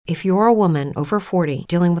If you're a woman over 40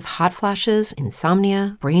 dealing with hot flashes,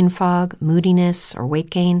 insomnia, brain fog, moodiness, or weight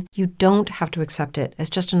gain, you don't have to accept it as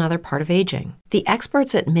just another part of aging. The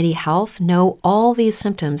experts at MIDI Health know all these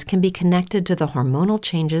symptoms can be connected to the hormonal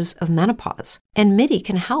changes of menopause. And MIDI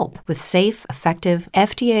can help with safe, effective,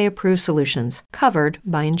 FDA-approved solutions covered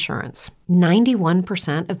by insurance.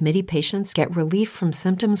 91% of MIDI patients get relief from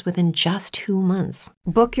symptoms within just 2 months.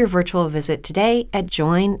 Book your virtual visit today at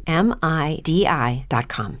joinmidi.com.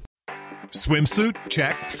 Swimsuit?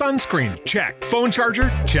 Check. Sunscreen? Check. Phone charger?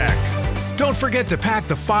 Check. Don't forget to pack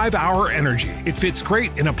the 5-Hour Energy. It fits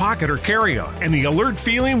great in a pocket or carry-on, and the alert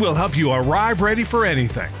feeling will help you arrive ready for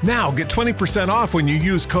anything. Now get 20% off when you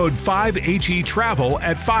use code 5HETRAVEL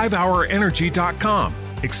at 5hourenergy.com.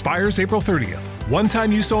 Expires April 30th.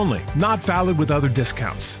 One-time use only. Not valid with other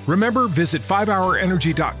discounts. Remember, visit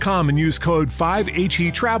 5hourenergy.com and use code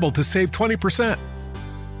 5HETRAVEL to save 20%.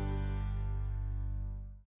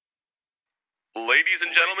 Ladies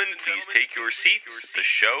and gentlemen, please take your seats. The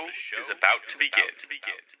show is about to begin.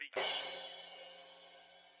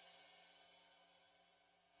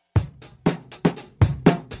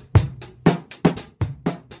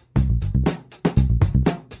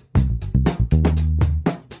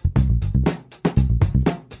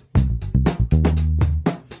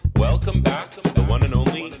 Welcome back to the one and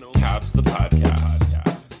only Cavs the Podcast,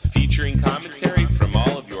 featuring commentary from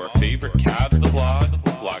all of your favorite Cavs the Blog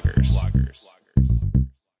bloggers.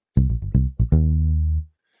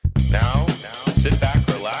 Now, sit back,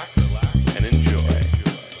 relax, and enjoy.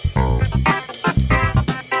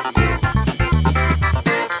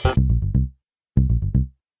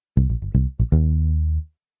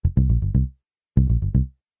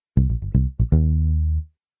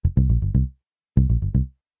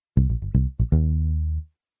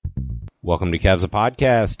 Welcome to Cavs a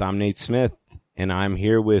Podcast. I'm Nate Smith, and I'm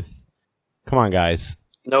here with, come on guys,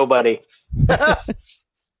 nobody.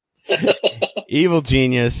 Evil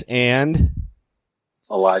Genius and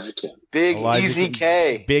Elijah Kim. Big Easy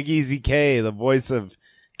K. Big Easy K, the voice of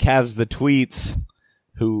Cavs the Tweets,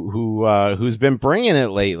 who's been bringing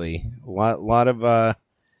it lately. A lot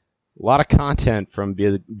of content from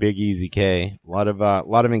Big Easy K. A lot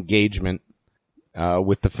of engagement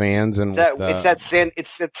with the fans and it's that San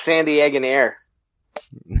Diegan air.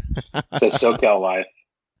 It's that SoCal life.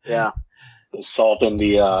 Yeah. The salt in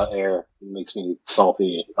the air makes me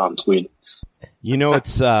salty on tweet. You know,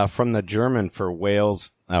 it's from the German for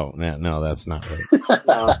whales. Oh, no, that's not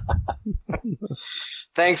right.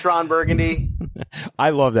 Thanks, Ron Burgundy. I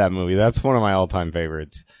love that movie. That's one of my all-time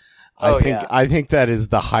favorites. I think that is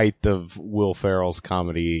the height of Will Ferrell's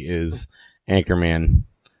comedy is Anchorman.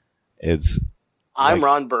 I'm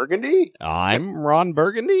Ron Burgundy? I'm Ron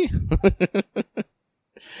Burgundy?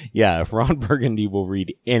 Yeah, Ron Burgundy will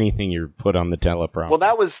read anything you put on the teleprompter. Well,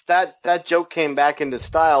 that joke came back into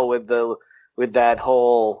style with that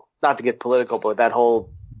whole, not to get political, but that whole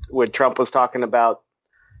when Trump was talking about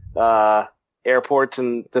airports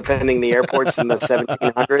and defending the airports in the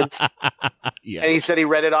 1700s. Yeah. And he said he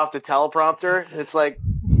read it off the teleprompter. It's like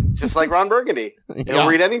just like Ron Burgundy. He'll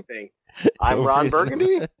read anything. I'm Ron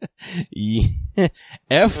Burgundy? Yeah.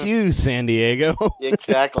 F you, San Diego.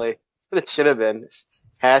 Exactly. That's what it should have been.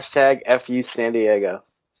 Hashtag FU San Diego.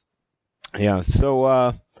 Yeah,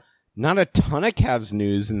 so not a ton of Cavs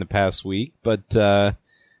news in the past week, but there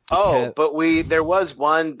was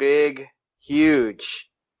one big, huge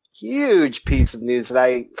piece of news that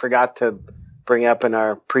I forgot to bring up in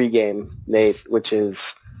our pregame, Nate, which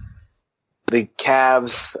is the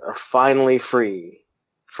Cavs are finally free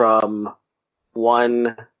from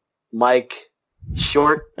one Mike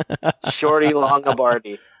Shorty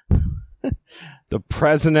Longobardi. The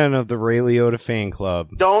president of the Ray Liotta fan club.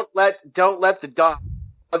 Don't let the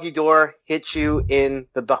doggy door hit you in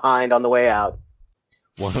the behind on the way out.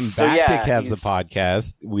 Welcome back to Cavs the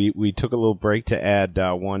Podcast. We took a little break to add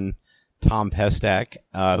one Tom Pestak,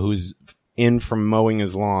 who's in from mowing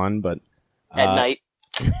his lawn, but at night.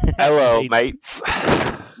 Hello, mates.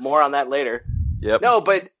 More on that later. Yep. No,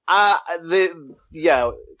 but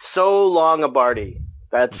so long a Barty.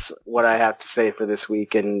 That's what I have to say for this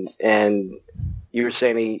week. And you were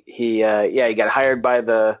saying he got hired by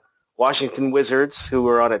the Washington Wizards, who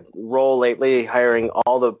were on a roll lately, hiring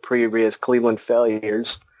all the previous Cleveland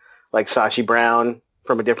failures, like Sashi Brown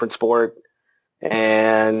from a different sport.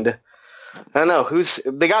 And I don't know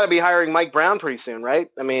they got to be hiring Mike Brown pretty soon, right?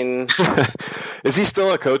 I mean, is he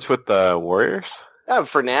still a coach with the Warriors?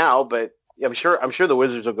 For now, but I'm sure the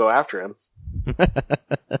Wizards will go after him.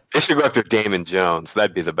 They should go after Damon Jones.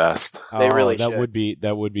 That'd be the best. They really should.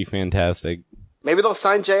 That would be fantastic. Maybe they'll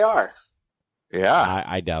sign JR. Yeah.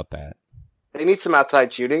 I doubt that. They need some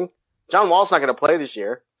outside shooting. John Wall's not going to play this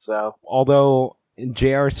year, so. Although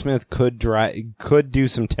J.R. Smith could do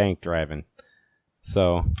some tank driving.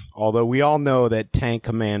 So, although we all know that Tank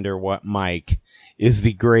Commander Mike is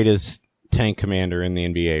the greatest tank commander in the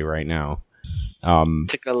NBA right now.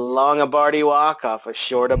 Took a long Abarty walk off a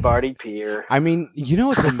short Abarty pier. I mean, you know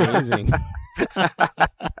what's amazing?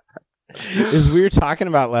 is we were talking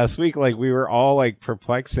about last week, like we were all like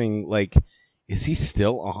perplexing, like, is he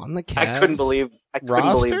still on the Cavs? I couldn't believe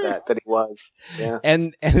that he was. Yeah.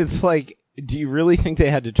 And it's like, do you really think they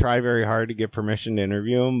had to try very hard to get permission to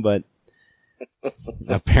interview him? But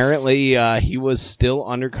apparently, he was still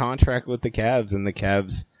under contract with the Cavs, and the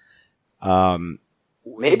Cavs.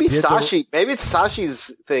 Maybe Sashi. Maybe it's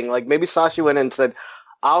Sashi's thing. Like maybe Sashi went in and said,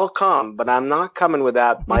 "I'll come, but I'm not coming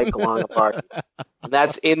without Mike along apart."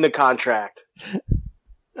 That's in the contract.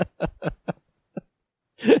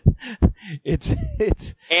 It's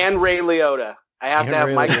and Ray Liotta. I have to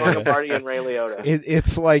have Mike Longobardi and Ray Liotta.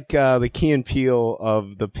 It's like the Key and Peele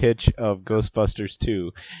of the pitch of Ghostbusters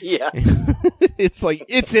 2. Yeah. It's like,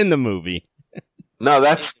 it's in the movie. No,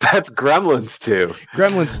 that's Gremlins 2.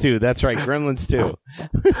 Gremlins 2, that's right, Gremlins 2.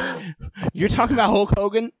 You're talking about Hulk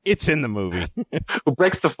Hogan? It's in the movie. Who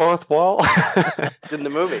breaks the fourth wall? It's in the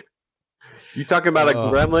movie. You talking about a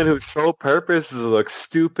gremlin whose sole purpose is to look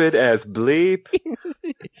stupid as bleep?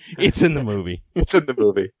 It's in the movie. It's in the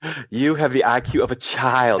movie. You have the IQ of a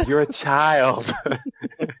child. You're a child.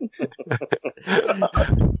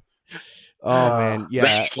 Oh man, yeah.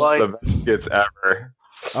 That's the best skits ever.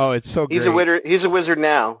 Oh, it's so great. He's a wizard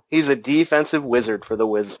now. He's a defensive wizard for the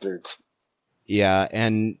Wizards. Yeah,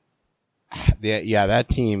 and that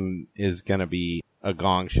team is gonna be a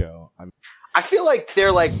gong show. I feel like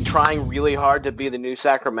they're like trying really hard to be the new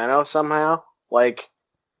Sacramento somehow. Like,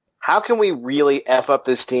 how can we really F up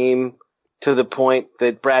this team to the point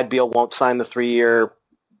that Brad Beal won't sign the 3-year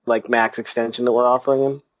like max extension that we're offering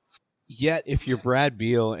him? Yet, if you're Brad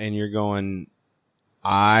Beal and you're going,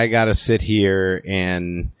 I gotta sit here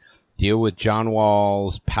and deal with John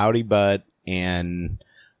Wall's pouty butt and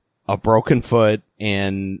a broken foot,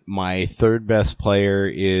 and my third best player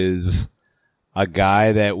is a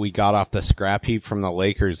guy that we got off the scrap heap from the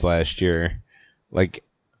Lakers last year. Like,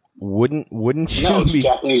 wouldn't you it's be...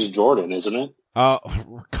 Japanese Jordan, isn't it? Oh,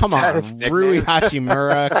 come on. Rui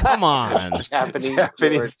Hachimura, come on.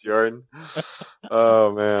 Japanese Jordan.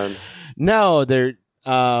 Oh, man. No, they're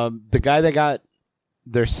the guy that got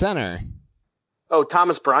their center. Oh,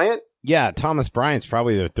 Thomas Bryant? Yeah, Thomas Bryant's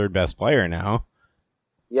probably their third best player now.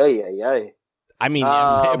 Yeah. I mean,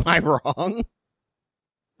 am I wrong?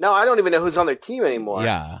 No, I don't even know who's on their team anymore.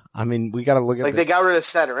 Yeah, I mean, we got to look at they got rid of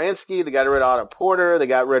Satoransky, they got rid of Otto Porter, they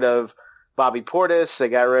got rid of Bobby Portis, they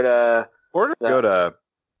got rid of Porter. Go to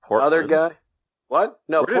Portland. Other guy. What?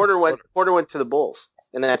 No, Porter went to the Bulls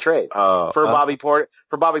in that trade for Bobby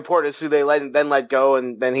Portis, who they then let go,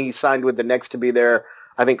 and then he signed with the Knicks to be their,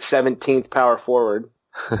 I think, 17th power forward.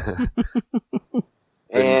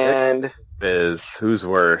 And who's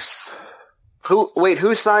worse?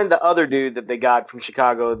 Who signed the other dude that they got from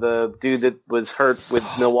Chicago? The dude that was hurt with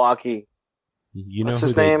Milwaukee. You know What's who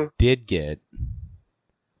his they name? did get?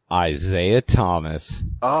 Isaiah Thomas.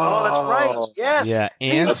 Oh, that's right. Yes. Yeah,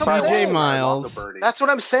 and CJ Miles. That's what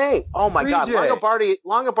I'm saying. Oh my God,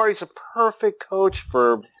 Longobardi's a perfect coach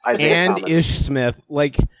for Isaiah Thomas. And Ish Smith.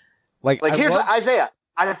 Like here's Isaiah.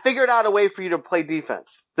 I figured out a way for you to play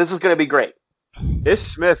defense. This is going to be great. Ish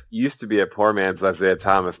Smith used to be a poor man's Isaiah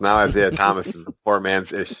Thomas. Now Isaiah Thomas is a poor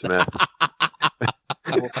man's Ish Smith.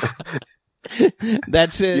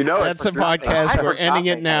 That's it. You know, that's a podcast. We're ending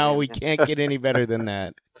it now. We can't get any better than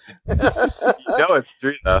that. It's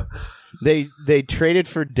true though. They traded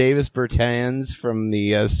for Davis Bertans from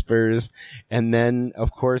the Spurs, and then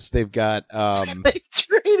of course they've got they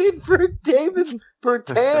traded for Davis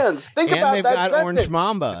Bertans. Think about that. And they've got Orange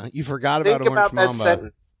Mamba. You forgot about Orange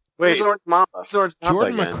Mamba. Wait, Orange Mamba.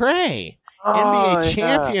 Jordan McRae, NBA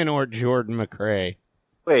champion, or Jordan McRae.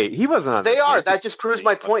 Wait, he wasn't on. They are. That just proves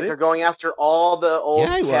my point. They're going after all the old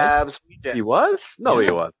Cavs. He was? No,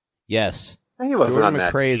 he was. Yes. He wasn't Jordan on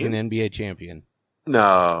that McRae team. is an NBA champion.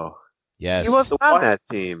 No. Yes. He wasn't on that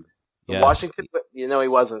team. Yes. Washington. He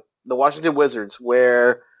wasn't. The Washington Wizards,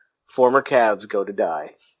 where former Cavs go to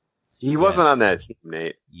die. He wasn't on that team,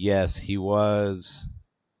 Nate. Yes, he was.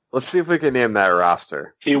 Let's see if we can name that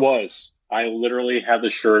roster. He was. I literally had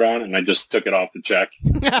the shirt on, and I just took it off the check.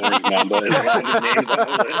 Orange Mamba is one of the names on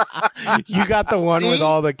the list. You got the one with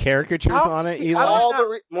all the caricatures on it? All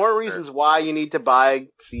the more reasons why you need to buy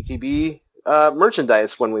CTB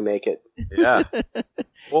merchandise when we make it. Yeah.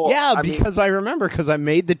 Well, because I remember, because I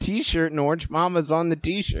made the T-shirt, and Orange Mama's on the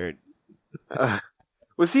T-shirt.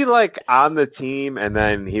 Was he like on the team and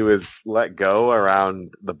then he was let go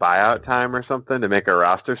around the buyout time or something to make a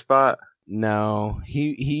roster spot? No,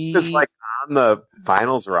 he was like on the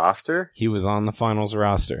finals roster. He was on the finals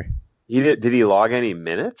roster. Did he log any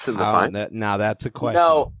minutes in the finals? Now that's a question.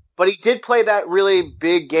 No, but he did play that really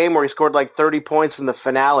big game where he scored like 30 points in the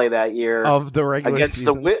finale that year of the regular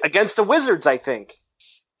season against the Wizards, I think.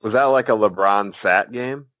 Was that like a LeBron sat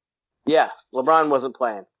game? Yeah, LeBron wasn't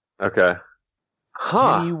playing. Okay.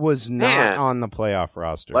 Huh. He was not on the playoff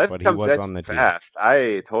roster, Life but he was on the fast. team.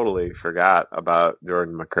 I totally forgot about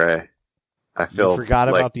Jordan McRae. I forgot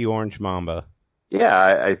about the Orange Mamba.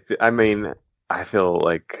 Yeah, I mean, I feel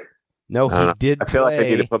like... No, he did I feel play, like I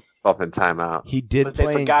need to put myself in timeout. He did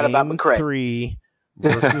play in Game 3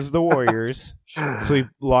 versus the Warriors. So he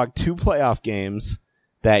logged 2 playoff games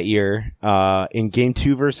that year. In Game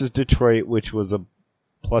 2 versus Detroit, which was a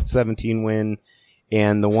plus 17 win,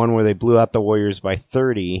 and the one where they blew out the Warriors by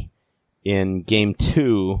 30 in Game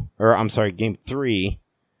 3,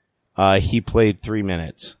 he played 3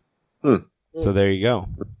 minutes. So there you go.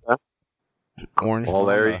 Orange. Well,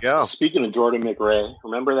 there you go. Speaking of Jordan McRae,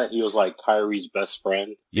 remember that he was like Kyrie's best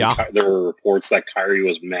friend? Yeah. There were reports that Kyrie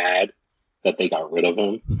was mad that they got rid of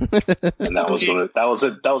him, and that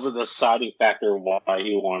was a deciding factor why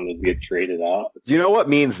he wanted to get traded out. Do you know what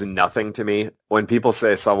means nothing to me when people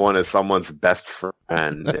say someone is someone's best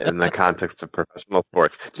friend in the context of professional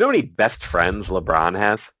sports? Do you know how many best friends LeBron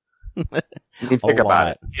has? You think about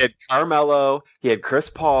it. He had Carmelo, he had Chris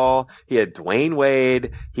Paul, he had Dwayne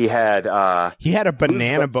Wade, he had a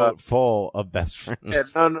banana boat full of best friends. Yeah,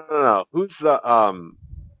 no. Who's the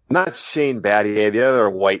not Shane Battier, the other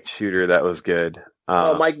white shooter that was good.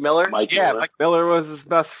 Mike Miller? Mike Miller was his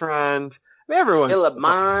best friend. I mean, everyone's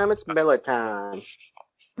it's Miller time.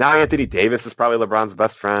 Now Anthony Davis is probably LeBron's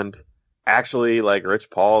best friend. Actually, like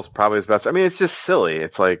Rich Paul's probably his best friend. I mean, it's just silly.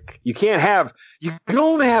 It's like you can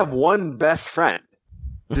only have one best friend.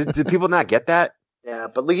 Did people not get that? Yeah,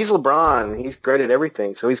 but he's LeBron. He's great at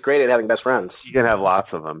everything, so he's great at having best friends. You can have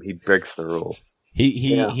lots of them. He breaks the rules.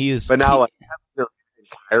 He is. But now,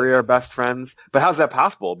 Kyrie are best friends. But how's that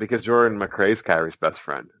possible? Because Jordan McRae's Kyrie's best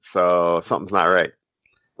friend. So something's not right.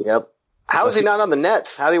 Yep. How is he not on the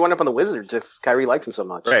Nets? How did he wind up on the Wizards if Kyrie likes him so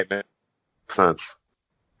much? Right, man. Makes sense.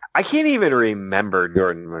 I can't even remember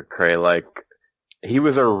Jordan McRae. Like, he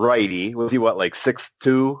was a righty. Was he, like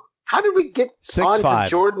 6'2"? How did we get on to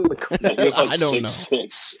Jordan McRae? He was like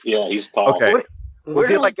 6'6". Yeah, he's tall. Okay. Where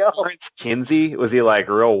did he like Prince Kinsey? Was he like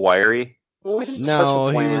real wiry? No,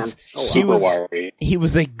 he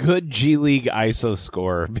was a good G League ISO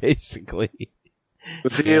scorer, basically.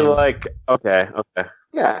 Was he like okay?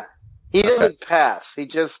 Yeah, he doesn't pass; he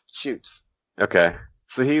just shoots. Okay,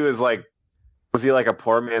 so he was like, was he like a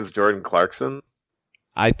poor man's Jordan Clarkson?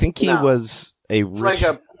 I think he was a rich.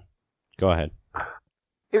 Go ahead.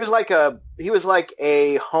 He was like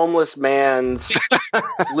a homeless man's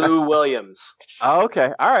Lou Williams. Oh,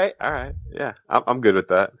 okay, all right, yeah, I'm good with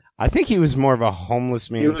that. I think he was more of a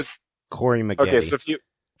homeless man's Corey McGee. Okay, so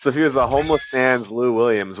if he was a homeless man's Lou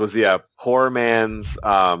Williams, was he a poor man's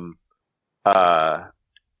I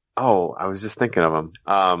was just thinking of him.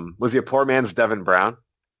 Was he a poor man's Devin Brown?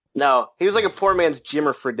 No, he was like a poor man's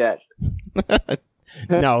Jimmer Fredette.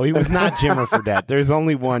 No, he was not Jimmer Fredette. There's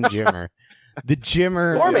only one Jimmer. The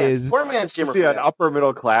Jimmer poor man's Jimmer Fredette. An upper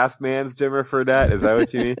middle class man's Jimmer Fredette. Is that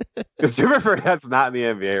what you mean? Because Jimmer Fredette's not in the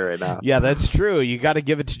NBA right now. Yeah, that's true. You got to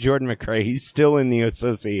give it to Jordan McRae. He's still in the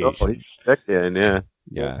association. Oh, he's sticking, yeah.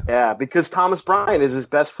 Yeah, because Thomas Bryant is his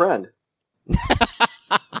best friend.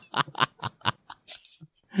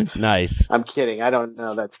 Nice. I'm kidding. I don't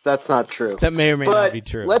know. That's not true. That may or may not be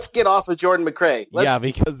true. Let's get off of Jordan McRae.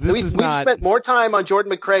 Because we've spent more time on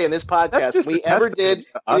Jordan McRae in this podcast than we ever did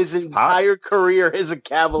his entire career as a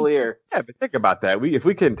Cavalier. Yeah, but think about that. If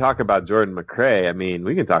we can talk about Jordan McRae, I mean,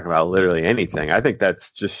 we can talk about literally anything. I think that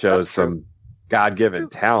just shows some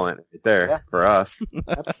God-given talent right there for us.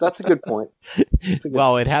 That's a good point.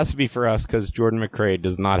 Well, it has to be for us because Jordan McRae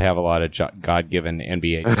does not have a lot of God-given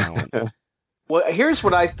NBA talent. Well, here's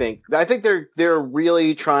what I think. I think they're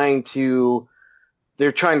really trying to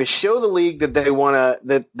show the league that they want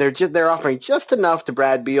to they're offering just enough to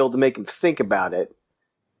Brad Beal to make him think about it,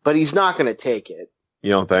 but he's not going to take it.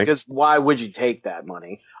 You don't think? Because why would you take that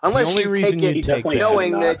money unless you take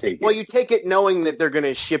it knowing that they're going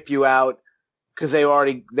to ship you out because they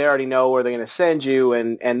already know where they're going to send you,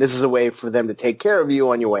 and this is a way for them to take care of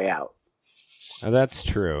you on your way out. That's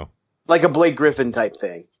true. Like a Blake Griffin type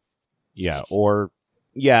thing. Yeah,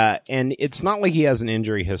 and it's not like he has an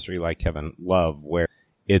injury history like Kevin Love, where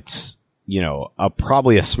it's,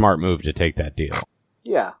 probably a smart move to take that deal.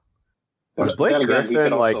 Yeah. Is Blake Griffin he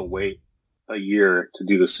could also wait a year to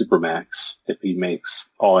do the Supermax if he makes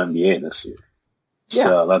All NBA this year. Yeah.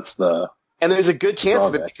 So that's and there's a good chance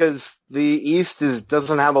of it because the East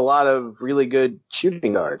doesn't have a lot of really good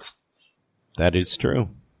shooting guards. That is true.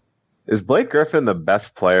 Is Blake Griffin the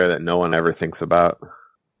best player that no one ever thinks about?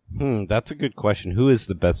 That's a good question. Who is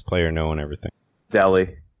the best player no one ever thinks?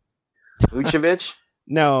 Delhi. Vucevic?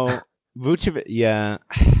 No. Vucevic, yeah.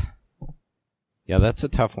 Yeah, that's a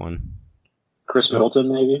tough one. Chris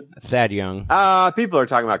Middleton, maybe? Thad Young. People are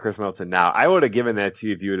talking about Chris Middleton now. I would have given that to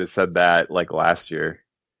you if you would have said that like last year.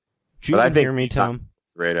 Did you hear me, Tom?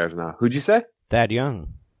 Radars now. Who'd you say? Thad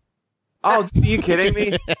Young. Oh, are you kidding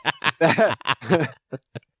me?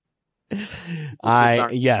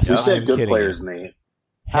 Yes. You said good players' name.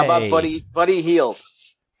 How about Buddy Hield?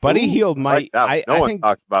 Buddy Hield might. No one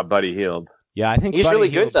talks about Buddy Hield. Yeah, I think he's Buddy really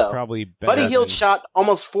Hield's good though. Probably Buddy Hield shot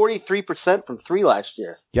almost 43% from 3 last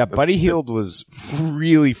year. Yeah, Buddy Hield was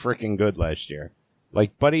really freaking good last year.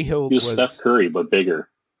 Like Buddy Hield was Steph Curry but bigger.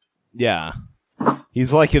 Yeah,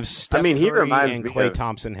 he's like if Steph he Curry reminds and me Klay of,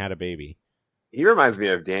 Thompson had a baby. He reminds me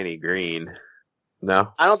of Danny Green.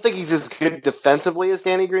 No, I don't think he's as good defensively as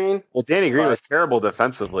Danny Green. Well, Danny Green was terrible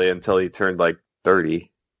defensively until he turned like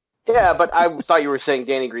 30. Yeah, but I thought you were saying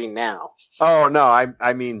Danny Green now. Oh no,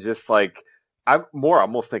 I mean just like I'm more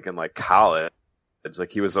almost thinking like college.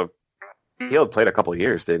 Like he had played a couple of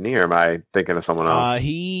years, didn't he? Or am I thinking of someone else?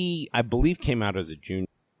 He, I believe, came out as a junior.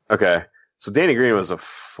 Okay, so Danny Green was a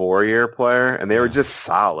 4-year player, and they were just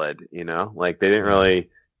solid. You know, like they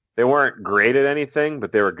weren't great at anything,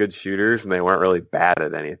 but they were good shooters, and they weren't really bad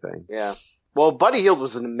at anything. Yeah. Well, Buddy Hield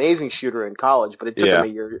was an amazing shooter in college, but it took him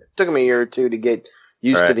a year. It took him a year or two to get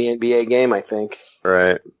used to the NBA game, I think.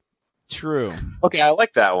 Right. True. Okay, I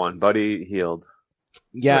like that one. Buddy Hield.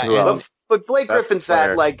 Yeah, but Blake Griffin's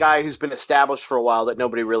that like guy who's been established for a while that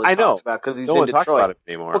nobody really talks about because he's in Detroit. Talks about it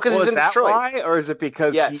anymore. Because he's in Detroit. Why, or is it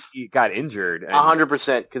because he got injured?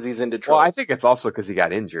 100% because he's in Detroit. Well, I think it's also because he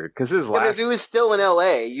got injured. Because if he was still in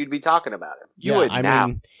LA, you'd be talking about him. You would now.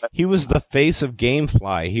 Mean, he was the face of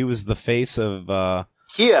GameFly. He was the face of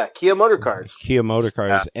Kia Motorcars. Kia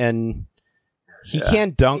Motorcars, and he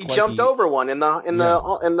can't dunk. He jumped over one in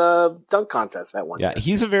the dunk contest that one. Yeah,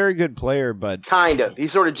 he's a very good player, but kind of. He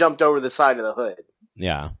sort of jumped over the side of the hood.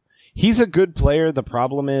 Yeah, he's a good player. The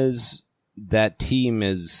problem is that team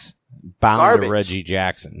is bound to Reggie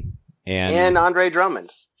Jackson and Andre Drummond.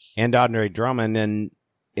 And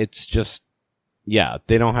it's just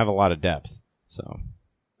they don't have a lot of depth. So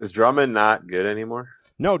is Drummond not good anymore?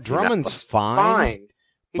 No, Drummond's fine.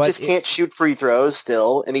 He just can't shoot free throws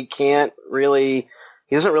still, and he doesn't really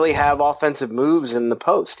have offensive moves in the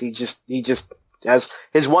post. He just has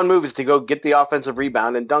his one move is to go get the offensive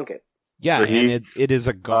rebound and dunk it. Yeah, so and it is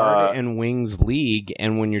a guard and wings league,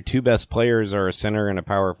 and when your two best players are a center and a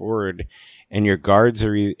power forward, and your guards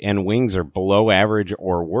and wings are below average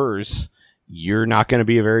or worse, you're not going to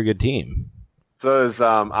be a very good team. So is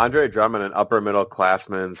Andre Drummond an upper middle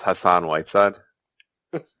classman's Hassan Whiteside?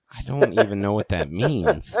 I don't even know what that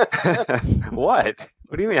means. What?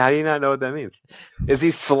 What do you mean? How do you not know what that means? Is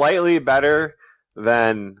he slightly better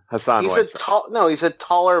than Hassan Whiteside? He's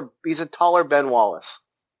a taller Ben Wallace.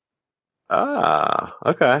 Ah,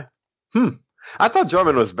 okay. I thought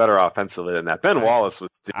Drummond was better offensively than that. Ben Wallace was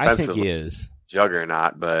defensively. I think he is.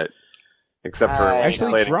 Juggernaut, but except for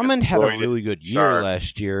actually Drummond had a really good year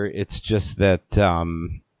last year. It's just that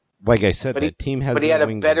like I said, the team has. But he had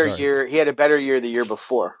a better year. He had a better year the year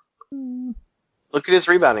before. Look at his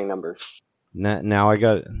rebounding numbers. Now I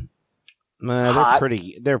got.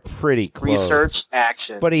 They're pretty close. Research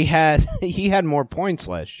action. But he had more points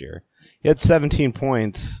last year. He had 17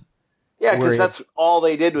 points. Yeah, because that's all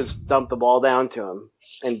they did was dump the ball down to him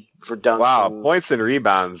and for dunks. Wow, points and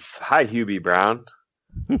rebounds. Hi, Hubie Brown.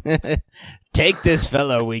 Take this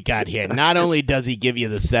fellow we got here. Not only does he give you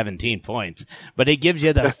the 17 points, but he gives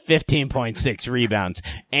you the 15.6 rebounds.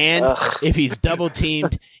 And if he's double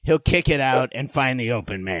teamed, he'll kick it out and find the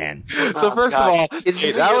open man. So first of all,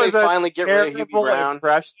 that was finally get rid of Hubie Brown.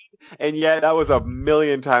 Impression, and yet that was a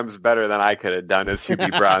million times better than I could have done as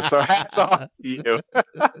Hubie Brown. So hats off to you.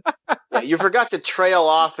 Yeah, you forgot to trail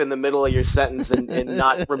off in the middle of your sentence and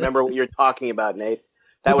not remember what you're talking about, Nate.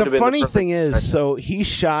 That would have been the funny thing is, so he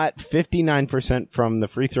shot 59% from the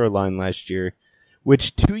free throw line last year,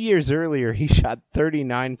 which 2 years earlier he shot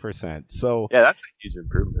 39%. So yeah, that's a huge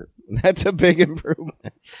improvement. That's a big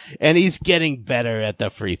improvement, and he's getting better at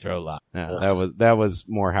the free throw line. No, that was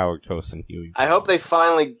more Howard Coast than Huey. I hope they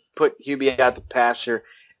finally put Hubie out to pasture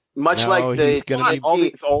Much like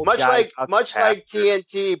TNT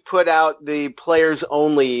put out the players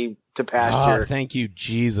only to pasture. Oh, thank you,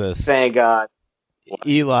 Jesus. Thank God.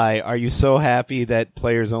 Eli, are you so happy that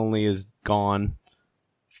players only is gone?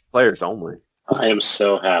 Players only. I am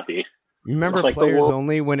so happy. Remember like players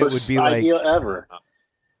only when it would be like ever.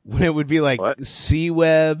 When it would be like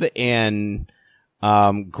C-Web and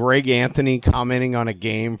Greg Anthony commenting on a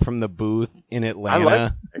game from the booth in Atlanta. I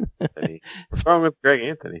like Greg Anthony. What's wrong with Greg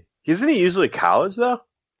Anthony? Isn't he usually college though?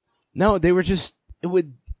 No, they were just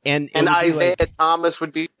and Isaiah Thomas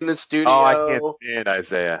would be in the studio. Oh, I can't stand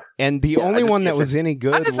Isaiah. And the only one that was any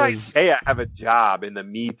good was Isaiah have a job in the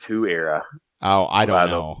Me Too era. Oh, I don't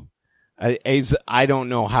know. I don't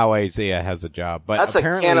know how Isaiah has a job, but that's a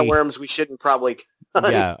can of worms we shouldn't probably.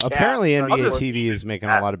 Yeah, apparently NBA TV is making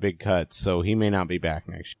a lot of big cuts, so he may not be back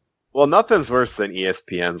next year. Well, nothing's worse than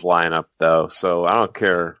ESPN's lineup, though. So I don't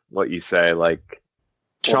care what you say. Like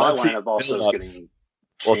Chauncey Billups.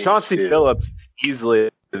 Well, Chauncey Billups is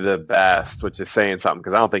easily the best, which is saying something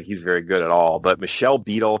because I don't think he's very good at all. But Michelle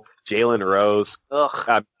Beadle, Jalen Rose,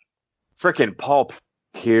 freaking Paul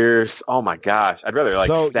Pierce. Oh my gosh, I'd rather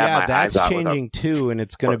stab my eyes out. That's changing too, and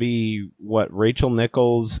it's going to be Rachel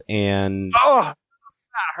Nichols and not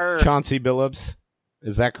her. Chauncey Billups.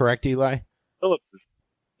 Is that correct, Eli? Billups.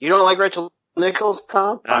 You don't like Rachel Nichols,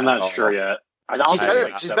 Tom? I'm not sure yet.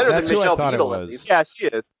 She's better than Michelle Beadle. Yeah, she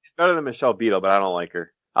is. She's better than Michelle Beadle, but I don't like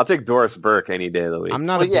her. I'll take Doris Burke any day of the week.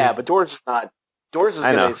 But Doris is not. Doris is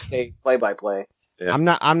going to stay play-by-play. Yeah.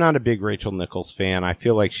 I'm not a big Rachel Nichols fan. I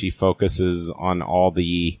feel like she focuses on all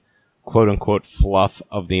the quote unquote fluff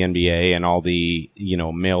of the NBA and all the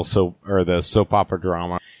male soap or the soap opera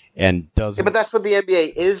drama, and doesn't. Yeah, but that's what the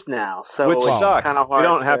NBA is now. So which sucks. Kind of hard. We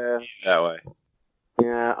don't have to be that way.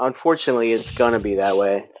 Yeah, unfortunately, it's going to be that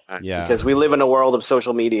way. Yeah, because we live in a world of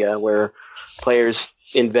social media where players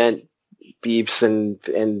invent beeps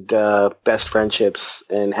and best friendships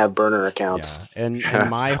and have burner accounts. Yeah. And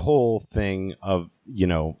my whole thing of,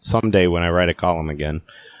 someday when I write a column again,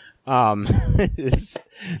 is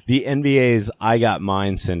the NBA's I got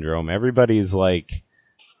mine syndrome. Everybody's like,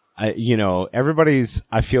 everybody's,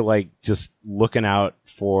 I feel like, just looking out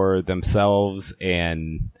for themselves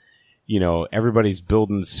and, everybody's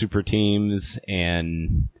building super teams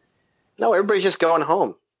and... No, everybody's just going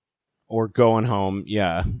home. Or going home,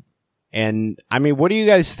 yeah. And, I mean, what do you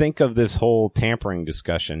guys think of this whole tampering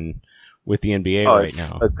discussion with the NBA right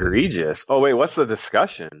now? Egregious. Oh, wait, what's the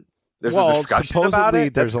discussion? There's a discussion about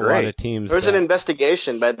it? There's a lot of teams. There's an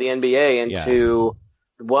investigation by the NBA into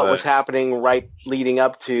what was happening leading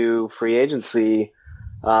up to free agency.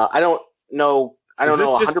 I don't know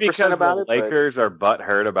 100% about it. The Lakers are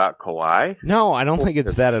butthurt about Kawhi? No, I don't think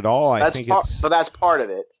it's that at all. I think but that's part of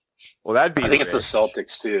it. Well, that'd be. I think it's the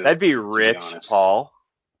Celtics too. That'd be rich, Paul.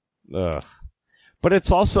 Ugh. But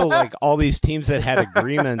it's also like all these teams that had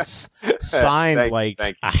agreements signed a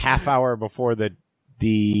half hour before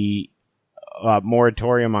the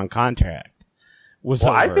moratorium on contract was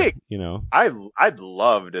over. I think I'd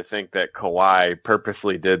love to think that Kawhi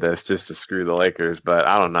purposely did this just to screw the Lakers, but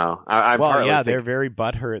I don't know. They're very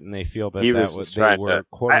butthurt and they feel that they were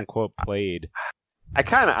quote unquote played. I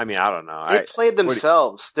don't know. They played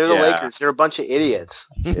themselves. They're the Lakers. They're a bunch of idiots.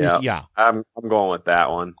 Yeah, yeah. I'm going with that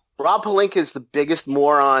one. Rob Pelinka is the biggest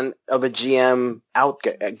moron of a GM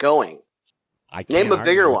outgoing. Name a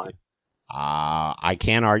bigger one. I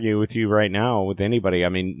can't argue with you right now with anybody. I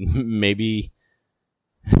mean, maybe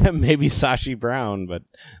Sashi Brown, but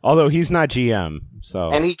although he's not GM,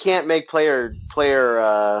 so and he can't make player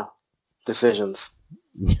decisions.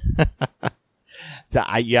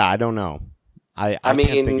 I don't know. I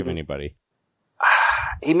can't think of anybody.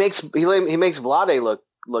 He makes Vlade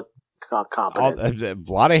look competent.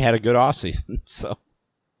 Vlade had a good offseason, so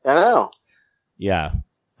I know. Yeah,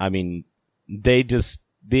 I mean, like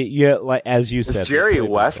as you said, is Jerry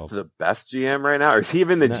West the best GM right now, or is he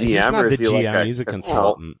even the GM, or is he GM, he's a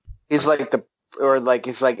consultant? He's like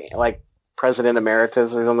he's like president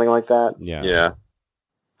emeritus or something like that. Yeah.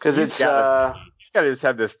 Because he's got to just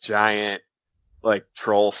have this giant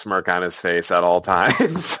troll smirk on his face at all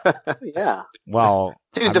times. Yeah. Well,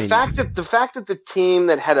 dude, the fact that the team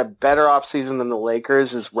that had a better offseason than the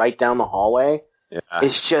Lakers is right down the hallway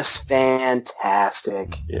is just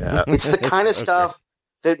fantastic. Yeah. It's the kind of stuff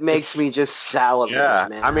that makes me just salivate. Yeah.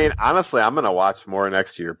 Man. I mean, honestly, I'm going to watch more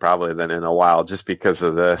next year probably than in a while just because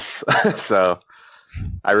of this. So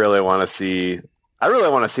I really want to see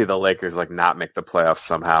the Lakers not make the playoffs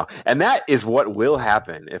somehow. And that is what will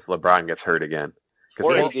happen if LeBron gets hurt again.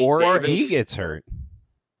 Or he gets hurt.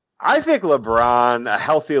 I think a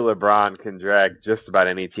healthy LeBron can drag just about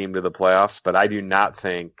any team to the playoffs, but I do not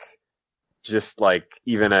think just like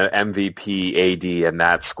even an MVP AD in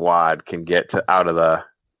that squad can get into the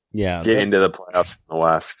playoffs in the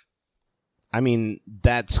West. I mean,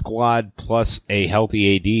 that squad plus a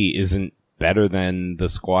healthy AD isn't better than the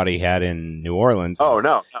squad he had in New Orleans. Oh,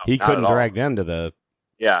 no he couldn't drag them to the...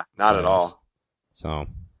 Yeah, not at all. So...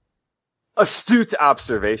 Astute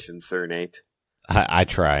observation, Sir Nate. I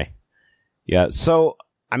try. Yeah, so,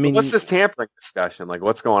 I mean... What's this tampering discussion? Like,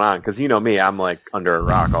 what's going on? Because you know me, I'm like under a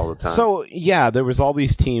rock all the time. So, yeah, there was all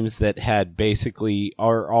these teams that had basically...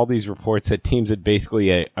 or all these reports that teams had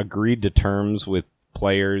basically agreed to terms with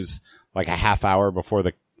players like a half hour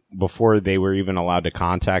before they were even allowed to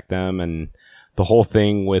contact them, and the whole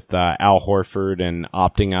thing with Al Horford and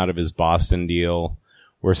opting out of his Boston deal,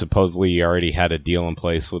 where supposedly he already had a deal in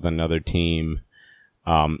place with another team,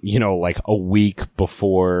 like a week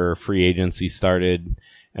before free agency started.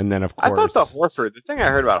 And then, of course... I thought the thing I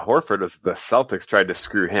heard about Horford was the Celtics tried to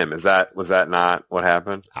screw him. Was that not what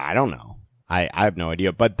happened? I don't know. I have no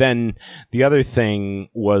idea. But then the other thing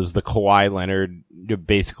was the Kawhi Leonard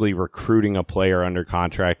basically recruiting a player under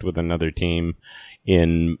contract with another team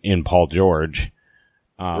in Paul George.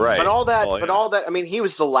 Right. But all that, I mean, he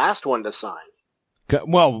was the last one to sign.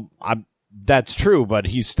 Well, that's true, but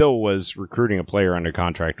he still was recruiting a player under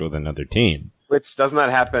contract with another team. Which doesn't that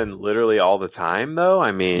happen literally all the time, though?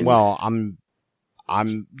 I mean, well,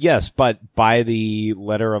 yes, but by the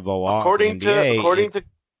letter of the law, according to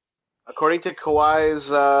Kawhi's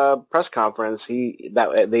press conference, he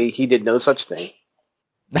did no such thing.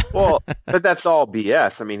 Well, but that's all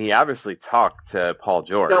BS. I mean, he obviously talked to Paul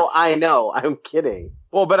George. No, I know. I'm kidding.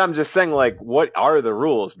 Well, but I'm just saying, like, what are the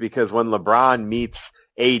rules? Because when LeBron meets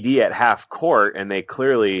AD at half court and they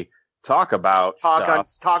clearly talk about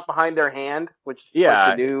talk behind their hand, which is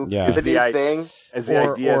the new thing. Is the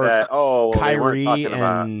idea that Kyrie they weren't talking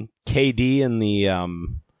about and KD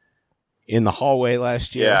in the hallway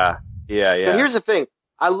last year. Yeah. But here's the thing.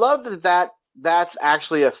 I love that's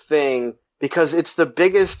actually a thing because it's the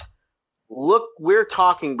biggest look, we're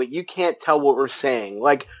talking, but you can't tell what we're saying.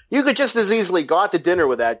 Like, you could just as easily go out to dinner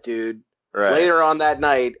with that dude later on that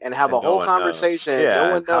night and have a whole conversation. Yeah,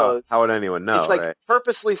 no one knows. How would anyone know? It's like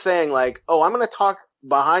purposely saying like, oh, I'm going to talk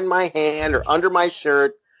behind my hand or under my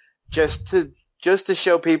shirt just to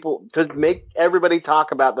show people, to make everybody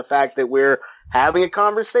talk about the fact that we're having a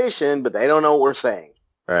conversation, but they don't know what we're saying.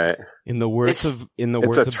 Right. In the words of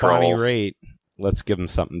Bonnie Raitt, let's give them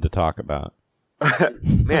something to talk about.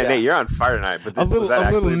 Man, Nate, you're on fire tonight. But a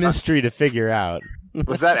little mystery to figure out.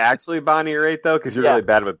 Was that actually Bonnie Raitt, though? Because you're really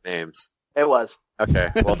bad with names. It was. Okay,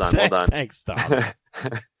 well done. Thanks, Tom.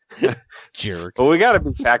 Jerk. Well, we got to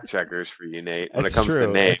be fact checkers for you, Nate, when it comes to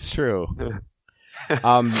names. It's true.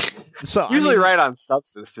 So usually right on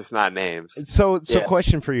substance, just not names. So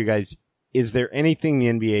question for you guys: is there anything the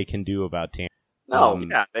NBA can do about tampering? No.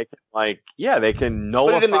 They can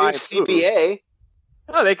nullify. Put it in the new CBA.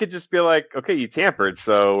 No, they could just be like, okay, you tampered,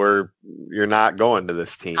 so you're not going to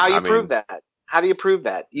this team. How do you prove that? How do you prove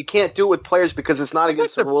that? You can't do it with players because it's not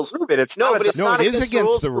against the rules. Prove it. It's not against the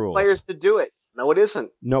rules for players to do it. No, it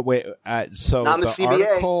isn't. No, wait. So not in the CBA.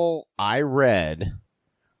 Article I read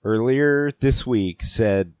earlier this week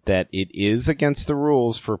said that it is against the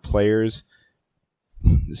rules for players,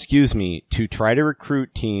 to try to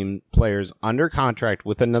recruit team players under contract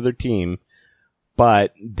with another team,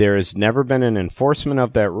 but there has never been an enforcement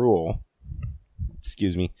of that rule.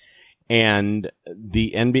 And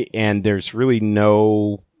the NBA, and there's really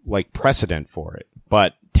no precedent for it,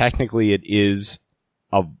 but technically it is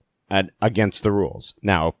against the rules.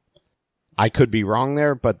 Now, I could be wrong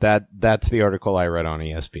there, but that's the article I read on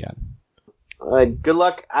ESPN. Good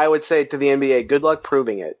luck, I would say, to the NBA. Good luck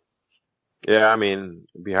proving it. Yeah, I mean,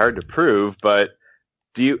 it'd be hard to prove, but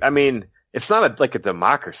it's not a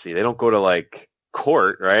democracy. They don't go to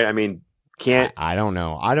court, right? I mean, I don't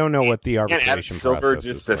know. I don't know what the arbitration process is. Can't Adam Silver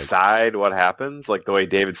just decide what happens, like the way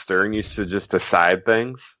David Stern used to just decide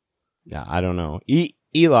things? Yeah, I don't know.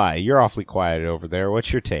 Eli, you're awfully quiet over there.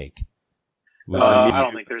 What's your take? I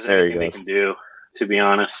don't think there's anything they can do, to be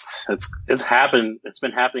honest. It's happened. It's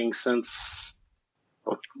been happening since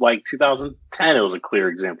 2010. It was a clear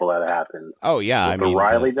example that it happened. Oh yeah, the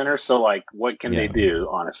Riley dinner. So what can they do?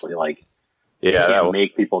 Honestly, they can't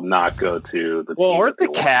make people not go to the. Well, weren't the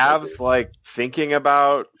Cavs thinking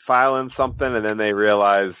about filing something, and then they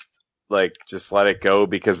realized just let it go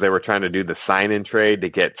because they were trying to do the sign-in trade to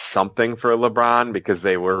get something for LeBron because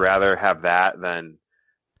they would rather have that than,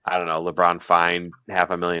 I don't know, LeBron fined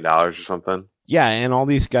 $500,000 or something. Yeah, and all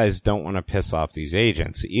these guys don't want to piss off these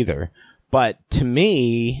agents either. But to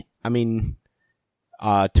me, I mean,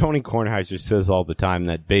 Tony Kornheiser says all the time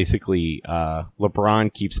that basically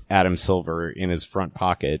LeBron keeps Adam Silver in his front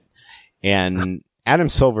pocket. And Adam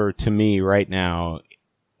Silver, to me, right now,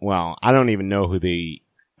 well, I don't even know who the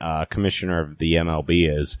commissioner of the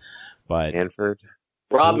MLB is, but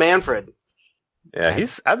Rob Manfred. Yeah,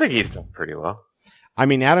 I think he's done pretty well. I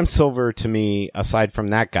mean, Adam Silver, to me, aside from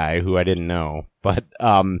that guy who I didn't know, but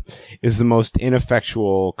is the most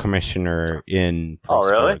ineffectual commissioner in pro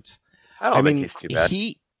sports. I don't think he's too bad.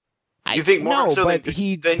 You think more so but than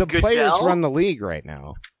the Goodell? players run the league right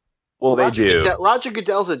now. Well, they do. Roger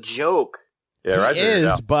Goodell's a joke. Yeah, Roger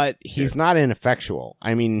Goodell. But he's not ineffectual.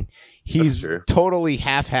 I mean, he's totally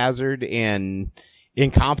haphazard and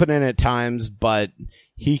incompetent at times, but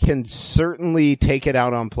he can certainly take it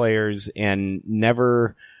out on players and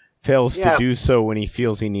never fails to do so when he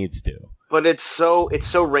feels he needs to. But it's so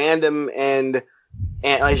random and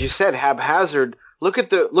as you said, haphazard. Look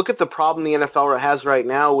at the problem the NFL has right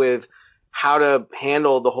now with how to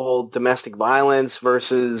handle the whole domestic violence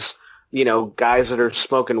versus, guys that are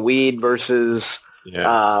smoking weed versus,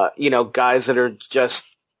 guys that are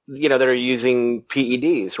just, that are using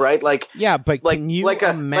PEDs, right? Like, yeah, but can you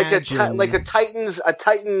imagine a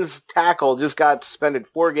Titans tackle just got suspended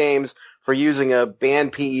 4 games for using a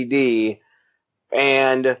banned PED,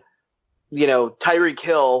 and Tyreek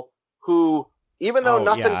Hill, who even though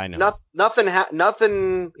nothing,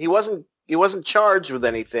 he wasn't charged with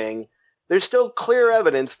anything. There's still clear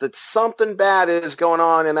evidence that something bad is going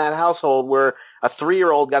on in that household where a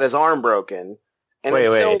 3-year-old got his arm broken. And wait,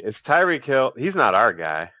 it's Tyreek Hill. He's not our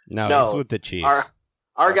guy. No, he's with the Chiefs.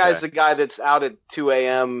 Our guy's the guy that's out at 2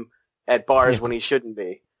 a.m. at bars when he shouldn't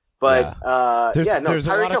be. But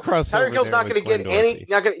Tyreek Hill's not going to get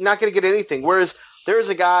not going to get anything. Whereas there's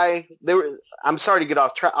a guy. I'm sorry to get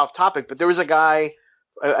off topic, but there was a guy.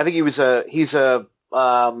 I think he's a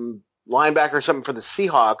linebacker or something for the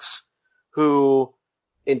Seahawks, who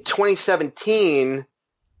in 2017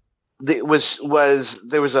 there was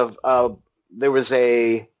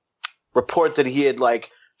a report that he had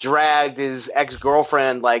dragged his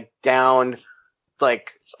ex-girlfriend down a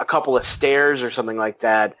couple of stairs or something like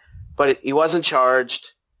that, but he wasn't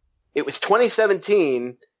charged. It was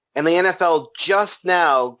 2017, and the NFL just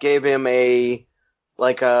now gave him a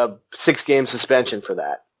 6-game suspension for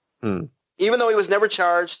that. Even though he was never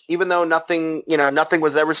charged, even though nothing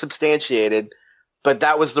was ever substantiated, but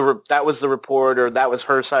that was the report, or that was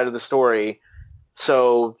her side of the story.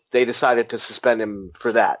 So they decided to suspend him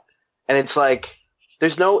for that. And it's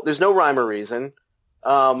there's no rhyme or reason.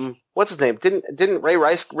 What's his name? Didn't Ray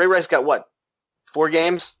Rice got what? 4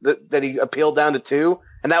 games that he appealed down to 2,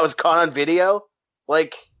 and that was caught on video.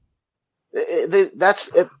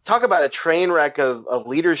 Talk about a train wreck of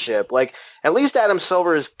leadership. At least Adam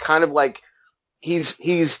Silver is kind of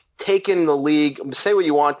he's taken the league. Say what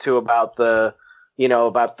you want to about the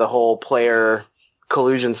whole player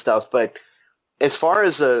collusion stuff, but as far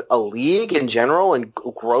as a league in general and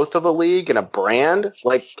growth of a league and a brand,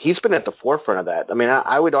 he's been at the forefront of that. I mean,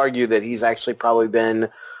 I would argue that he's actually probably been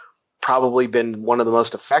one of the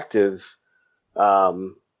most effective,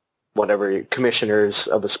 commissioners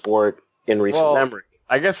of a sport in recent memory.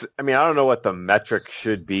 I don't know what the metric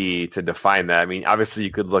should be to define that. I mean, obviously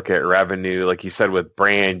you could look at revenue, like you said, with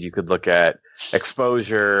brand, you could look at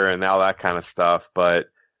exposure and all that kind of stuff. But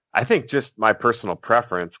I think just my personal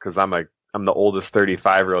preference, because I'm the oldest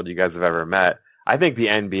 35-year-old you guys have ever met. I think the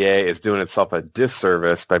NBA is doing itself a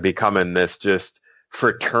disservice by becoming this just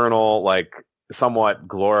fraternal, somewhat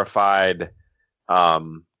glorified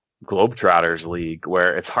Globetrotters league,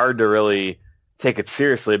 where it's hard to really take it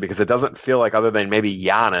seriously because it doesn't feel like, other than maybe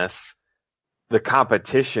Giannis, the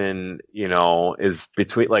competition, is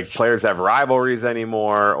between players have rivalries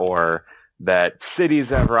anymore, or that cities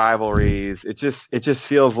have rivalries. It just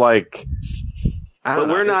feels like. But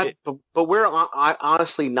we're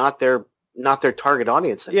honestly not their target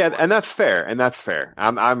audience anymore. Yeah, and that's fair.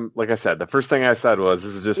 I'm like I said, the first thing I said was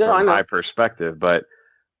this is just from my perspective, but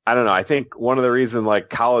I don't know. I think one of the reasons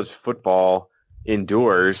college football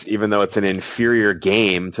endures, even though it's an inferior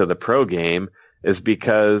game to the pro game, is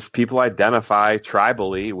because people identify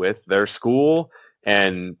tribally with their school,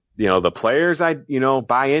 and the players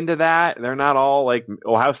buy into that. They're not all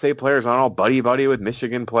Ohio State players aren't all buddy with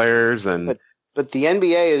Michigan players, and But the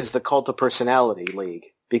NBA is the cult of personality league,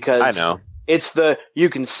 because I know it's you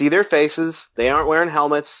can see their faces. They aren't wearing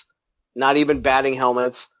helmets, not even batting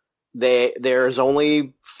helmets. There's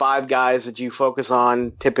only 5 guys that you focus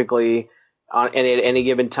on typically at any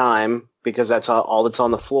given time, because that's all that's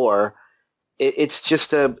on the floor. It's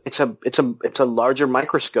just a larger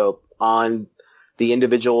microscope on the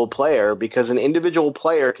individual player, because an individual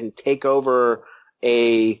player can take over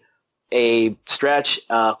a stretch,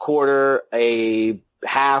 a quarter, a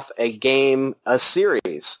half, a game, a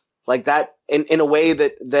series like that in a way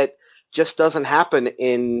that just doesn't happen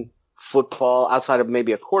in football outside of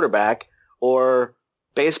maybe a quarterback, or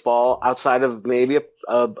baseball outside of maybe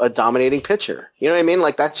a dominating pitcher. You know what I mean?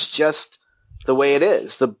 Like, that's just the way it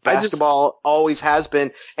is. The basketball always has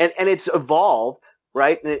been, and it's evolved,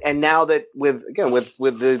 right? And now that with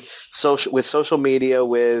the social media,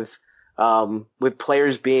 with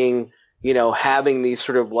players being, having these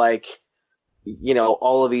sort of like,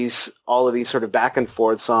 all of these sort of back and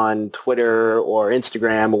forths on Twitter or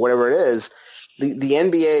Instagram or whatever it is, the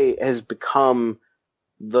NBA has become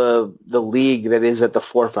the league that is at the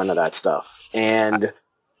forefront of that stuff, and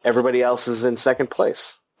everybody else is in second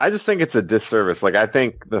place. I just think it's a disservice. Like, I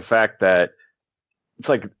think the fact that it's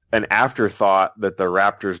like an afterthought that the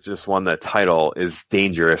Raptors just won the title is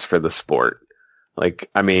dangerous for the sport. Like,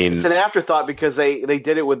 I mean, it's an afterthought because they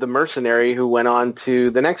did it with the mercenary who went on to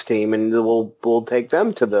the next team, and we'll take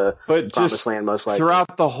them to the promised land most likely.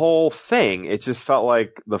 Throughout the whole thing, it just felt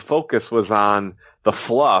like the focus was on the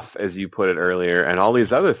fluff, as you put it earlier, and all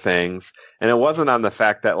these other things, and it wasn't on the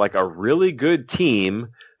fact that like a really good team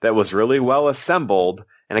that was really well assembled,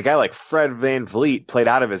 and a guy like Fred VanVleet played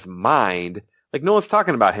out of his mind. Like, no one's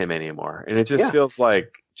talking about him anymore, and it just feels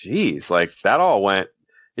like, geez, like that all went.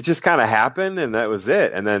 It just kind of happened, and that was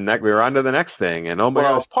it. And then we were on to the next thing. And oh my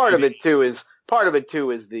gosh, part of it too is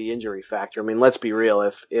the injury factor. I mean, let's be real.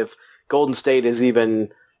 If Golden State is even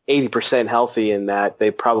 80% healthy in that,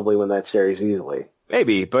 they probably win that series easily.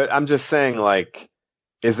 Maybe, but I'm just saying, like,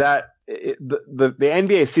 is that the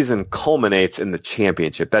NBA season culminates in the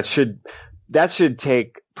championship? That should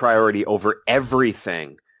take priority over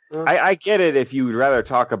everything. I get it if you would rather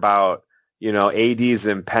talk about, AD's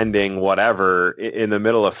impending whatever in the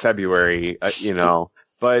middle of February,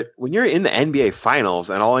 but when you're in the NBA finals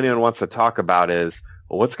and all anyone wants to talk about is,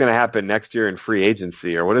 well, what's going to happen next year in free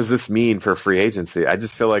agency, or what does this mean for free agency? I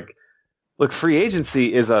just feel like, look, free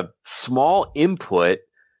agency is a small input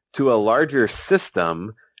to a larger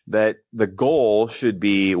system that the goal should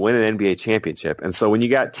be win an NBA championship. And so when you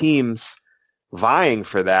got teams vying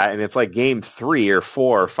for that, and it's like game 3 or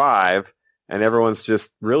 4 or 5, and everyone's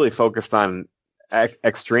just really focused on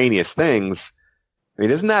extraneous things, I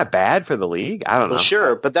mean, isn't that bad for the league? I don't know. Well,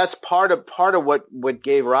 sure, but that's part of what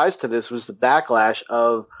gave rise to this was the backlash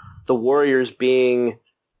of the Warriors being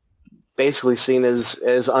basically seen as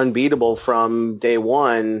unbeatable from day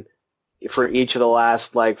one for each of the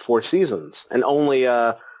last like 4 seasons, and only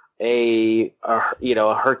a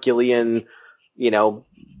Herculean,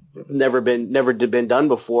 never been done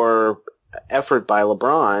before effort by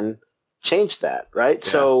LeBron changed that, right?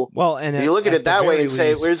 Yeah. So and you look at it that way and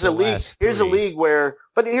say, here's a league where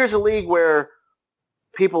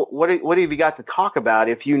people, what have you got to talk about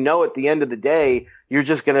if at the end of the day you're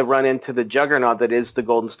just going to run into the juggernaut that is the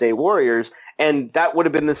Golden State Warriors? And that would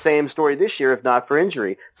have been the same story this year if not for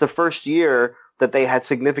injury. It's the first year that they had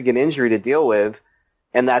significant injury to deal with,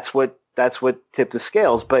 and that's what tipped the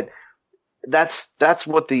scales. But that's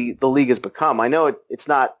what the league has become. I know it's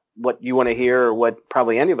not what you want to hear or what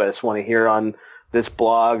probably any of us want to hear on this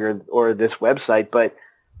blog or this website, but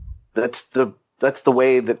that's the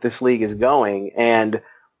way that this league is going. And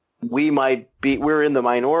we're in the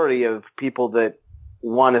minority of people that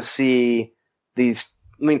want to see these.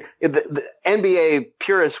 I mean, the NBA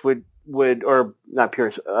purists would or not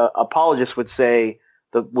purists, apologists would say,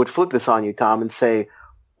 would flip this on you, Tom, and say,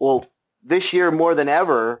 well, this year more than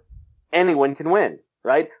ever, anyone can win.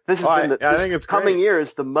 Right? This has been I think it's coming year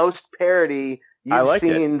is the most parity you've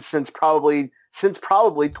seen since probably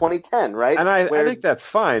 2010, right? And I think that's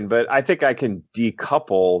fine, but I think I can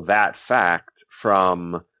decouple that fact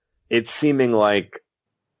from it seeming like,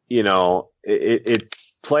 it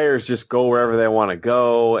players just go wherever they want to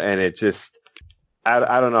go, and it just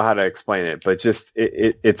I don't know how to explain it, but just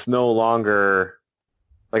it's no longer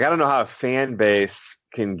like, I don't know how a fan base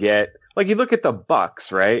can get, like, you look at the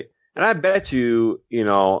Bucks, right? And I bet you,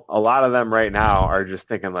 a lot of them right now are just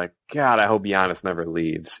thinking like, God, I hope Giannis never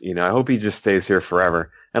leaves. I hope he just stays here forever.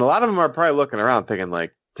 And a lot of them are probably looking around thinking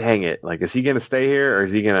like, dang it, like, is he going to stay here, or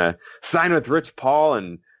is he going to sign with Rich Paul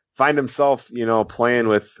and find himself, playing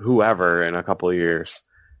with whoever in a couple of years?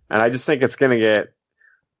 And I just think it's going to get,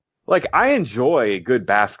 like, I enjoy good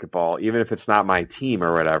basketball, even if it's not my team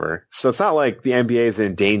or whatever. So it's not like the NBA is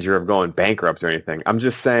in danger of going bankrupt or anything. I'm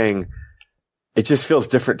just saying, it just feels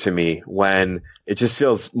different to me when it just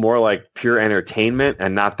feels more like pure entertainment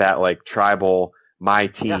and not that like tribal, my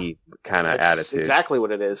team kind of attitude. Exactly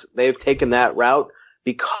what it is. They've taken that route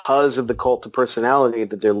because of the cult of personality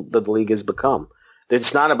that the league has become.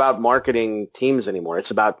 It's not about marketing teams anymore.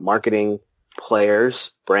 It's about marketing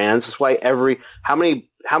players, brands. That's why how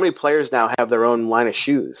many players now have their own line of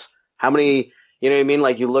shoes? How many, you know what I mean?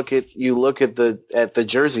 Like you look at the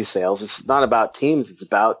jersey sales. It's not about teams. It's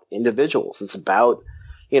about individuals. It's about,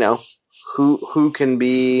 you know, who can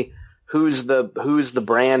be, who's the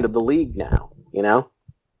brand of the league now, you know?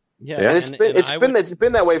 Yeah. And it's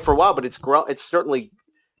been that way for a while, but it's certainly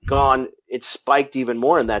gone, it's spiked even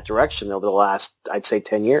more in that direction over the last, I'd say,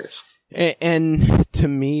 10 years. And to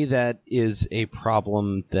me, that is a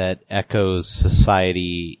problem that echoes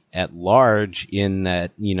society at large in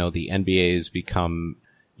that, you know, the NBA has become,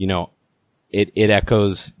 you know, it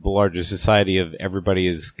echoes the larger society of everybody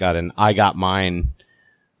has got an I got mine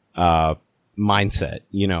mindset.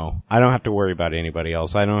 You know, I don't have to worry about anybody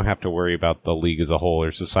else. I don't have to worry about the league as a whole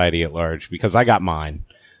or society at large because I got mine.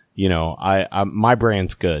 You know, my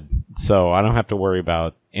brand's good, so I don't have to worry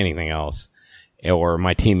about anything else or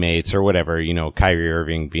my teammates or whatever. You know, Kyrie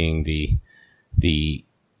Irving being the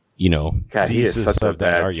you know, God, he is such a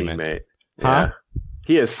bad teammate. Yeah. Huh?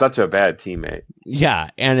 He is such a bad teammate. Yeah,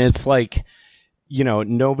 and it's like, you know,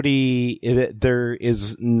 there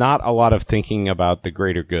is not a lot of thinking about the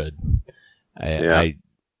greater good.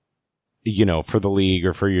 You know, for the league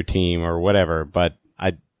or for your team or whatever, but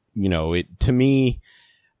to me.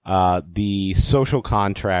 The social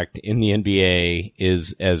contract in the NBA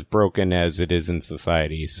is as broken as it is in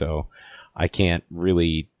society, so I can't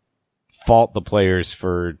really fault the players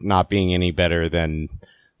for not being any better than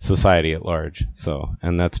society at large. So,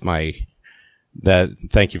 and that's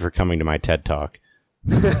thank you for coming to my TED Talk.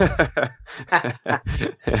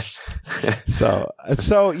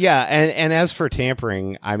 So yeah, and as for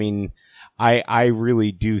tampering, I mean, I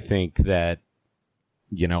really do think that,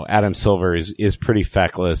 you know, Adam Silver is pretty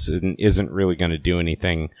feckless and isn't really going to do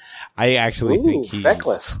anything. I actually think he's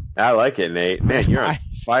feckless. I like it, Nate. Man, you're on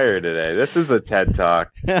fire today. This is a TED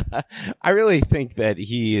Talk. I really think that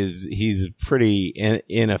he's pretty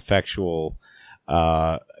ineffectual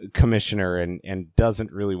commissioner and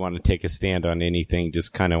doesn't really want to take a stand on anything.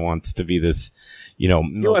 Just kind of wants to be this, you know,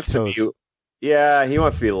 he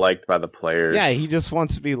wants to be liked by the players. Yeah, he just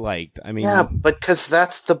wants to be liked. I mean, yeah, but because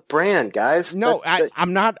that's the brand, guys. No,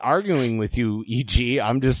 I'm not arguing with you, EG.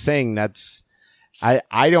 I'm just saying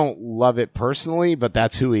I don't love it personally, but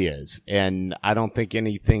that's who he is, and I don't think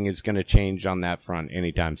anything is going to change on that front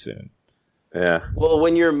anytime soon. Yeah. Well,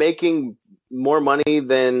 when you're making more money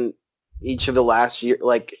than each of the last year,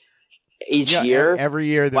 like year, every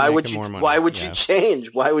year, why would you? More money. Why would you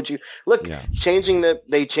change? Why would you look? Yeah.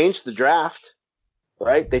 They changed the draft,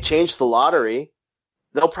 right? They changed the lottery.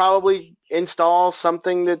 They'll probably install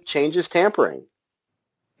something that changes tampering.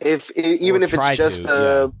 If it's just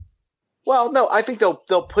well, no, I think they'll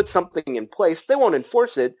put something in place. They won't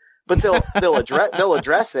enforce it, but they'll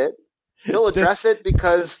address it. They'll address it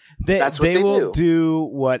because that's what they will do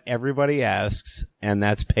what everybody asks, and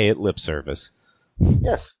that's pay it lip service.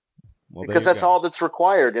 Yes. Well, because that's all that's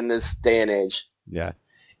required in this day and age. Yeah.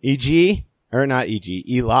 Eli,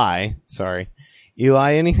 sorry.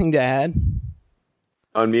 Eli, anything to add?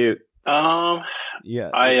 Unmute.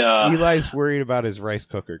 Yeah. Eli's worried about his rice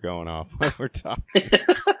cooker going off when we're talking.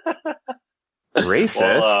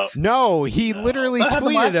 Racist? No, he literally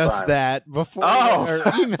tweeted us that before or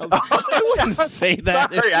emailed. I wouldn't say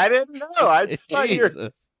that. Sorry, I didn't know. I just thought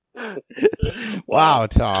Wow,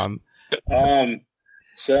 Tom.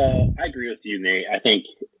 So I agree with you, Nate. I think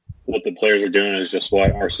what the players are doing is just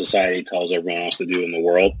what our society tells everyone else to do in the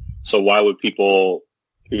world. So why would people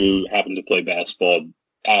who happen to play basketball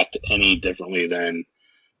act any differently than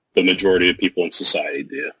the majority of people in society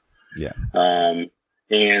do? Yeah.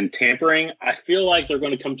 And tampering, I feel like they're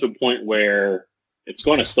going to come to a point where it's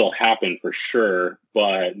going to still happen for sure,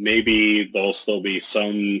 but maybe there'll still be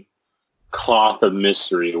some cloth of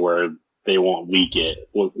mystery where they won't leak it.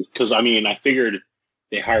 Because, I mean, I figured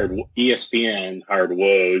ESPN hired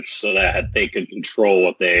Woj so that they could control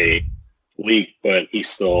what they leaked, but he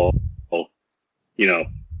still, you know,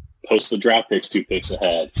 posts the draft picks 2 picks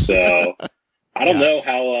ahead. So I don't know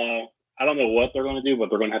I don't know what they're going to do, but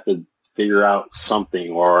they're going to have to figure out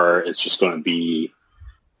something, or it's just going to be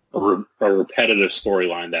a repetitive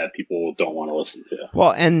storyline that people don't want to listen to.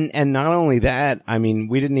 Well, and not only that, I mean,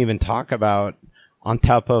 we didn't even talk about, on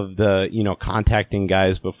top of the, you know, contacting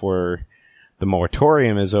guys before the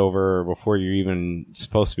moratorium is over, or before you're even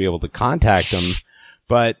supposed to be able to contact them,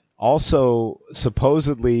 but also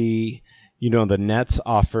supposedly, you know, the Nets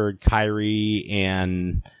offered Kyrie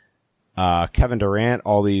and Kevin Durant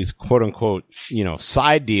all these quote unquote, you know,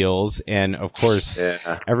 side deals, and of course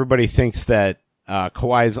everybody thinks that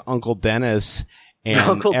Kawhi's Uncle Dennis. And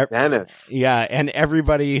Uncle Dennis. Yeah, and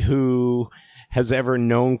everybody who has ever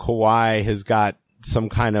known Kawhi has got some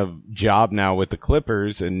kind of job now with the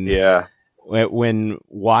Clippers. And when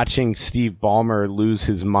watching Steve Ballmer lose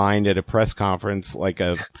his mind at a press conference like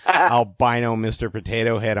a albino Mr.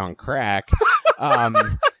 Potato Head on crack,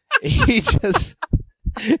 he just...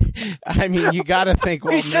 I mean, you got to think,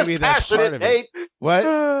 well, maybe that's part of it.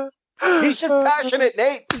 What? He's just passionate,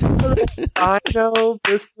 Nate. I know,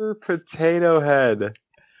 Mr. Potato Head.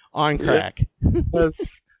 On crack.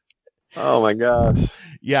 Yes. Oh, my gosh.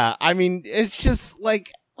 Yeah, I mean, it's just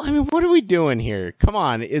like, what are we doing here? Come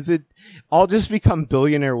on. Is it all just become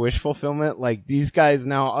billionaire wish fulfillment? Like, these guys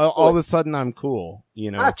now, all of a sudden, I'm cool, you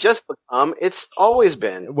know? Not just become, it's always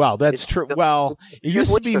been. Well, that's true. Well, it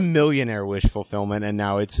used to be millionaire wish fulfillment, and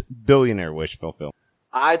now it's billionaire wish fulfillment.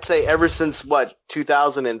 I'd say ever since,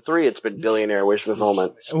 2003, it's been billionaire wish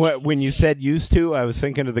fulfillment. When you said used to, I was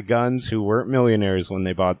thinking of the Guns who weren't millionaires when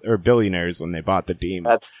they bought, or billionaires when they bought the team.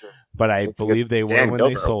 That's true. But I believe they were when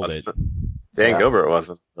they sold it. Dan Gilbert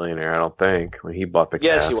wasn't a billionaire, I don't think, when he bought the Cavs.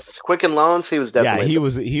 Yes, he was. Quicken Loans, he was definitely. Yeah,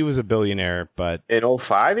 he was a billionaire, but in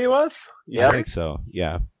 2005 he was? Yeah, I think so.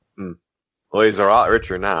 Yeah. Well, he's a lot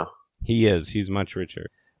richer now. He is. He's much richer.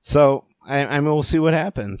 So I mean, we'll see what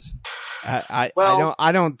happens. I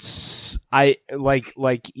don't. Like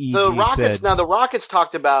EG the Rockets. said, Now the Rockets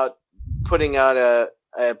talked about putting out a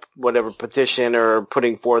whatever petition or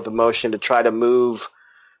putting forth a motion to try to move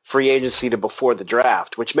free agency to before the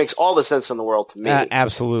draft, which makes all the sense in the world to me.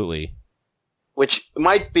 Absolutely. Which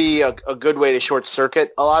might be a good way to short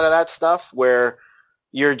circuit a lot of that stuff, where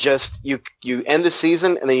you're just you end the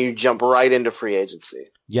season and then you jump right into free agency.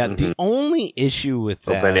 Yeah, the only issue with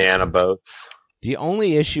that banana boats. The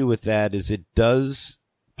only issue with that is it does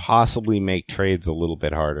possibly make trades a little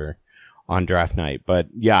bit harder on draft night. But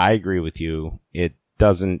yeah, I agree with you. It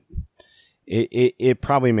doesn't. It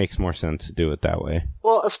probably makes more sense to do it that way.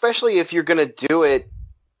 Well, especially if you're going to do it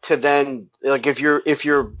to then, like, if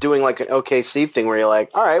you're doing like an OKC thing where you're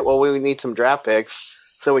like, all right, well, we need some draft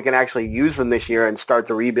picks so we can actually use them this year and start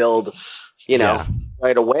to rebuild,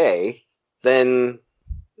 right away. Then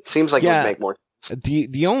it seems like it would make more sense.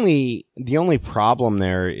 The only problem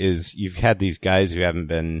there is you've had these guys who haven't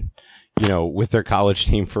been, with their college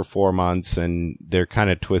team for 4 months and they're kind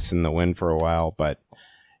of twisting the wind for a while, but.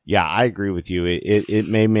 Yeah, I agree with you. It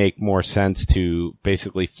may make more sense to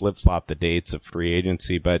basically flip-flop the dates of free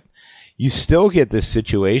agency, but you still get this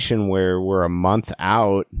situation where we're a month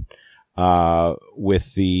out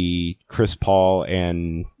with the Chris Paul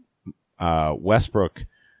and Westbrook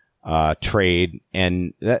trade,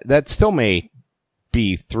 and that still may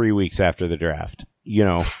be 3 weeks after the draft.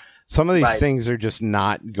 Some of these things are just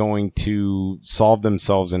not going to solve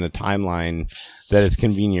themselves in a timeline that is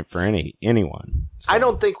convenient for anyone. So. I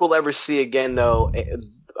don't think we'll ever see again, though,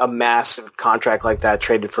 a massive contract like that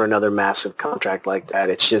traded for another massive contract like that.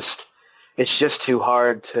 It's just too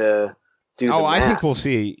hard to do. Oh, I think we'll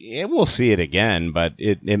see it again, but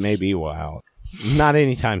it may be a while. Not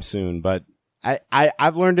anytime soon, but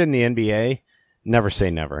I've learned in the NBA, never say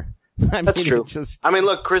never. That's true.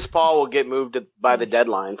 Look, Chris Paul will get moved by the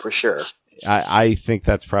deadline for sure. I think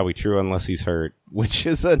that's probably true unless he's hurt, which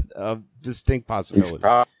is a distinct possibility.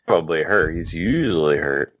 He's probably hurt. He's usually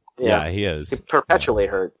hurt. Yeah, he is. He's perpetually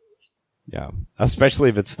hurt. Yeah, especially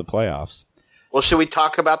if it's the playoffs. Well, should we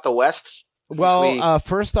talk about the West? Well,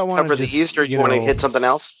 first I want to cover the East, or you want to hit something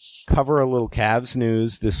else? Cover a little Cavs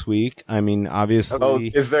news this week. I mean, obviously. Oh,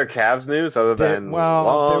 is there Cavs news other than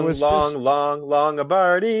Longobardi?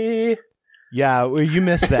 Yeah, well, you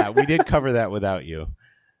missed that. We did cover that without you.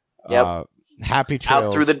 Yep. Happy trails.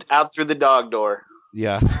 Out through the dog door.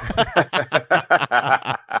 Yeah.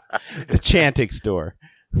 The Chantix door.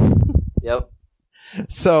 Yep.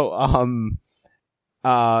 So,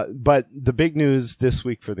 but the big news this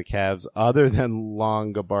week for the Cavs, other than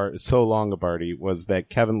Longobardi, was that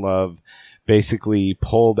Kevin Love basically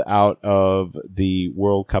pulled out of the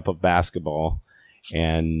World Cup of Basketball,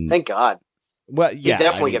 and thank God. Well, yeah, he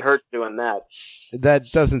definitely get hurt doing that. That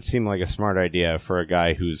doesn't seem like a smart idea for a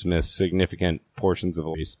guy who's missed significant portions of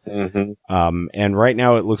the race. Mm-hmm. And right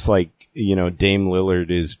now it looks like Dame Lillard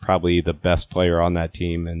is probably the best player on that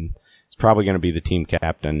team, and he's probably going to be the team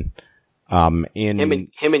captain. Him and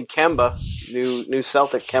Kemba, new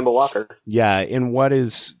Celtic Kemba Walker. Yeah, in what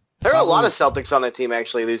is there are a lot of Celtics on that team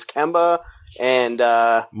actually. There's Kemba and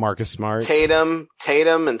Marcus Smart, Tatum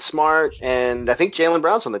and Smart, and I think Jaylen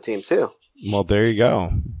Brown's on the team too. Well, there you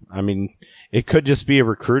go. I mean, it could just be a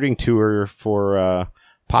recruiting tour for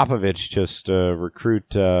Popovich, just recruit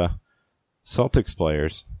Celtics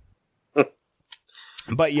players.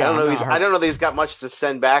 But yeah, I don't know that he's got much to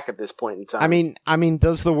send back at this point in time. I mean,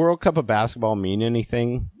 does the World Cup of basketball mean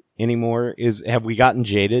anything anymore? Have we gotten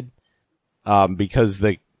jaded? Because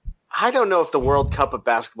I don't know if the World Cup of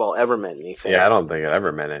basketball ever meant anything. Yeah, I don't think it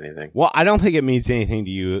ever meant anything. Well, I don't think it means anything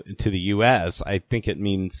to the U.S. I think it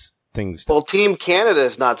means things. Well, Team Canada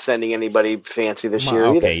is not sending anybody fancy this year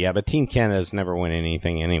either. Okay, yeah, but Team Canada's never won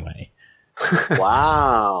anything anyway.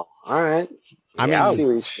 Wow. All right. I mean, I see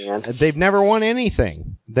where you stand. They've never won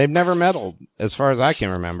anything. They've never medaled, as far as I can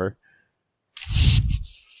remember.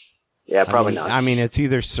 Yeah, probably not. I mean, it's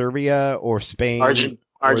either Serbia or Spain, Argentina,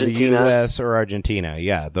 or the U.S. or Argentina.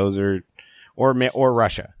 Yeah, those are, or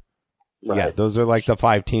Russia. Right. Yeah, those are like the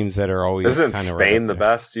 5 teams that are always. Isn't Spain the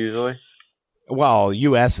best usually? Well,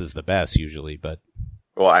 U.S. is the best usually, but.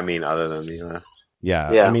 Well, I mean, other than the U.S. Yeah.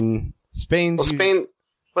 I mean, Spain.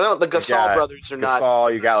 Well, the Gasol brothers are not.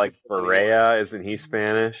 Gasol, you got like Ferreira, isn't he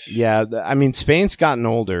Spanish? Yeah, I mean, Spain's gotten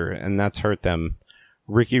older, and that's hurt them.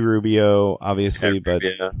 Ricky Rubio, obviously,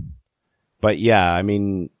 but yeah, I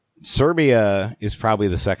mean, Serbia is probably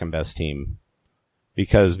the second best team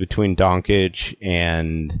because between Doncic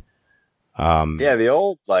and the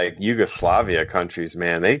old like Yugoslavia countries,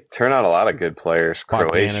 man, they turn out a lot of good players.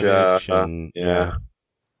 Croatia, and,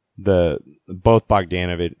 both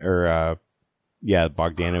Bogdanovic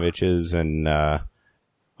Bogdanoviches and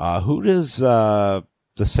who does the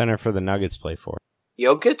center for the Nuggets play for?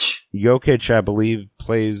 Jokic, I believe,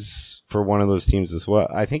 plays for one of those teams as well.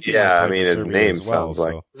 I think. I mean, his name sounds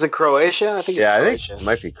like. Is it Croatia? I think. I think it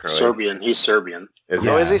might be Croatia. Serbian. He's Serbian. Is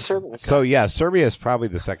he Serbian? Okay. So yeah, Serbia is probably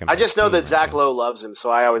the second. I just know that Zach Lowe loves him, so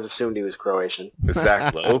I always assumed he was Croatian. Is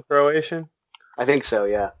Zach Lowe Croatian? I think so.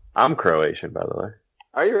 Yeah. I'm Croatian, by the way.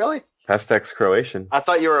 Are you really? Pestex Croatian. I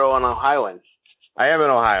thought you were an Ohioan. I am an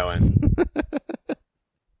Ohioan.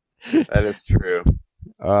 That is true.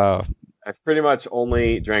 I've pretty much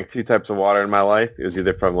only drank 2 types of water in my life. It was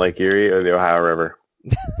either from Lake Erie or the Ohio River.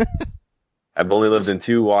 I've only lived in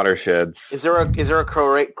 2 watersheds. Is there a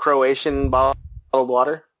Croatian bottled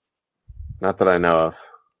water? Not that I know of.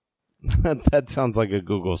 That sounds like a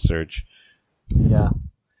Google search. Yeah.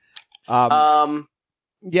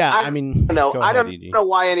 Yeah, I mean, I don't know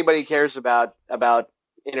why anybody cares about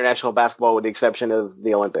international basketball with the exception of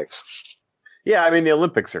the Olympics. Yeah, I mean, the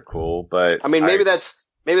Olympics are cool, but I mean, maybe that's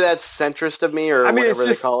centrist of me or whatever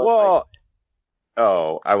they call it.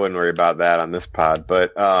 Well, I wouldn't worry about that on this pod,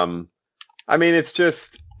 but I mean, it's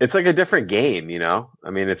like a different game, you know?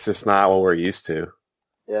 I mean, it's just not what we're used to.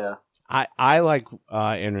 Yeah. I like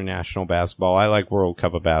international basketball. I like World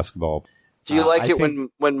Cup of basketball. Do you like it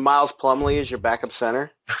when Miles Plumlee is your backup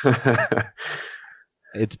center?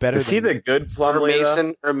 It's better. Is he the good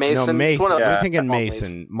Plumlee? Or Mason? No, Mason. I'm thinking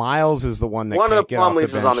Mason. Miles is the one that one can't of the get off the Plumlees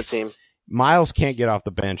bench. is on the team. Miles can't get off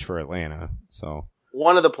the bench for Atlanta, so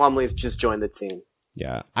one of the Plumlees just joined the team.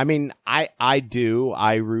 Yeah, I mean, I do.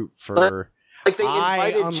 I root for. Like they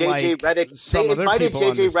invited JJ Redick. They invited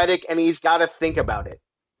JJ Redick, and he's got to think about it.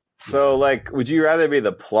 So, like, would you rather be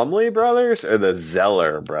the Plumlee brothers or the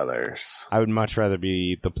Zeller brothers? I would much rather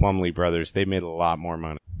be the Plumlee brothers. They made a lot more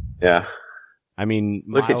money. Yeah. I mean,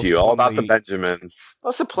 look at you, all about the Benjamins.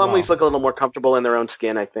 Well, the Plumlees look a little more comfortable in their own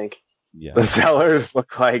skin, I think. Yeah. The Zellers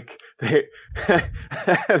look like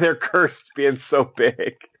they're cursed being so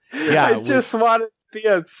big. Yeah, I just wanted to be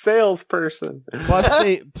a salesperson.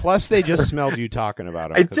 Plus they just smelled you talking about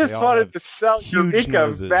them. I just wanted to sell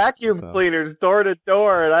Eureka vacuum cleaners door to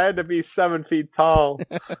door, and I had to be 7 feet tall.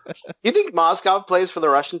 You think Mozgov plays for the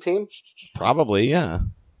Russian team? Probably, yeah.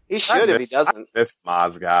 He should if he doesn't. I miss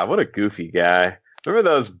Mozgov. What a goofy guy. Remember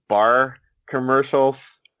those bar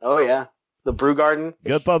commercials? Oh, yeah. The Brew Garden.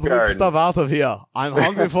 Get that weird stuff out of here. I'm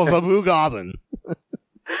hungry for the Brew Garden.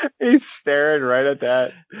 He's staring right at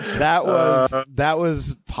that. That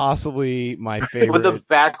was possibly my favorite. With the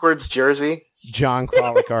backwards jersey. John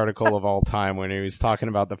Kralik article of all time when he was talking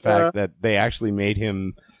about the fact that they actually made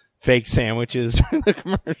him fake sandwiches for the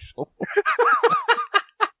commercial.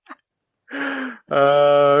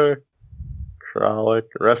 Kralik,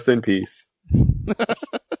 rest in peace.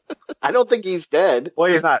 I don't think he's dead.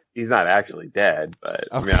 Well, he's not actually dead, but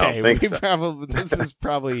okay, I don't think so. This is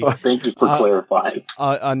probably thank you for clarifying.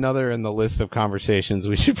 Another in the list of conversations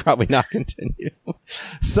we should probably not continue.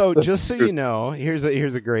 So, just so you know, here's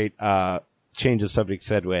a great change of subject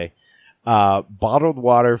segue. Bottled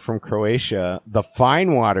water from Croatia. The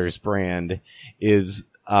Fine Waters brand is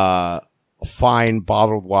Fine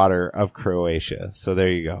Bottled Water of Croatia. So there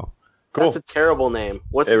you go. Cool. That's a terrible name.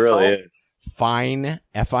 What's it really called? Is. Fine,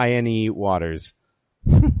 Fine Waters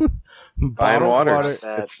Fine water.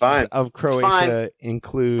 It's fine. Of Croatia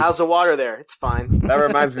include. How's the water there? It's fine. That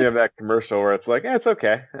reminds me of that commercial where it's like, it's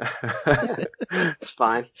okay. It's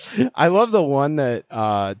fine. I love the one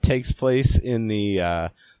that takes place in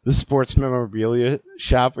the sports memorabilia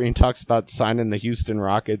shop where he talks about signing the Houston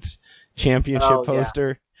Rockets championship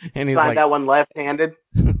poster. Yeah. And he's like, that one left-handed.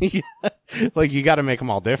 Yeah, like you got to make them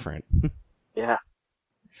all different. Yeah.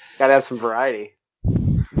 Got to have some variety.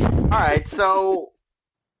 All right, so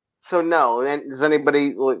no. Does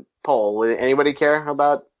anybody poll? Would anybody care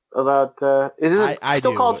about? Is it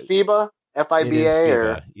still called FIBA? FIBA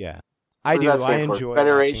or yeah? I do. I enjoy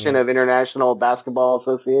Federation of International Basketball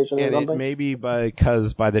Association or something. It may be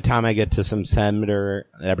because by the time I get to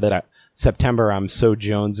September, I'm so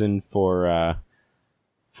jonesing for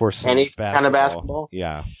some any basketball. kind of basketball.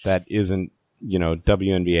 Yeah, that isn't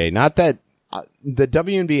WNBA. Not that the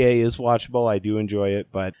WNBA is watchable. I do enjoy it,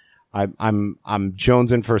 but I'm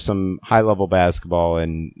jonesing for some high level basketball,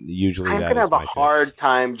 and usually I'm gonna have a hard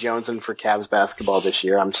time jonesing for Cavs basketball this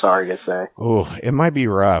year. I'm sorry to say. Oh, it might be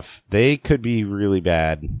rough. They could be really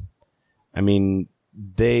bad. I mean,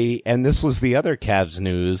 and this was the other Cavs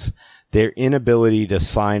news. Their inability to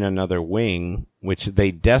sign another wing, which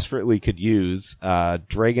they desperately could use.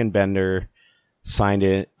 Dragan Bender signed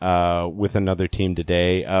it with another team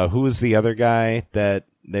today. Who was the other guy that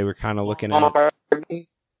they were kind of looking at? McCartney.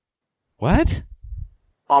 What?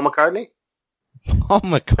 Paul McCartney? Paul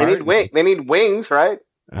McCartney. They need wings, right?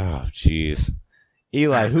 Oh, jeez.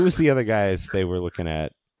 Eli, who was the other guys they were looking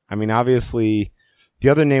at? I mean, obviously, the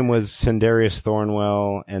other name was Sindarius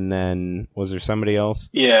Thornwell, and then was there somebody else?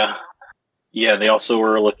 Yeah. Yeah, they also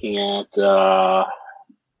were looking at Brian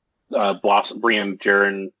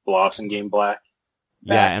Jaron Blossom Game Black.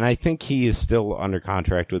 Yeah, and I think he is still under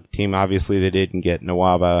contract with the team. Obviously, they didn't get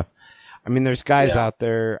Nwaba. I mean, there's guys out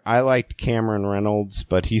there. I liked Cameron Reynolds,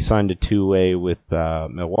 but he signed a two-way with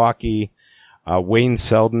Milwaukee. Wayne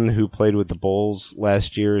Selden, who played with the Bulls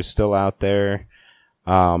last year, is still out there.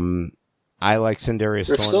 I like Sindarius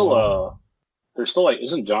Thornwell. They're still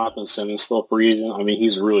isn't Jonathan Simmons still free agent? I mean,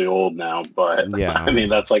 he's really old now, but yeah. I mean,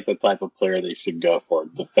 that's like the type of player they should go for.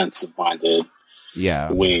 Defensive-minded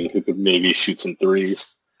wing who could maybe shoot some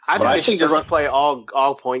threes. I think they should just play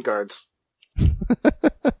all point guards.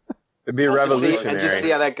 It'd be revolutionary. And just see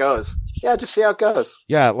how that goes. Yeah, just see how it goes.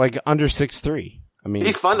 Yeah, like under 6'3". I mean,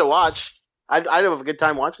 it'd be fun to watch. I'd have a good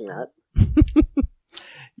time watching that.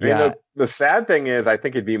 Yeah. The sad thing is, I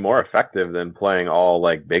think it'd be more effective than playing all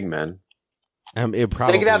big men. It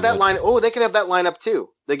probably they could have that line. Oh, they could have that lineup too.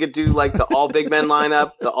 They could do the all big men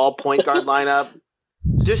lineup, the all point guard lineup.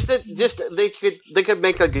 They could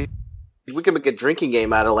make we could make a drinking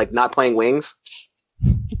game out of not playing wings.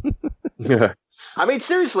 Yeah. I mean,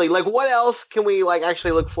 seriously, what else can we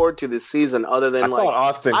actually look forward to this season other than I thought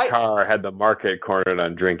Austin Carr had the market cornered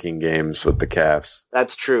on drinking games with the Cavs.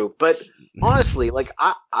 That's true, but honestly,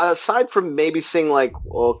 aside from maybe seeing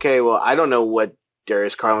okay, well, I don't know what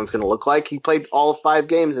Darius Garland's going to look like. He played all 5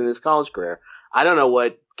 games in his college career. I don't know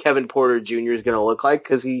what Kevin Porter Jr. is going to look like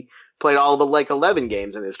because he played all but 11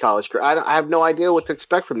 games in his college career. I have no idea what to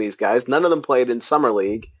expect from these guys. None of them played in summer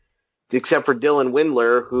league, except for Dylan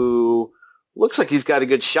Windler, who looks like he's got a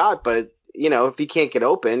good shot, but if he can't get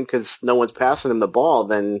open because no one's passing him the ball,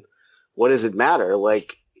 then what does it matter?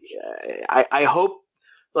 I hope,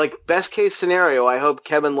 best case scenario, I hope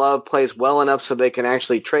Kevin Love plays well enough so they can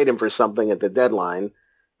actually trade him for something at the deadline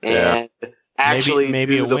and actually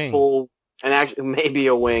maybe do the full, and actually maybe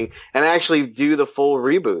a wing, and actually do the full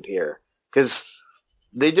reboot here because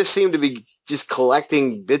they just seem to be just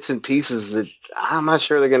collecting bits and pieces that I'm not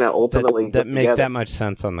sure they're going to ultimately that make that much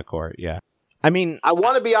sense on the court. Yeah. I mean, I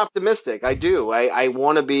want to be optimistic. I do. I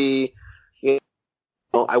want to be,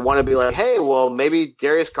 I want to be hey, well, maybe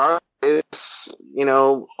Darius Garland is,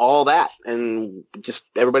 all that, and just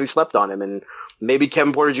everybody slept on him, and maybe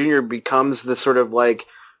Kevin Porter Jr. becomes the sort of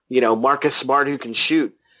Marcus Smart who can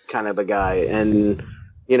shoot kind of a guy, and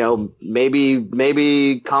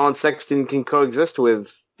maybe Colin Sexton can coexist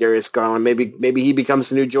with Darius Garland. Maybe he becomes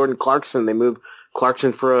the new Jordan Clarkson. They move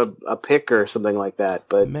Clarkson for a pick or something like that.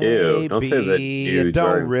 But maybe don't say that you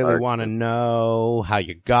don't really want to know how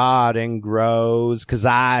your garden grows, because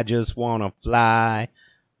I just want to fly.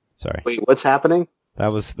 Sorry. Wait, what's happening?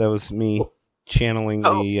 That was me channeling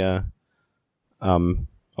the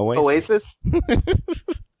Oasis.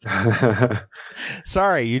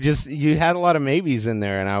 Sorry, you had a lot of maybes in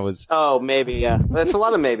there, and I was. Oh, maybe, yeah. That's a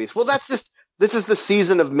lot of maybes. Well, this is the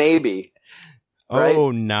season of maybe. Right?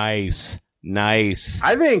 Oh, nice.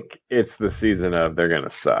 I think it's the season of they're going to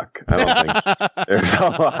suck. I don't think there's a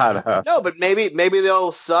lot of... No, but maybe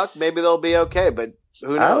they'll suck. Maybe they'll be okay. But Who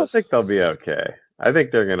knows? I don't think they'll be okay. I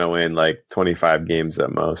think they're going to win like 25 games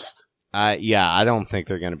at most. Yeah, I don't think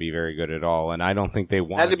they're going to be very good at all, and I don't think they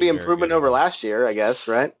want. Had to be improvement over last year, I guess,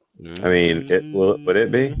 right? I mean, would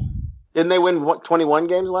it be? Didn't they win 21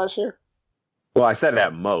 games last year? Well, I said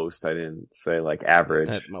at most. I didn't say like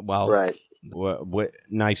average. Well, right. What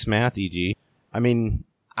nice math, EG. I mean,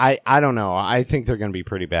 I don't know. I think they're going to be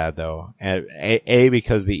pretty bad though. A,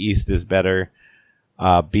 because the East is better.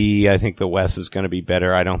 B, I think the West is going to be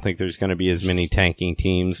better. I don't think there's going to be as many tanking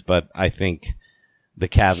teams, but I think the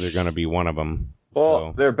Cavs are going to be one of them.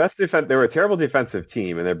 Well, their best they were a terrible defensive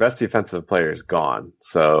team, and their best defensive player is gone.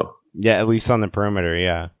 So yeah, at least on the perimeter,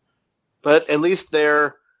 yeah. But at least they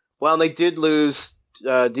did lose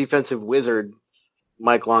defensive wizard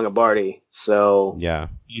Mike Longobardi. So yeah,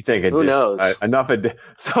 you think who knows?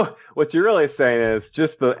 So what you're really saying is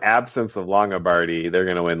just the absence of Longobardi, they're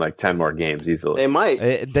going to win like 10 more games easily. They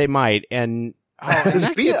might, and. By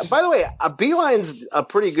the way, Beilein's a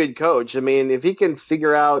pretty good coach. I mean, if he can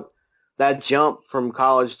figure out that jump from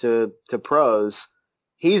college to pros,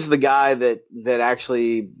 he's the guy that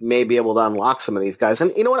actually may be able to unlock some of these guys.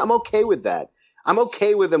 And you know what? I'm okay with that. I'm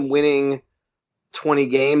okay with them winning 20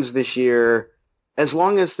 games this year as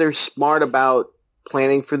long as they're smart about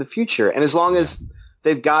planning for the future and as long as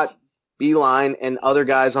they've got Beilein and other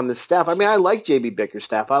guys on the staff. I mean, I like JB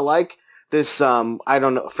Bickerstaff. I like this, I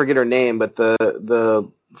don't know, forget her name, but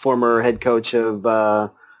the former head coach of,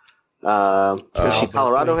 is she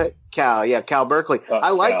Colorado head? Cal Berkeley.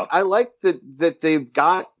 I like that they've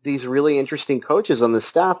got these really interesting coaches on the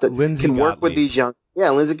staff that can work with these young.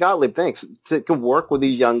 Yeah, Lindsey Gottlieb. Thanks. That can work with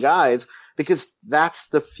these young guys because that's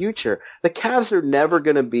the future. The Cavs are never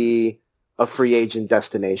going to be a free agent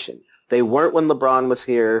destination. They weren't when LeBron was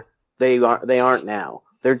here. They aren't now.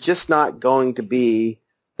 They're just not going to be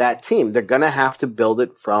that team. They're going to have to build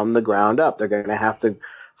it from the ground up. They're going to have to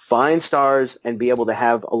find stars and be able to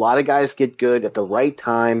have a lot of guys get good at the right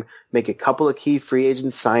time, make a couple of key free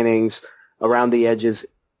agent signings around the edges.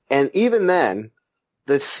 And even then,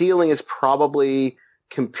 the ceiling is probably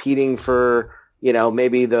competing for,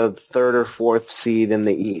 maybe the third or fourth seed in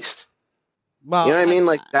the East. Well, you know what I mean?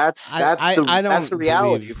 Like that's the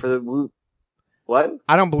reality for the what?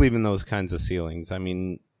 I don't believe in those kinds of ceilings. I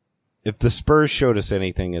mean, if the Spurs showed us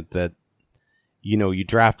anything, it's that, you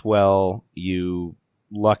draft well, you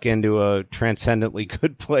luck into a transcendently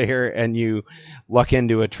good player, and you luck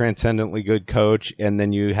into a transcendently good coach, and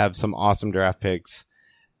then you have some awesome draft picks,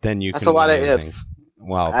 then you That's can a lot of anything. ifs.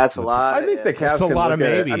 Well, that's a lot. I think the Cavs could look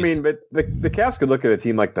at it. I mean, but the Cavs could look at a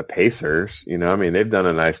team like the Pacers. I mean, they've done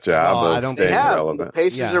a nice job of staying relevant. The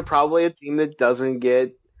Pacers are probably a team that doesn't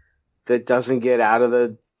get out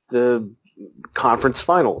of the conference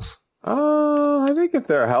finals. I think if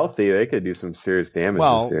they're healthy, they could do some serious damage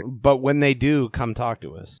this year. But when they do, come talk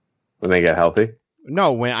to us. When they get healthy?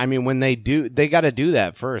 No, when they do, they got to do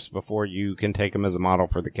that first before you can take them as a model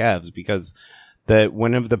for the Cavs because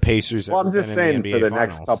one of the Pacers. Well, I'm just saying for the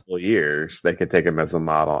next couple of years, they could take them as a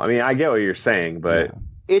model. I mean, I get what you're saying, but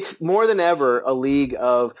it's more than ever a league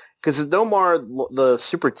of because no more the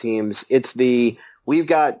super teams. It's we've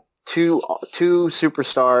got two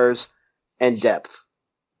superstars and depth.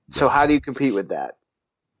 So how do you compete with that?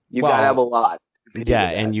 You've got to have a lot. Yeah,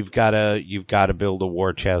 and you've got to build a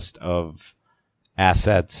war chest of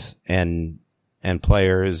assets and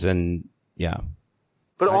players and yeah.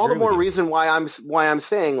 But all the more reason why I'm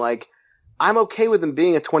saying like I'm okay with them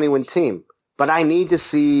being a 20-win team, but I need to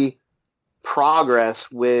see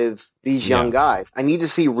progress with these young guys. I need to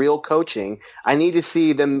see real coaching. I need to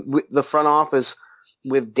see them the front office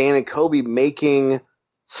with Dan and Kobe making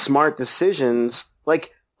smart decisions.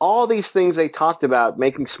 Like all these things they talked about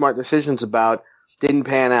making smart decisions about didn't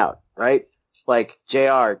pan out, right? Like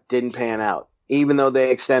JR didn't pan out, even though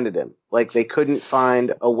they extended him. Like they couldn't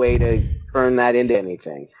find a way to turn that into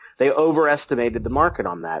anything. They overestimated the market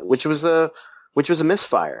on that, which was a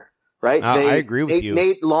misfire, right? I agree with you.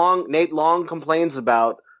 Nate Long complains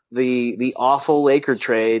about the awful Laker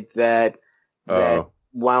trade that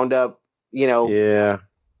wound up, Yeah.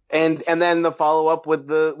 And then the follow up with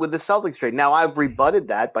the Celtics trade. Now I've rebutted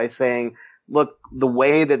that by saying, look, the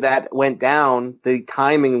way that went down, the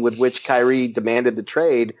timing with which Kyrie demanded the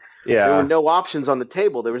trade, there were no options on the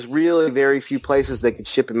table. There was really very few places they could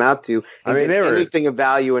ship him out to and get anything of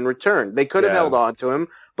value in return. They could have held on to him,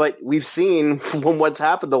 but we've seen from what's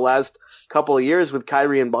happened the last couple of years with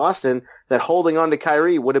Kyrie in Boston that holding on to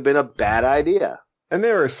Kyrie would have been a bad idea. And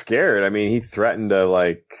they were scared. I mean, he threatened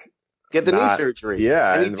to get the knee surgery.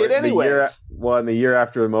 Yeah. And he did anyways. In the year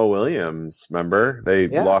after Mo Williams, remember? They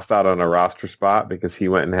lost out on a roster spot because he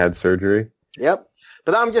went and had surgery. Yep.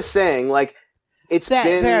 But I'm just saying,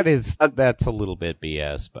 that's a little bit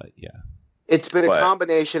BS, but yeah. It's been a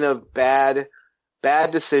combination of bad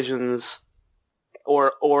decisions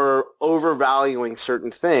or overvaluing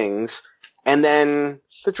certain things, and then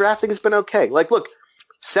the drafting has been okay. Like, look,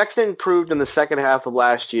 Sexton proved in the second half of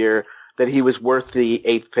last year that he was worth the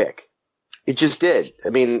 8th pick. It just did. I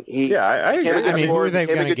mean, I agree. Who are they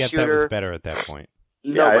going to get that was better at that point?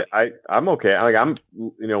 Yeah, I'm okay. Like, I'm,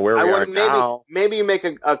 where we are now. Maybe you make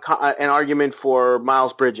an argument for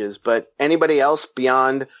Miles Bridges, but anybody else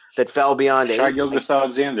that fell beyond Shai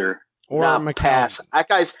Gilgeous-Alexander. Or pass. That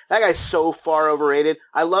guy's so far overrated.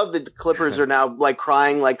 I love that the Clippers are now like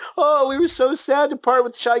crying, like, "Oh, we were so sad to part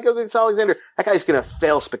with Shai Gilgeous-Alexander." That guy's gonna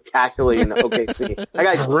fail spectacularly in OKC. That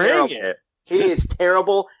guy's terrible. He is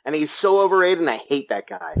terrible, and he's so overrated, and I hate that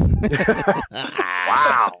guy.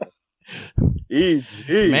 Wow.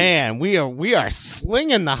 Man, we are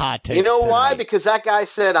slinging the hot takes. You know tonight. why? Because that guy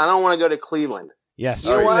said, "I don't want to go to Cleveland." Yes,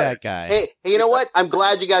 you know what? That guy. Hey, you know what? I'm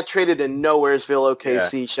glad you got traded to Nowheresville,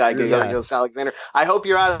 OKC, Shai Gilgeous-Alexander. I hope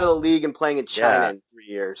you're out of the league and playing in China in 3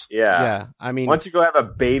 years. Yeah. I mean, once you go have a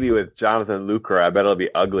baby with Jonathan Lucre, I bet it'll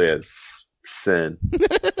be ugly as sin.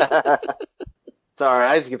 Sorry,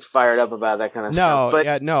 I just get fired up about that kind of stuff.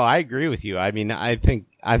 But no, I agree with you. I mean, I think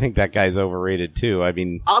that guy's overrated too. I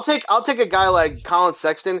mean, I'll take a guy like Colin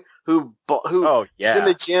Sexton who's in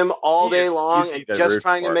the gym all day long and just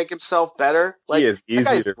trying to make himself better. Like, he is easy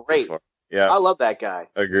that guy's to great. Yeah, I love that guy.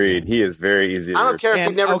 Agreed. He is very easy. I don't care if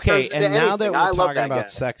he never turns into anything. Now that we're talking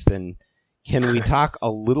about Sexton, can we talk a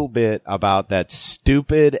little bit about that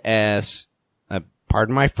stupid ass,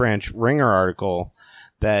 pardon my French, Ringer article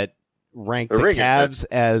that ranked the Cavs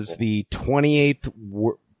as the 28th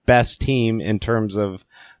best team in terms of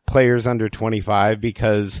players under 25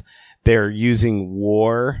 because they're using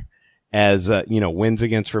WAR as wins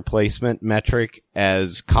against replacement metric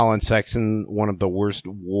as Colin Sexton, one of the worst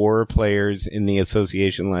WAR players in the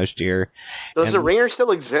association last year. Does the Ringer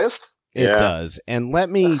still exist? It does. And let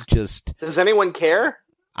me just... Does anyone care?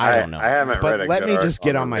 I don't know. I haven't read it. But let me just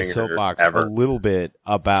get on my soapbox a little bit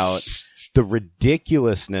about the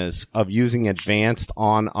ridiculously of using advanced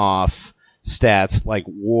on-off stats like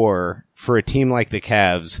WAR for a team like the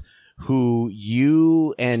Cavs, who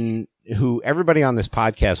everybody on this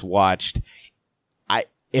podcast watched.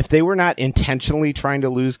 If they were not intentionally trying to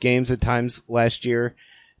lose games at times last year,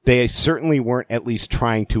 they certainly weren't at least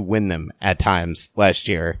trying to win them at times last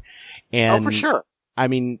year. And for sure. I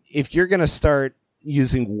mean, if you're going to start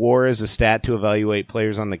using WAR as a stat to evaluate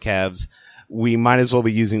players on the Cavs, we might as well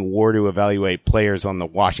be using WAR to evaluate players on the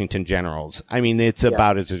Washington Generals. I mean, it's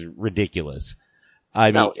about as ridiculous.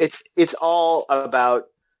 It's all about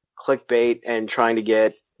clickbait and trying to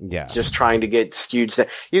get skewed stats.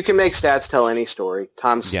 You can make stats tell any story.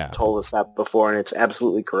 Tom's told us that before, and it's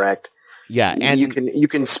absolutely correct. Yeah, and you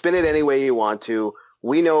can spin it any way you want to.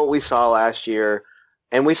 We know what we saw last year,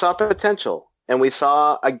 and we saw potential, and we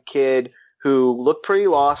saw a kid who looked pretty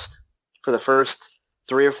lost for the first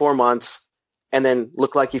 3 or 4 months, and then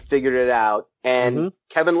looked like he figured it out. And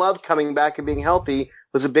Kevin Love coming back and being healthy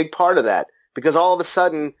was a big part of that, because all of a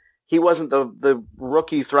sudden he wasn't the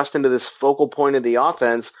rookie thrust into this focal point of the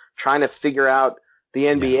offense trying to figure out the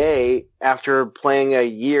NBA after playing a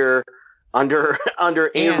year under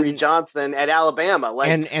Avery Johnson at Alabama.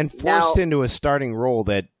 And forced into a starting role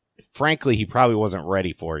that, frankly, he probably wasn't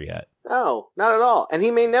ready for yet. No, not at all. And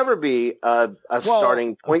he may never be a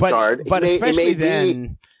starting point guard. But he especially may then...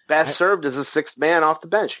 be best served as a sixth man off the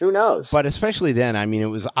bench. Who knows? But especially then, I mean, it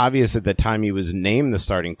was obvious at the time he was named the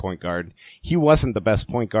starting point guard. He wasn't the best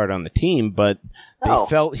point guard on the team, but they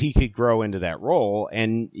felt he could grow into that role,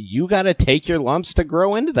 and you got to take your lumps to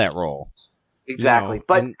grow into that role. Exactly.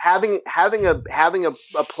 But having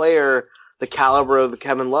a player the caliber of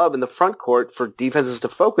Kevin Love in the front court for defenses to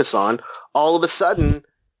focus on, all of a sudden,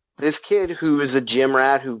 this kid who is a gym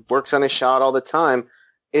rat who works on his shot all the time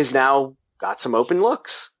is now got some open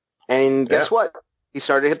looks. And guess what? He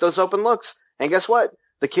started to hit those open looks. And guess what?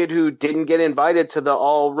 The kid who didn't get invited to the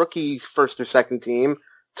all-rookies first or second team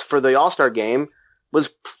for the All-Star game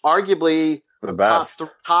was arguably the best.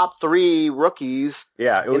 Top 3 rookies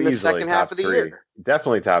in the second half of the year.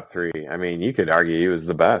 Definitely top 3. I mean, you could argue he was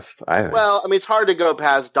the best, I think. Well, I mean, it's hard to go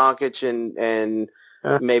past Doncic and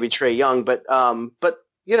maybe Trae Young, but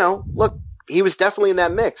you know, look, he was definitely in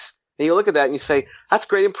that mix. And you look at that and you say, that's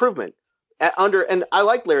great improvement. And I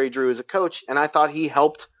like Larry Drew as a coach, and I thought he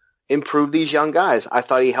helped improve these young guys. I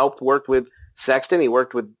thought he helped work with Sexton. He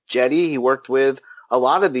worked with Jetty. He worked with a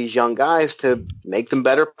lot of these young guys to make them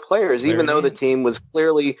better players, even though the team was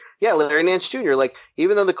clearly, Larry Nance Jr., like,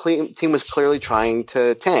 even though the team was clearly trying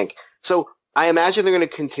to tank. So I imagine they're going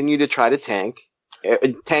to continue to try to tank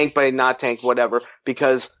tank by not tank, whatever,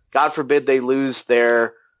 because God forbid they lose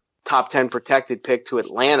their top 10 protected pick to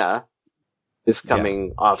Atlanta this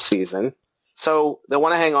coming off season. So they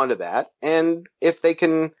want to hang on to that. And if they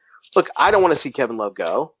can, look, I don't want to see Kevin Love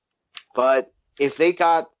go, but if they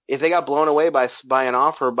got blown away by an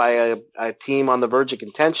offer by a team on the verge of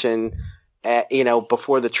contention,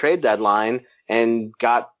 before the trade deadline, and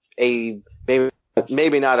got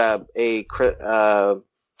maybe not a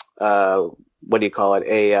what do you call it,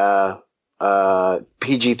 a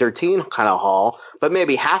PG-13 kind of haul, but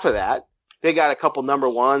maybe half of that. They got a couple number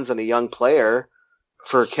ones and a young player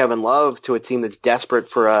for Kevin Love to a team that's desperate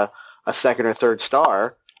for a second or third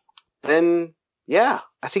star. Then, yeah,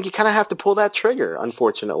 I think you kind of have to pull that trigger,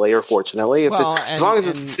 unfortunately or fortunately, as long as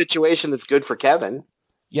it's a situation that's good for Kevin.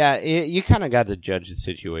 Yeah, you kind of got to judge the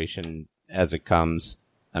situation as it comes.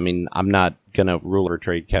 I mean, I'm not gonna rule or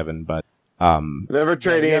trade Kevin, but never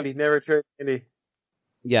trade Andy. Never trade Andy.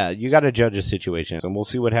 Yeah, you got to judge the situation, and we'll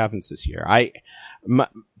see what happens this year.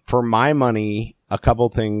 For my money, a couple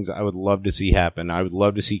things I would love to see happen. I would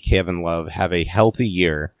love to see Kevin Love have a healthy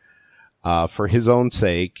year, for his own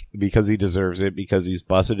sake, because he deserves it, because he's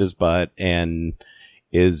busted his butt and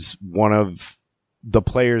is one of the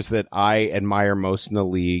players that I admire most in the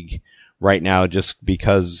league right now, just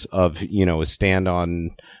because of, his stand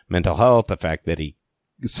on mental health, the fact that he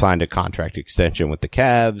signed a contract extension with the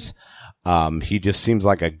Cavs. He just seems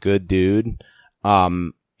like a good dude.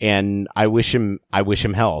 And I wish him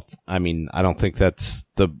health. I mean, I don't think that's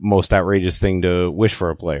the most outrageous thing to wish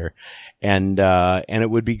for a player. And it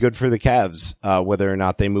would be good for the Cavs, whether or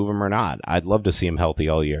not they move him or not. I'd love to see him healthy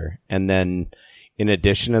all year. And then in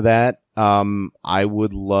addition to that, I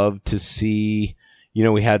would love to see,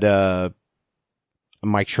 we had,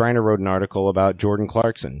 Mike Schreiner wrote an article about Jordan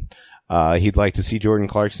Clarkson. He'd like to see Jordan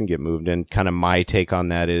Clarkson get moved. And kind of my take on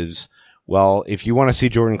that is, well, if you want to see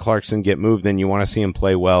Jordan Clarkson get moved, then you want to see him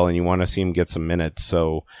play well and you want to see him get some minutes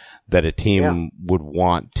so that a team would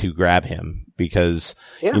want to grab him, because,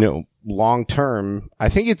 long term, I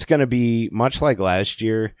think it's going to be much like last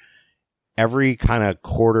year. Every kind of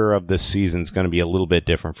quarter of this season is going to be a little bit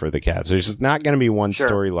different for the Cavs. There's just not going to be one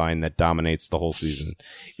storyline that dominates the whole season.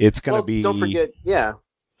 It's going to be. Don't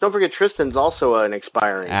forget Tristan's also an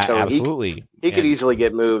expiring. So absolutely. He could easily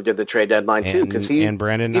get moved at the trade deadline too, because and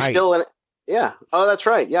Brandon he's Knight. Still in. Yeah. Oh, that's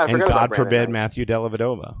right. Yeah, I forgot about God forbid Matthew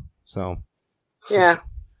Dellavedova. So. Yeah.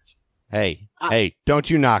 Hey, don't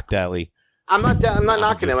you knock Delly. I'm not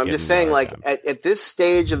knocking him. I'm just saying, like, at this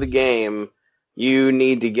stage of the game, you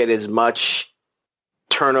need to get as much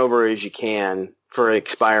turnover as you can for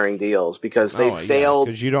expiring deals, because they failed.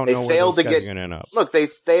 Because you don't know where those guys are going to end up. Look, they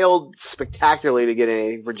failed spectacularly to get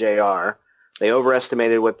anything for JR. They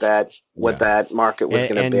overestimated what that market was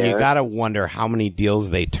going to bear. And you got to wonder how many deals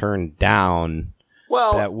they turned down.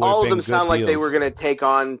 Well, all of them sound like they were going to take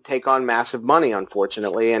on massive money,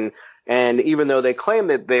 unfortunately, and even though they claim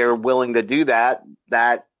that they're willing to do that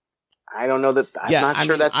I don't know that. I'm not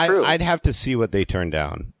sure that's true. I'd have to see what they turned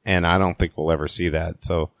down, and I don't think we'll ever see that.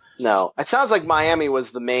 So no, it sounds like Miami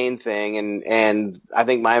was the main thing, and I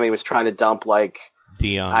think Miami was trying to dump like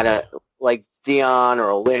Dion, like Dion or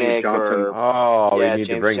Olynyk or we need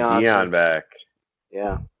to bring Johnson. Dion back.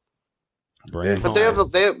 Yeah, but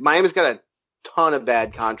Miami's got a ton of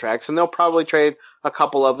bad contracts, and they'll probably trade a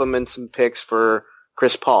couple of them and some picks for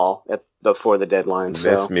Chris Paul before the deadline.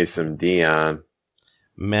 Miss me some Dion.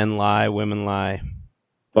 Men lie, women lie.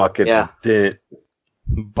 Buckets dent.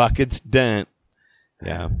 Buckets dent.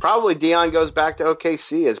 Yeah. Probably Dion goes back to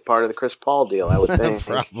OKC as part of the Chris Paul deal, I would think.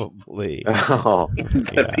 Probably.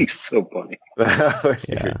 That'd be so funny.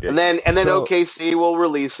 Yeah. And then OKC will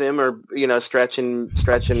release him, or stretch and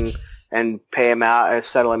pay him out, or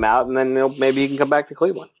settle him out, and then maybe he can come back to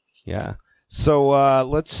Cleveland. Yeah. So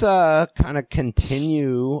let's kind of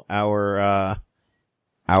continue our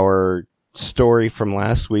story from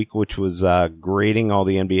last week, which was grading all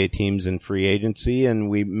the NBA teams in free agency, and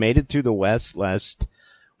we made it through the West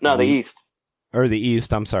the East. Or the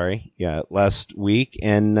East, I'm sorry. Yeah, last week,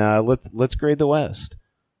 and let's grade the West.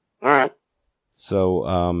 All right.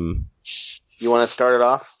 So, you want to start it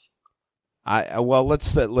off?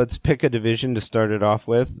 Let's pick a division to start it off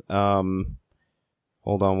with. Hold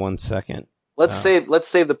on one second. Let's save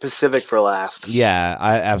the Pacific for last. Yeah,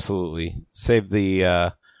 I absolutely save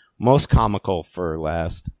the most comical for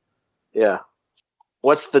last. Yeah.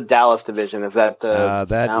 What's the Dallas division? Is that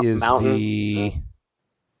the Mountain?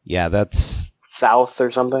 Yeah, that's South or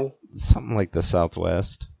something? Something like the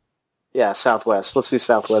Southwest. Yeah, Southwest. Let's do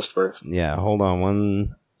Southwest first. Yeah, hold on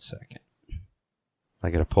one second. I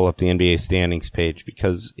got to pull up the NBA standings page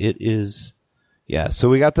because it is Yeah, so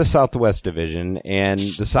we got the Southwest Division, and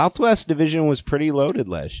the Southwest Division was pretty loaded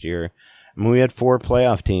last year. I mean, we had 4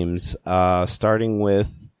 playoff teams, starting with,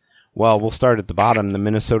 well, we'll start at the bottom, the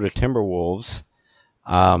Minnesota Timberwolves.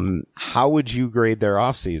 How would you grade their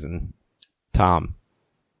offseason, Tom?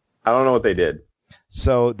 I don't know what they did.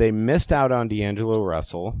 So they missed out on D'Angelo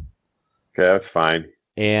Russell. Okay, that's fine.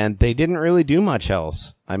 And they didn't really do much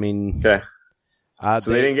else. I mean... Okay.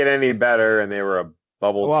 So they didn't get any better, and they were a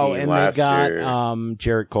bubble team last year. Well, and they got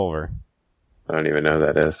Jarrett Culver. I don't even know who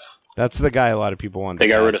that is. That's the guy a lot of people want. They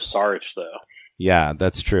got rid of Saric, though. Yeah,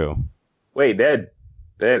 that's true. Wait, they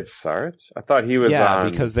had Saric? I thought he was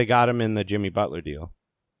on... because they got him in the Jimmy Butler deal.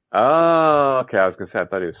 Oh, okay. I was going to say, I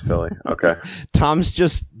thought he was Philly. Okay. Tom's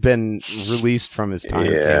just been released from his time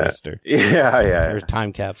canister. Yeah. Or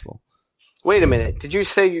time capsule. Wait a minute. Did you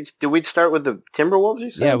say, did we start with the Timberwolves, you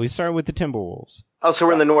said? Yeah, we started with the Timberwolves. Oh, so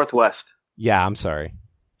we're in the Northwest. Yeah, I'm sorry.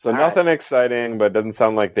 So nothing exciting, but doesn't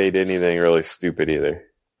sound like they did anything really stupid either.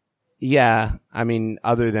 Yeah, I mean,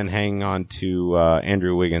 other than hanging on to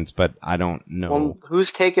Andrew Wiggins, but I don't know. Well,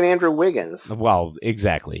 who's taking Andrew Wiggins? Well,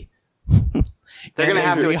 exactly. They're going to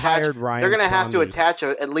have to attach. They're going to have to attach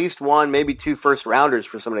at least 1, maybe 2 first-rounders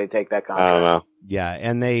for somebody to take that contract. I don't know. Yeah,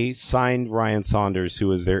 and they signed Ryan Saunders, who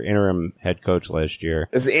was their interim head coach last year.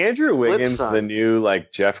 Is Andrew Wiggins the new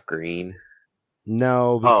Jeff Green?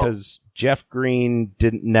 No, because Jeff Green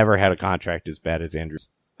never had a contract as bad as Andrew.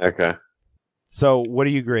 Okay. So, what do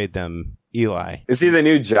you grade them, Eli? Is he the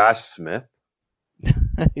new Josh Smith?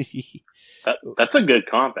 That's a good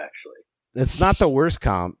comp, actually. It's not the worst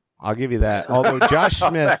comp. I'll give you that. Although Josh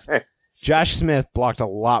Smith blocked a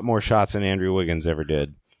lot more shots than Andrew Wiggins ever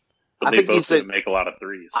did. But they both didn't make a lot of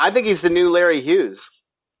threes. I think he's the new Larry Hughes.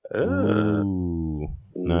 Ooh,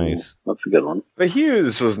 nice. That's a good one. But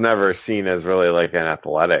Hughes was never seen as really an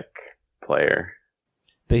athletic player.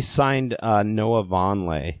 They signed Noah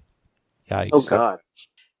Vonleh. Yikes. Oh God,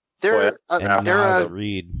 they're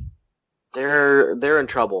in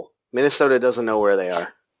trouble. Minnesota doesn't know where they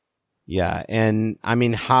are. Yeah, and I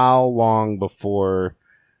mean, how long before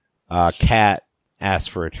Cat asks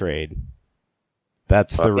for a trade?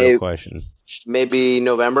 That's the real question. Maybe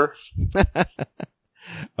November.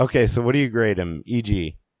 Okay, so what do you grade him?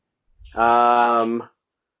 E.g. I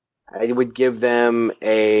would give them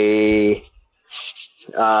I'd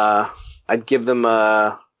give them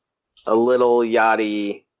a Little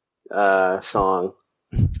Yachty song.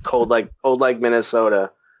 Cold like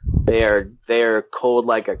Minnesota. They are cold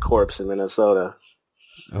like a corpse in Minnesota.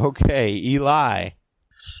 Okay, Eli.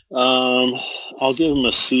 I'll give him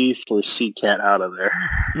a C for C Cat out of there.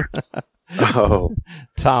 Oh,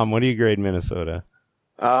 Tom, what do you grade Minnesota?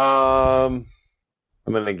 I'm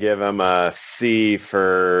gonna give him a C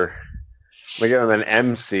for. I'm gonna give him an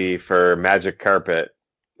MC for Magic Carpet,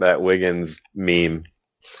 that Wiggins meme.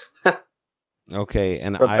 Okay,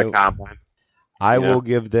 and I will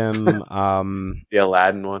give them the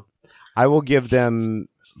Aladdin one. I will give them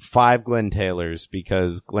 5 Glenn Taylors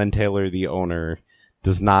because Glenn Taylor, the owner,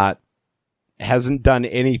 hasn't done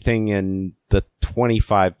anything in the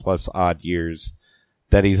 25 plus odd years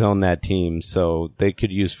that he's owned that team. So they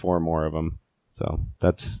could use 4 more of them. So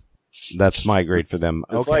that's my grade for them.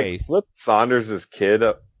 It's okay, Flip Saunders' kid.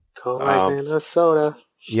 Cold like Minnesota.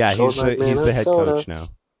 Yeah, he's the head coach now.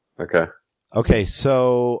 Okay,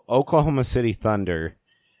 so Oklahoma City Thunder.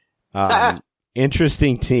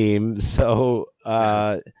 Interesting team. So,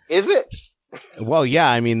 is it? Well, yeah.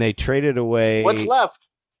 I mean, they traded away. What's left?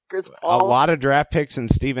 Chris Paul, a lot of draft picks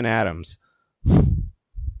and Steven Adams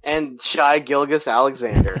and Shai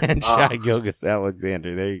Gilgeous-Alexander. There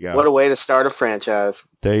you go. What a way to start a franchise.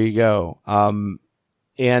 There you go.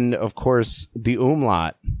 And of course the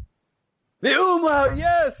Umlaut. The Umlaut,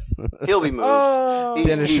 yes. He'll be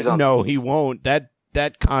moved. No, he won't.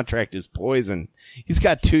 That contract is poison. He's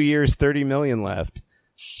got 2 years, $30 million left.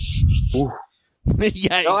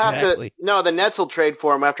 Yeah, exactly. The Nets will trade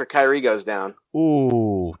for him after Kyrie goes down.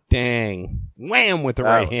 Ooh, dang. Wham with the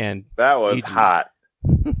right hand. That was hot.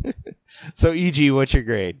 So, E.G., what's your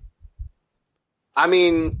grade? I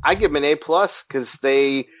mean, I give them an A+ because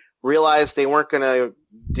they realized they weren't going to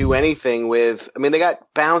do anything with... I mean, they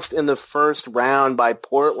got bounced in the first round by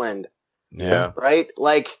Portland. Yeah. Right?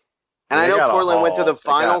 And I know Portland went to the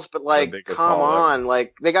finals, but come on.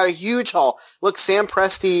 They got a huge haul. Look, Sam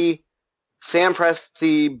Presti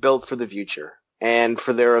built for the future and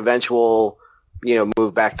for their eventual,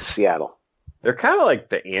 move back to Seattle. They're kind of like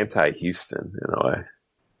the anti-Houston in a way.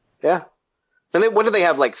 Yeah. And what do they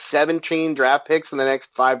have, 17 draft picks in the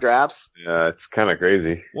next 5 drafts? Yeah, it's kind of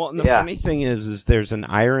crazy. Well, and the funny thing is there's an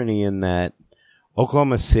irony in that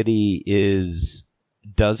Oklahoma City is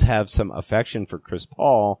does have some affection for Chris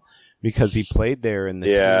Paul because he played there in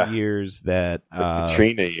the 2 years that the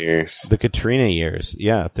Katrina years. The Katrina years.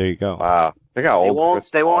 Yeah, there you go. Wow. They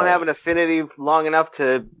won't have an affinity long enough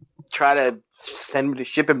to try to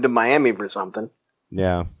ship him to Miami for something.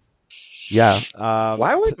 Yeah. Yeah.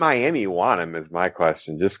 Why would Miami want him is my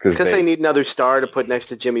question. Just because they need another star to put next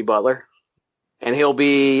to Jimmy Butler. And he'll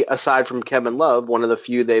be, aside from Kevin Love, one of the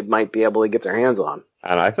few they might be able to get their hands on.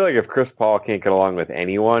 And I feel like if Chris Paul can't get along with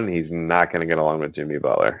anyone, he's not going to get along with Jimmy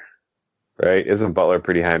Butler. Right? Isn't Butler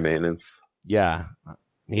pretty high maintenance? Yeah.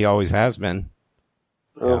 He always has been.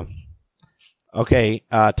 Oh. Yeah. Okay,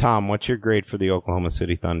 Tom, what's your grade for the Oklahoma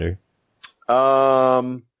City Thunder?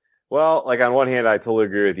 Well, like on one hand, I totally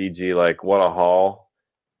agree with EG. Like, what a haul.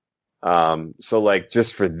 So like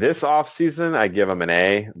just for this offseason, I give them an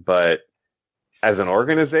A. But as an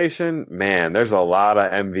organization, man, there's a lot of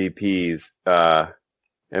MVP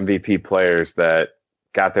players that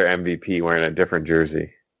got their MVP wearing a different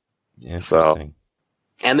jersey. So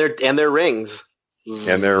and their rings.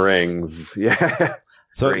 And their rings, yeah.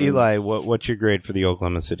 So, Eli, what's your grade for the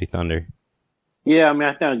Oklahoma City Thunder? Yeah, I mean,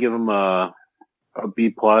 I think I'll give them a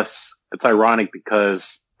B+. It's ironic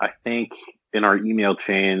because I think in our email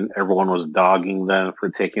chain, everyone was dogging them for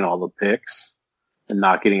taking all the picks and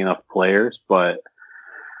not getting enough players. But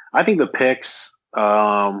I think the picks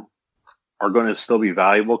are going to still be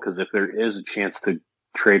valuable because if there is a chance to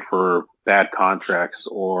trade for bad contracts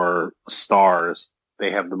or stars,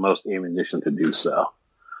 they have the most ammunition to do so.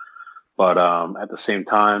 But at the same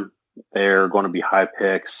time, they're going to be high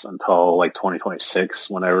picks until like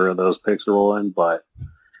 2026, whenever those picks roll in. But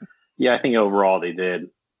yeah, I think overall they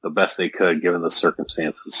did the best they could given the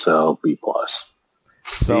circumstances. So B+.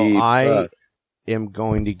 So I am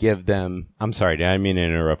going to give them. I'm sorry, did I mean to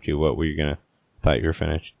interrupt you? What were you gonna? Thought you were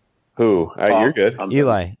finished. Who? You're good.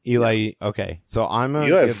 Eli. Okay, so I'm gonna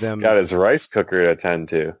give them. Got his rice cooker to attend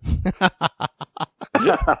to.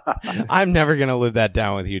 I'm never gonna live that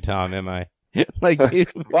down with you, Tom. Am I? Like,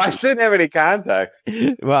 well, I shouldn't have any context.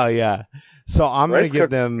 Well, yeah. So I'm gonna give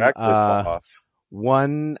them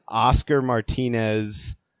one Oscar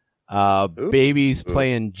Martinez, babies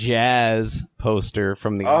playing jazz poster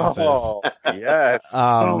from The Office. Oh, yes.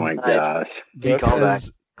 Oh my gosh!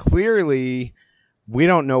 Because clearly, we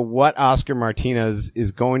don't know what Oscar Martinez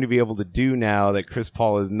is going to be able to do now that Chris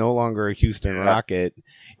Paul is no longer a Houston Rocket.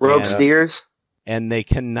 Rogue steers. And they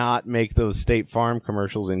cannot make those State Farm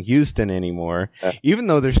commercials in Houston anymore, even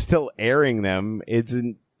though they're still airing them.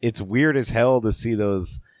 It's weird as hell to see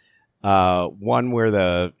those. One where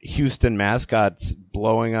the Houston mascot's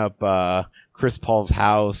blowing up Chris Paul's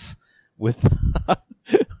house with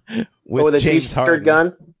with a James t-shirt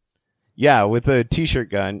gun. Yeah, with a t-shirt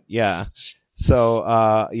gun. Yeah.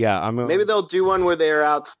 So maybe they'll do one where they're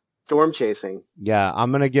out storm chasing. Yeah,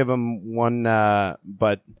 I'm gonna give them one.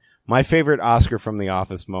 But my favorite Oscar from The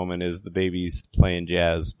Office moment is the babies playing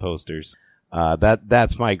jazz posters.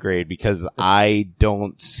 That's my grade because I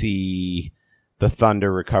don't see the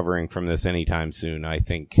Thunder recovering from this anytime soon. I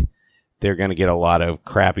think they're going to get a lot of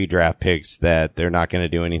crappy draft picks that they're not going to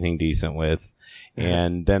do anything decent with,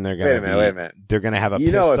 and then they're going to wait a minute. They're going to have a.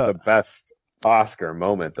 You know what the best Oscar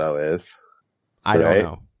moment though is? I don't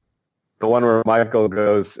know. The one where Michael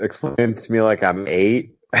goes, "Explain to me like I'm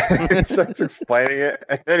 8." He starts explaining it,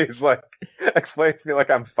 and then he's like, "Explain to me like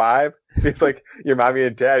I'm 5." He's like, "Your mommy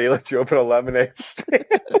and daddy let you open a lemonade stand."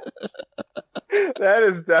 That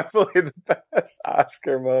is definitely the best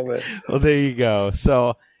Oscar moment. Well, there you go.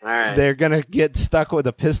 So they're going to get stuck with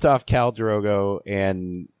a pissed off Khal Drogo,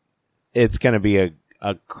 and it's going to be a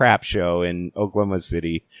crap show in Oklahoma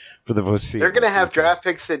City for the foreseeable. They're going to have draft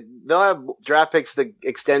picks that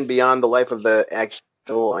extend beyond the life of the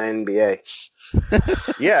actual NBA.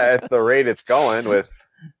 Yeah, at the rate it's going with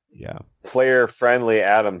player-friendly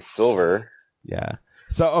Adam Silver. Yeah.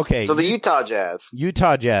 So, okay. So the Utah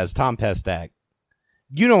Jazz, Tom Pestak.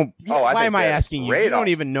 You don't. Why am I asking you? You don't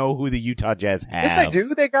even know who the Utah Jazz have. Yes, I do.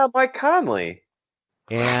 They got Mike Conley.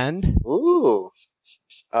 And ooh.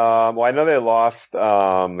 Well, I know they lost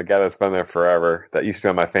the guy that's been there forever. That used to be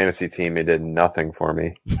on my fantasy team. He did nothing for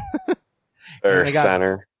me. Their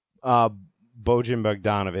center. Bojan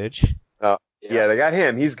Bogdanovic. Yeah, they got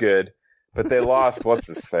him. He's good. But they lost what's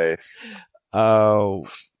his face? Oh,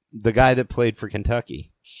 the guy that played for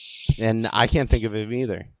Kentucky. And I can't think of him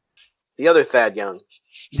either. The other Thad Young.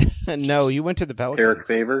 No, you went to the Pelicans. Derek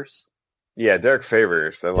Favors? Yeah, Derek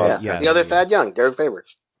Favors. The other Thad Young, Derek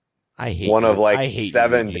Favors. I hate one of like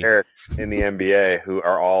 7 Dereks in the NBA who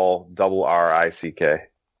are all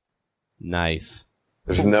RICK. Nice.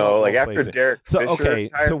 There's no after Derek. So Fisher okay,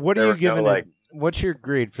 retired, so what are you giving? What's your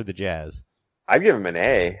grade for the Jazz? I'd give them an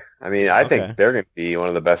A. I mean, I think they're going to be one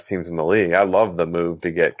of the best teams in the league. I love the move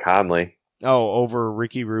to get Conley. Oh, over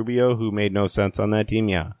Ricky Rubio, who made no sense on that team?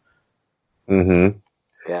 Yeah. Mm-hmm.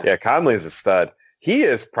 Yeah, Conley's a stud. He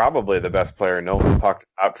is probably the best player no one's talked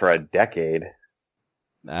about for a decade.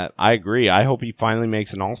 I agree. I hope he finally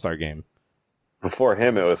makes an All-Star game. Before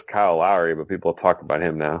him, it was Kyle Lowry, but people talk about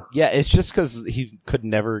him now. Yeah, it's just because he could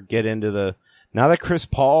never get into the... Now that Chris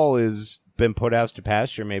Paul has been put out to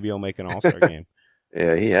pasture, maybe he'll make an All-Star game.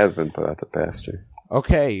 Yeah, he has been put out to pasture.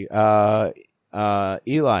 Okay,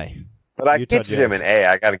 Eli. But I can't give him an A.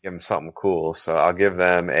 I got to give him something cool, so I'll give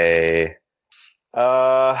them a...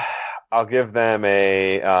 I'll give them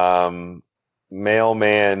a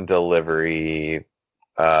mailman delivery.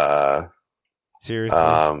 Seriously?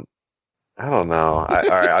 I don't know. All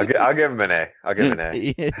right, I'll give him an A. I'll give him an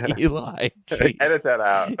A. Eli, edit that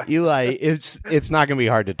out. Eli, it's not going to be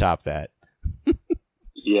hard to top that.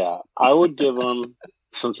 Yeah, I would give him,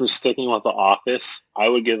 since we're sticking with The Office, I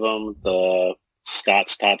would give him the Scott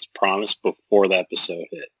Stapp's promise before the episode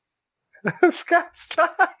hit. Scott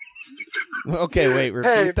Stapp. Okay, wait,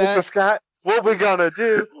 repeat that. Mr. Scott, what we gonna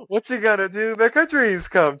do? What's he gonna do? Make our dreams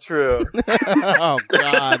come true. Oh,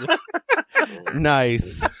 God.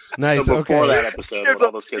 Nice. So before that episode,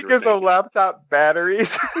 he gives them laptop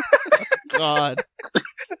batteries. God.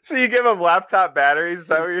 So you give them laptop batteries? Is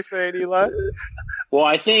that what you're saying, Eli? Well,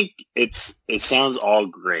 I think it sounds all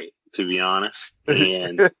great, to be honest.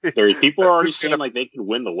 And people are already saying like they can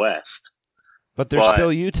win the West. But they're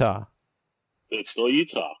still Utah. It's still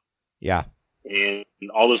Utah. Yeah. And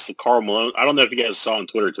all this Karl Malone. I don't know if you guys saw on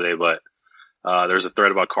Twitter today, but there's a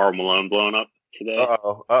thread about Karl Malone blowing up today.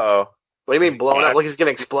 Uh-oh. What do you mean blowing up? Like he's going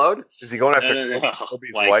to explode? Is he going after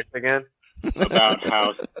Kobe's wife again? About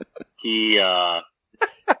how he,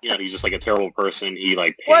 he's just like a terrible person. He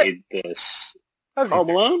like paid this. Karl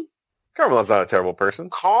Malone? Karl Malone's not a terrible person.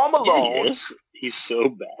 Karl Malone? He's so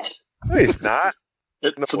bad. No, he's not.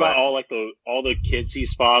 It's about all the kids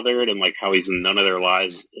he's fathered and like how he's in none of their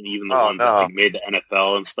lives, and even the ones that like made the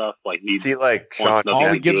NFL and stuff. Like is he like Sean?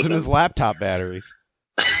 All he gives him is laptop batteries.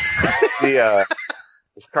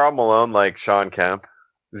 Is Karl Malone like Sean Kemp?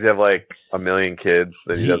 Does he have like a million kids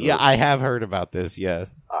that he doesn't? Yeah, I have heard about this. Yes.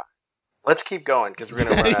 Let's keep going because we're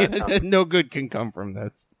gonna run out of time. No good can come from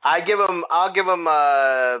this. I'll give him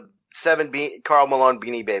 7 Karl Malone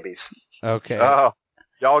Beanie Babies. Okay. Oh,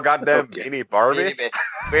 y'all got them Beanie Barbie?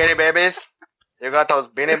 Beanie Babies? You got those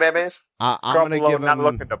Beanie Babies? I'm going to give him... not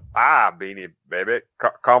looking to buy Beanie Baby.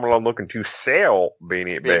 Karl Malone looking to sell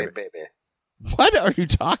Beanie Baby. What are you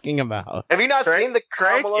talking about? Have you not seen the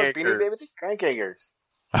Karl Malone Beanie Babies? Crankakers.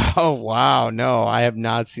 Oh, wow. No, I have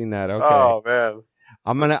not seen that. Okay. Oh, man.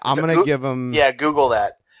 I'm gonna give him... Yeah, Google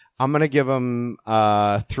that. I'm going to give him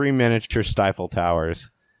 3 miniature Stifle Towers.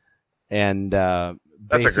 And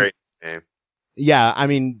that's a great name. Yeah, I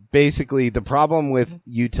mean, basically, the problem with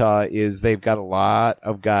Utah is they've got a lot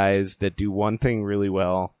of guys that do one thing really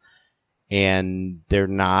well, and they're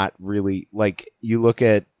not really... Like, you look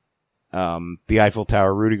at the Eiffel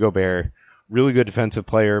Tower, Rudy Gobert, really good defensive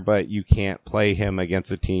player, but you can't play him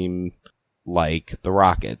against a team like the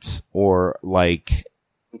Rockets or like...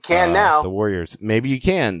 You can now. The Warriors. Maybe you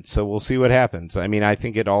can, so we'll see what happens. I mean, I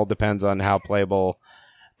think it all depends on how playable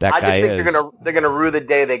that guy is. I just think they're gonna rue the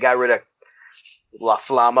day they got rid of La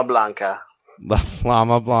Flama Blanca. La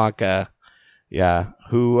Flama Blanca. Yeah.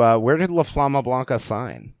 Where did La Flama Blanca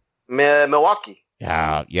sign? Milwaukee.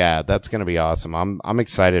 Yeah, that's gonna be awesome. I'm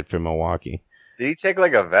excited for Milwaukee. Did he take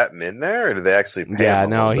like a vet min there, or did they actually pay him? Yeah,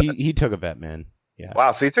 no, he took a vet min. Yeah.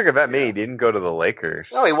 Wow, so he took a vet min. He didn't go to the Lakers.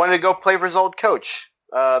 No, he wanted to go play for his old coach.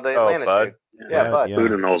 The Atlanta Bud. Yeah, Bud.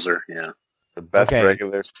 Budenholzer, yeah. The best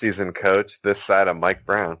regular season coach this side of Mike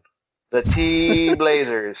Brown. The T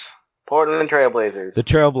Blazers. Portland Trailblazers. The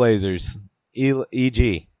Trailblazers.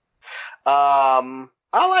 EG. I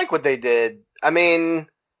like what they did. I mean,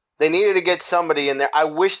 they needed to get somebody in there. I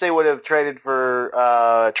wish they would have traded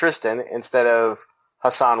for Tristan instead of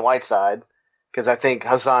Hassan Whiteside, because I think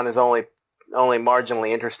Hassan is only marginally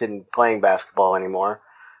interested in playing basketball anymore.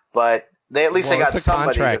 But they got somebody. It's a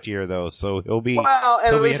contract year though, so he'll be. Well,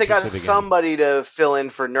 and at least they got somebody to fill in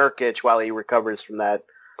for Nurkic while he recovers from that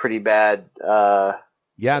pretty bad.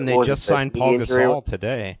 Yeah, and they just signed Paul Gasol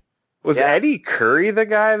today. Was Eddie Curry the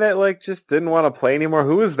guy that like just didn't want to play anymore?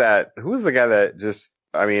 Who was that? Who was the guy that just?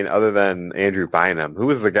 I mean, other than Andrew Bynum, who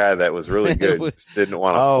was the guy that was really good just didn't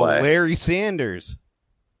want to play? Oh, Larry Sanders.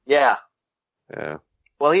 Yeah. Yeah.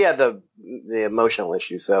 Well, he had the emotional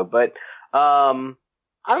issue, but I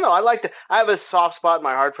don't know. I have a soft spot in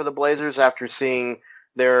my heart for the Blazers after seeing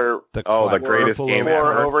their the greatest game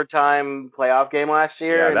ever. Overtime playoff game last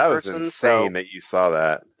year. Yeah, that was insane that you saw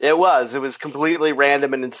that. It was completely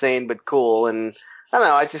random and insane, but cool. And I don't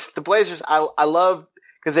know, the Blazers, I love,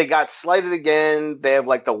 because they got slighted again. They have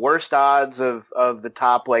like the worst odds of the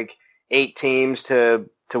top like 8 teams to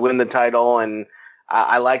win the title, and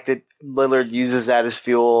I like that Lillard uses that as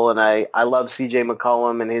fuel, and I love CJ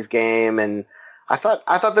McCollum and his game, and I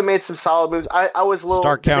thought they made some solid moves. I was a little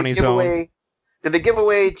Stark County's own. Did they give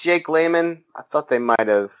away Jake Layman? I thought they might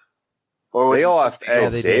have. Or they lost Ed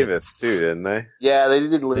Davis too, didn't they? Yeah, they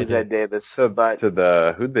did lose Ed Davis. Who'd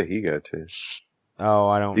he go to? Oh,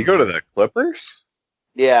 I don't. Did he go to the Clippers?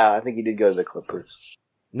 Yeah, I think he did go to the Clippers.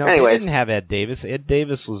 No, they didn't have Ed Davis. Ed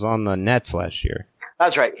Davis was on the Nets last year.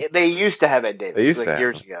 That's right. They used to have Ed Davis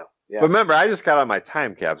years ago. Yeah. But remember, I just got on my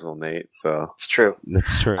time capsule, Nate. So it's true.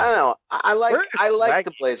 That's true. I don't know. I like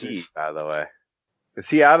the Blazers. P, by the way, is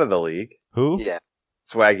he out of the league? Who? Yeah,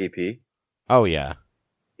 Swaggy P. Oh yeah.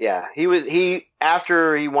 Yeah, he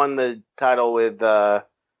after he won the title with the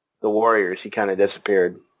Warriors, he kind of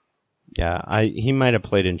disappeared. Yeah, he might have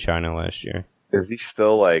played in China last year. Is he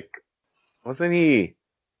still wasn't he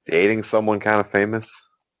dating someone kind of famous?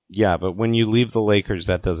 Yeah, but when you leave the Lakers,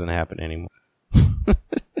 that doesn't happen anymore.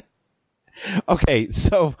 Okay,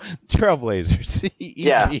 so Trailblazers.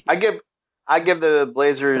 Yeah, I give the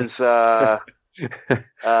Blazers I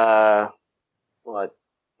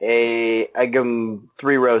give them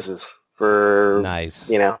 3 roses for nice.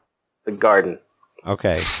 The Garden.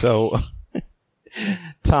 Okay, so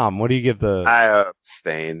Tom, what do you give the? I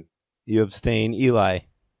abstain. You abstain, Eli.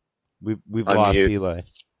 We've lost Eli.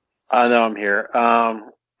 No, I'm here.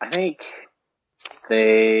 I think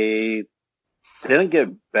they didn't get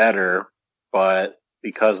better, but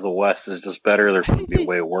because the West is just better, they're going to be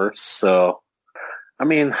way worse. So, I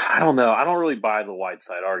mean, I don't know. I don't really buy the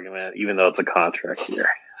Whiteside argument, even though it's a contract year.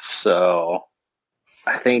 So,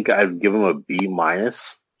 I think I'd give them a B-.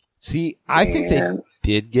 See, I think they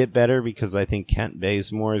did get better because I think Kent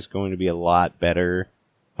Bazemore is going to be a lot better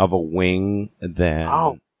of a wing than...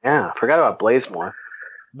 Oh, yeah. I forgot about Bazemore.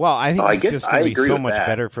 Well, I think it's just going to be so much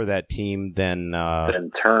better for that team than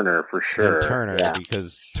Turner, for sure. Than Turner,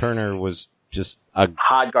 because Turner was just a...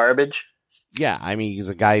 hot garbage? Yeah, I mean, he's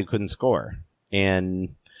a guy who couldn't score.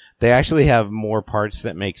 And they actually have more parts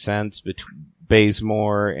that make sense between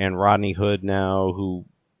Bazemore and Rodney Hood now, who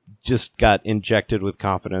just got injected with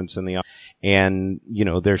confidence in the... And,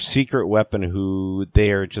 their secret weapon who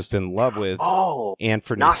they are just in love with. Oh,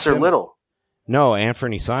 Anthony Nasser Little. No,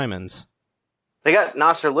 Anthony Simons. They got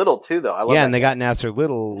Nasser Little, too, though. I love and they got Nasser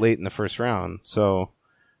Little late in the first round. So,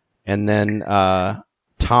 and then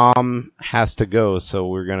Tom has to go, so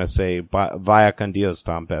we're going to say via con Dios,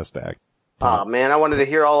 Tom Pestak. Oh, man, I wanted to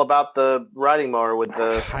hear all about the riding mower with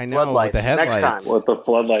the floodlights with the headlights. next time. With the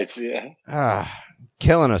floodlights, yeah.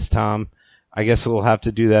 Killing us, Tom. I guess we'll have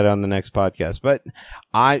to do that on the next podcast. But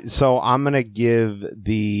I'm going to give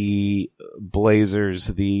the Blazers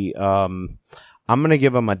I'm going to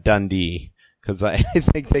give them a Dundee because I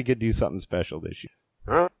think they could do something special this year.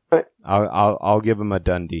 All right. I'll give them a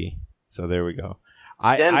Dundee. So there we go.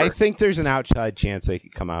 I think there's an outside chance they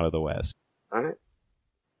could come out of the West. All right.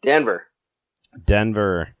 Denver.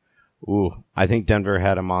 Ooh, I think Denver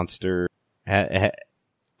had a monster. I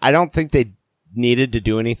don't think they needed to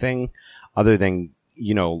do anything other than,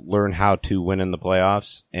 learn how to win in the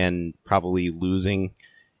playoffs, and probably losing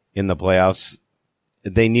in the playoffs.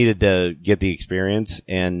 They needed to get the experience,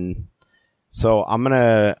 and so I'm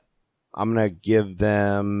gonna give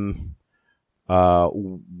them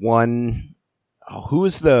one. Oh, who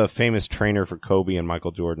is the famous trainer for Kobe and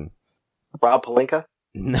Michael Jordan? Rob Pelinka?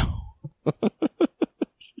 No.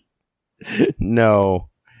 No.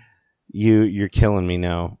 You're killing me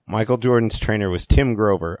now. Michael Jordan's trainer was Tim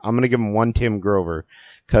Grover. I'm going to give him one Tim Grover,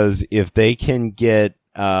 because if they can get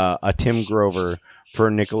a Tim Grover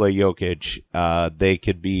for Nikola Jokic, they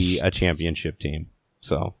could be a championship team.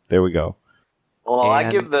 So there we go. Well, I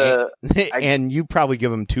give and you probably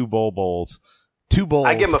give them 2 bowls. 2 bowls.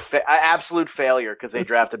 I give them an absolute failure because they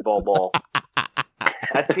drafted Bol.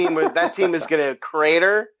 That team is going to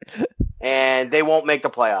crater, and they won't make the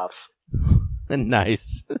playoffs.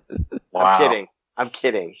 Nice. Wow. I'm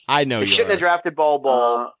kidding. I know they shouldn't have drafted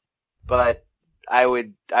Bol, but I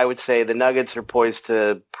would say the Nuggets are poised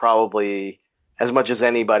to probably, as much as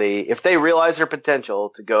anybody, if they realize their potential,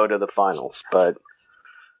 to go to the finals. But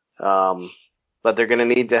they're going to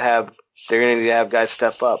need to have guys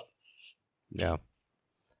step up. Yeah.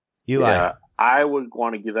 Eli. Yeah, I would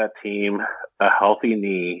want to give that team a healthy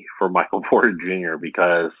knee for Michael Porter Jr.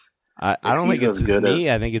 because I don't think it's his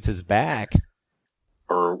knee. I think it's his back.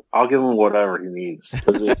 or I'll give him whatever he needs.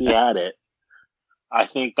 Because if he had it, I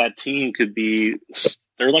think that team could be.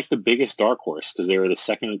 They're like the biggest dark horse because they had the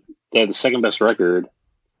second best record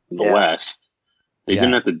in the West. They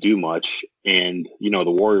didn't have to do much, and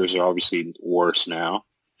the Warriors are obviously worse now.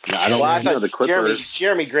 I thought the Clippers.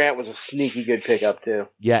 Jeremy Grant was a sneaky good pickup too.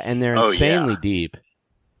 Yeah, and they're insanely deep.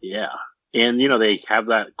 Yeah, and they have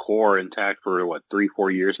that core intact for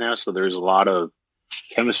 3-4 years now. So there's a lot of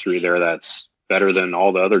chemistry there that's better than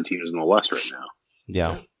all the other teams in the West right now.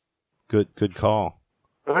 Yeah, good call.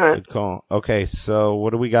 All right, good call. Okay, so what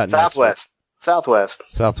do we got next?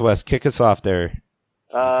 Southwest. Kick us off there.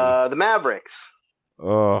 The Mavericks.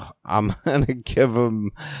 Oh, I'm gonna give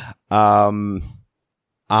them.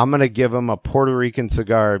 I'm going to give them a Puerto Rican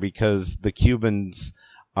cigar because the Cubans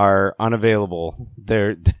are unavailable.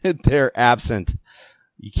 They're absent.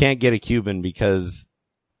 You can't get a Cuban because,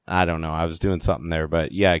 I don't know, I was doing something there.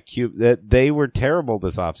 But yeah, they were terrible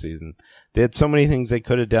this offseason. They had so many things they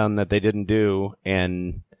could have done that they didn't do,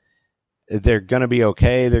 and they're going to be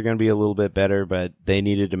okay. They're going to be a little bit better, but they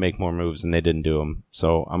needed to make more moves, and they didn't do them.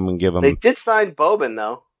 So I'm going to give them... They did sign Boban,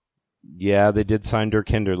 though. Yeah, they did sign Dirk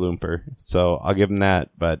Hinderlumper, so I'll give them that.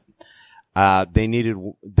 But they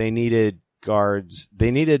needed guards. They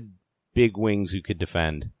needed big wings who could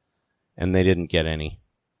defend, and they didn't get any.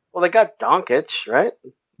 Well, they got Doncic, right?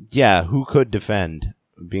 Yeah, who could defend,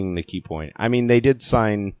 being the key point. I mean, they did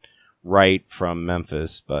sign Wright from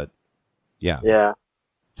Memphis, but yeah. Yeah.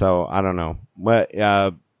 So I don't know. What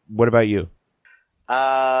about you?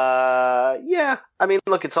 Yeah. I mean,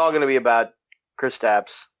 look, it's all going to be about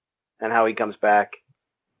Kristaps and how he comes back.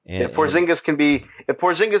 If Porzingis can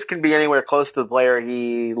be anywhere close to the player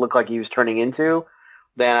he looked like he was turning into,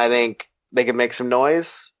 then I think they can make some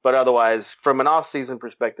noise. But otherwise, from an off-season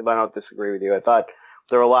perspective, I don't disagree with you. I thought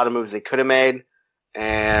there were a lot of moves they could have made,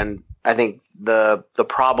 and I think the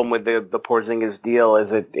problem with the Porzingis deal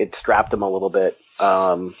is it strapped them a little bit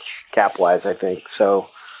cap-wise, I think. So,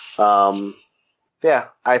 yeah,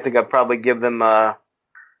 I think I'd probably give them a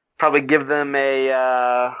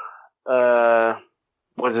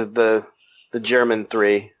what is it, the German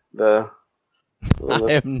three? I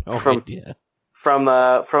have no idea. From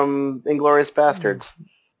Inglourious Bastards.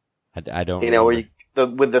 I don't. Where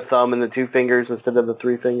with the thumb and the 2 fingers instead of the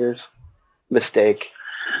 3 fingers. Mistake.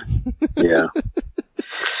 Yeah.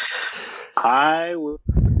 I would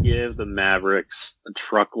give the Mavericks a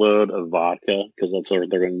truckload of vodka because that's what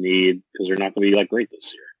they're going to need because they're not going to be great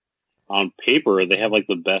this year. On paper, they have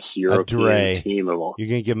the best European team of all. You're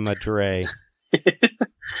going to give them a Dre.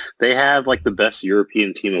 They have the best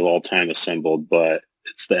European team of all time assembled, but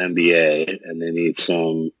it's the NBA, and they need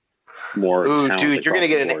some more. Ooh, dude, you're going to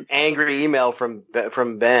get an angry email from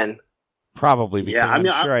Ben. Probably because I'm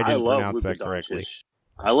sure I didn't pronounce that correctly.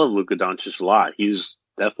 I love Luka Doncic a lot. He's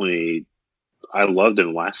definitely. I loved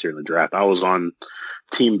him last year in the draft. I was on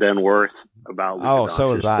Team Ben Worth about Luka Doncic.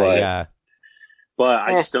 So was I. Yeah. But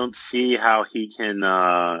I just don't see how he can,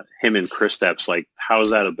 him and Kristaps, how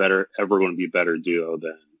is that ever going to be a better duo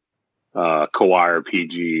than Kawhi or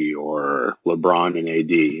PG or LeBron and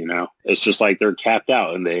AD, It's just they're capped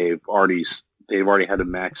out and they've already had to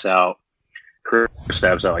max out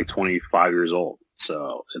Kristaps at 25 years old.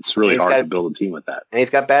 So it's really hard to build a team with that. And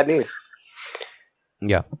he's got bad knees.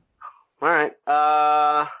 Yeah. All right.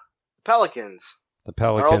 Pelicans. The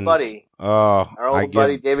Pelicans. Our old buddy. Our old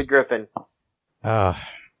buddy, David Griffin. I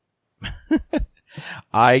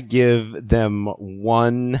give them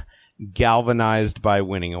one galvanized by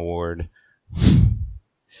winning award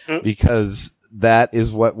because that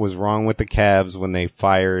is what was wrong with the Cavs when they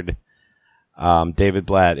fired David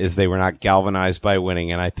Blatt is they were not galvanized by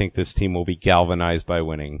winning, and I think this team will be galvanized by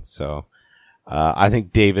winning. So I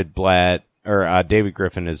think David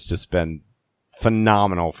Griffin has just been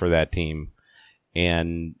phenomenal for that team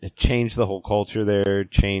and changed the whole culture there,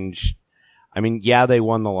 they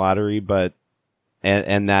won the lottery, but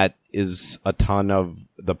and that is a ton of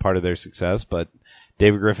the part of their success. But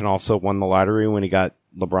David Griffin also won the lottery when he got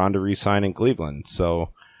LeBron to re-sign in Cleveland. So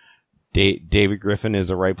David Griffin is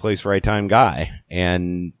a right place, right time guy,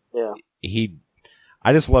 and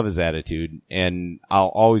I just love his attitude, and I'll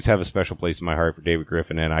always have a special place in my heart for David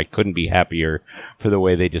Griffin. And I couldn't be happier for the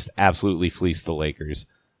way they just absolutely fleeced the Lakers.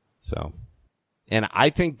 So, and I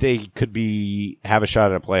think they could have a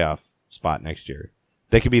shot at a playoff spot next year.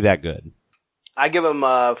 They could be that good. I give them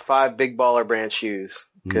 5 big baller brand shoes.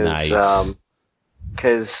 Nice.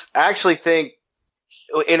 Because I actually think,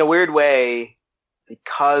 in a weird way,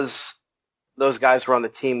 because those guys were on the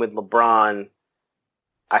team with LeBron,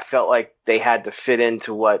 I felt like they had to fit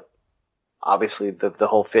into what, obviously, the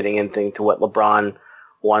whole fitting in thing to what LeBron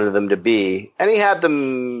wanted them to be. And he had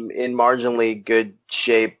them in marginally good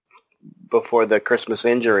shape before the Christmas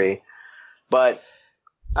injury. But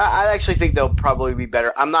I actually think they'll probably be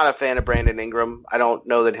better. I'm not a fan of Brandon Ingram. I don't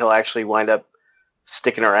know that he'll actually wind up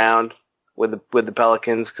sticking around with the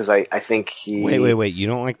Pelicans because I think he... Wait. You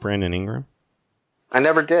don't like Brandon Ingram? I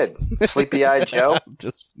never did. Sleepy-eyed Joe? I'm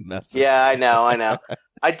just messing. Yeah, I know.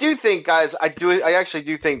 I do think, guys, I actually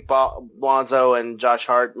do think Lonzo and Josh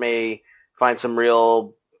Hart may find some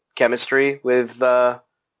real chemistry with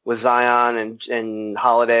Zion and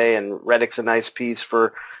Holiday, and Redick's a nice piece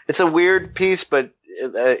for... It's a weird piece, but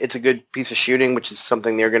it's a good piece of shooting, which is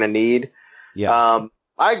something they're going to need. Yeah.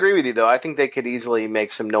 I agree with you, though. I think they could easily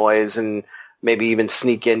make some noise and maybe even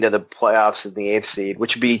sneak into the playoffs in the 8th seed,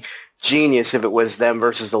 which would be genius if it was them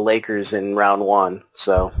versus the Lakers in round 1.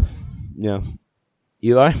 So, yeah.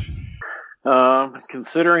 Eli?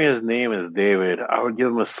 Considering his name is David, I would give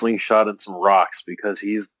him a slingshot and some rocks because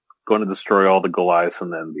he's going to destroy all the Goliaths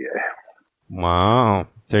in the NBA. Wow.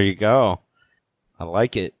 There you go. I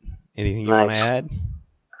like it. Anything you want to add?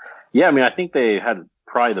 Yeah, I mean, I think they had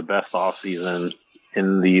probably the best offseason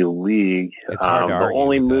in the league. It's hard to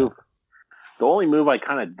argue the only move I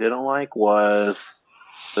kind of didn't like was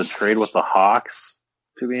the trade with the Hawks,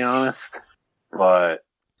 to be honest. But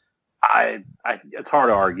it's hard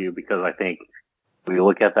to argue because I think we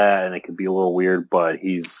look at that and it could be a little weird, but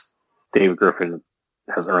David Griffin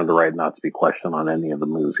has earned the right not to be questioned on any of the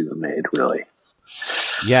moves he's made, really.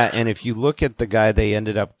 Yeah, and if you look at the guy they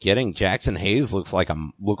ended up getting, Jackson Hayes looked like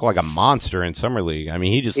a monster in Summer League. I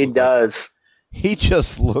mean, he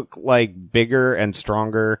just looked like bigger and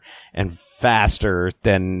stronger and faster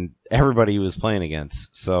than everybody he was playing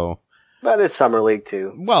against. So, but it's Summer League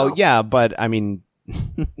too. Well, so. Yeah, but I mean,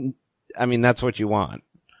 that's what you want.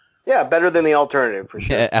 Yeah, better than the alternative for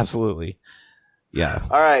sure. Yeah, absolutely. Yeah.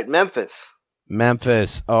 All right, Memphis.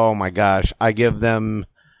 Oh my gosh, I give them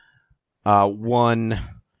one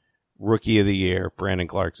Rookie of the Year, Brandon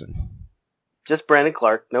Clarkson. Just Brandon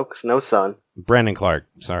Clark, no son. Brandon Clark,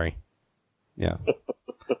 sorry. Yeah.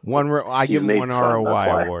 I give him one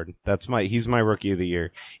ROI award. He's my Rookie of the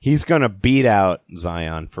Year. He's gonna beat out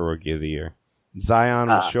Zion for Rookie of the Year. Zion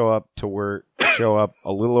will show up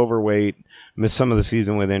a little overweight, miss some of the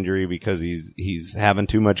season with injury because he's having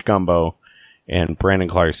too much gumbo, and Brandon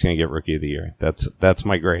Clark's gonna get Rookie of the Year. That's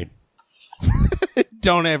my grade.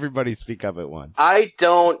 Don't everybody speak up at once. I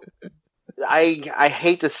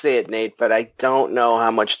hate to say it, Nate, but I don't know how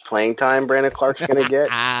much playing time Brandon Clark's going to get.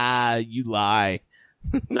 You lie.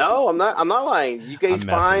 No, I'm not lying. He's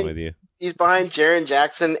behind Jaren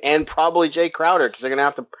Jackson and probably Jay Crowder because they're going to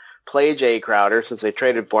have to play Jay Crowder since they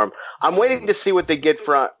traded for him. I'm waiting to see what they get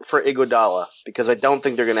for Iguodala because I don't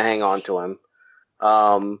think they're going to hang on to him.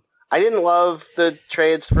 I didn't love the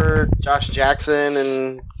trades for Josh Jackson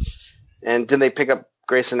and didn't they pick up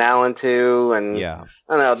Grayson Allen too? And yeah,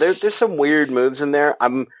 I don't know. There's some weird moves in there.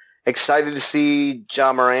 I'm excited to see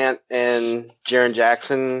Ja Morant and Jaren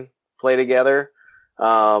Jackson play together.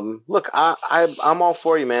 Look, I'm all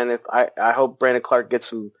for you, man. I hope Brandon Clark gets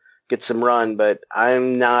some run, but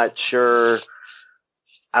I'm not sure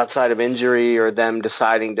outside of injury or them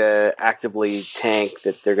deciding to actively tank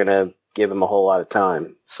that they're going to give him a whole lot of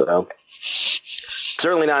time. So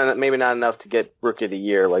certainly maybe not enough to get Rookie of the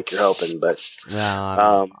Year like you're hoping, but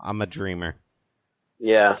I'm a dreamer.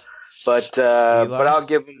 Yeah, but I'll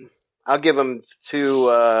give him two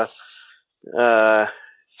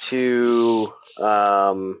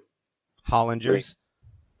Hollingers.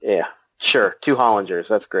 Yeah, sure, 2 Hollingers.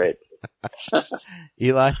 That's great.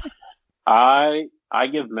 Eli, I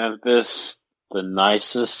give Memphis the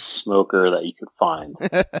nicest smoker that you could find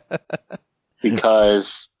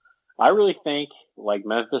because I really think, like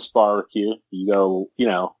Memphis barbecue, you go,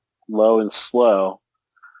 low and slow.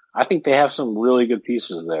 I think they have some really good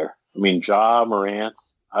pieces there. I mean, Ja Morant,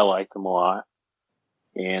 I liked him a lot.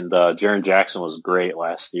 And Jaren Jackson was great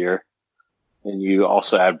last year. And you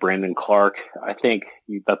also add Brandon Clark. I think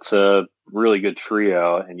that's a really good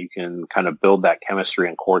trio, and you can kind of build that chemistry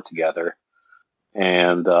and core together.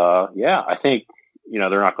 And, I think, they're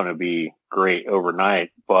not going to be great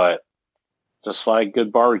overnight, but just like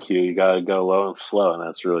good barbecue, you got to go low and slow, and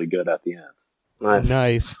that's really good at the end.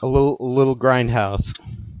 Nice. A little grindhouse.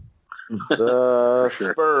 The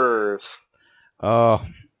Spurs.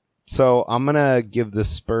 So I'm going to give the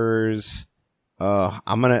Spurs...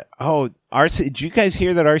 did you guys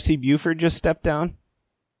hear that R.C. Buford just stepped down?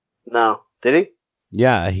 No. Did he?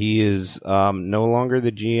 Yeah, he is no longer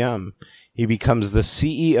the GM. He becomes the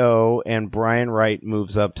CEO, and Brian Wright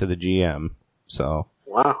moves up to the GM. So...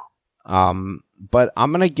 Wow. But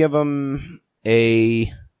I'm gonna give him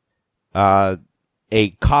a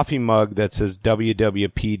a coffee mug that says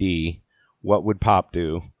WWPD. What would Pop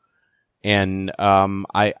do? And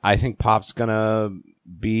I think Pop's gonna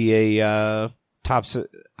be Pop's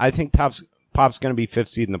gonna be 5th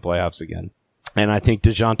seed in the playoffs again. And I think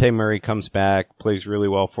DeJounte Murray comes back, plays really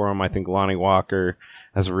well for him. I think Lonnie Walker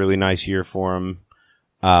has a really nice year for him.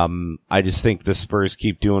 I just think the Spurs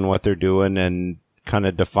keep doing what they're doing and kind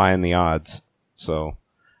of defying the odds. So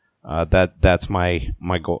that's my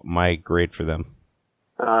grade for them.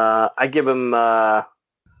 I give them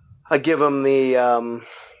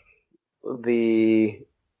the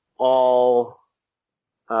all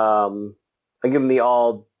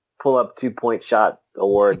pull up 2-point shot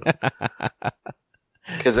award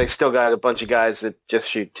because they still got a bunch of guys that just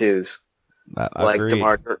shoot twos, like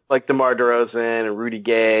DeMar DeRozan and Rudy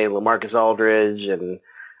Gay, and LaMarcus Aldridge, and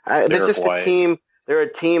they're just a team. They're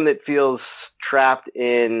a team that feels trapped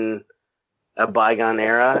in a bygone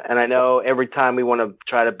era, and I know every time we want to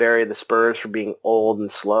try to bury the Spurs for being old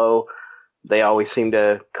and slow, they always seem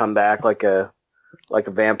to come back like a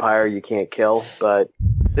vampire you can't kill. But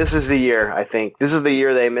this is the year, I think. This is the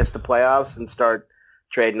year they miss the playoffs and start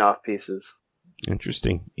trading off pieces.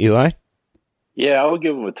 Interesting. Eli? Yeah, I would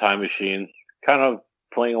give them a time machine. Kind of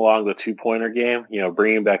playing along the 2-pointer game,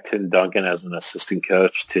 bringing back Tim Duncan as an assistant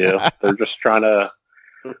coach too. They're just trying to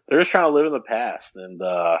live in the past. And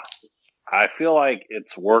I feel like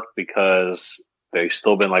it's worked because they've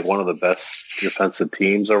still been like one of the best defensive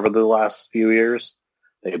teams over the last few years.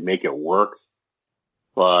 They make it work.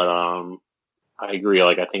 But I agree.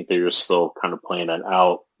 I think they're just still kind of playing an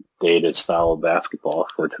outdated style of basketball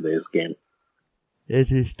for today's game.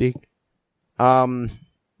 Interesting.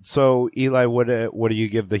 So Eli, what do you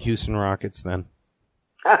give the Houston Rockets then?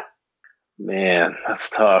 Man, that's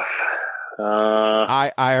tough.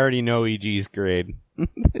 I already know EG's grade.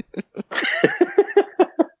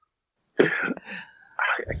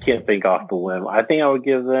 I can't think off the whim. I think I would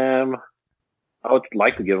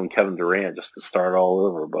like to give them Kevin Durant just to start all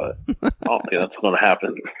over, but I don't think that's going to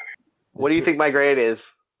happen. What do you think my grade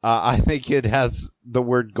is? I think it has the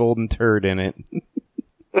word golden turd in it.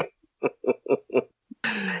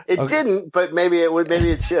 It didn't, but maybe it would. Maybe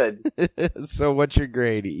it should. So what's your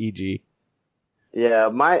grade, EG? Yeah,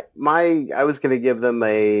 I was going to give them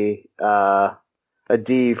a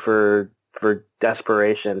D for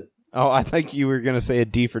desperation. Oh, I think you were going to say a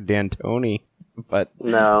D for D'Antoni, but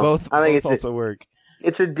no, I think both also work.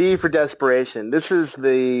 It's a D for desperation. This is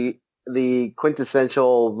the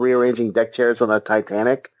quintessential rearranging deck chairs on the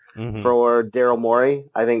Titanic for Daryl Morey.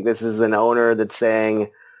 I think this is an owner that's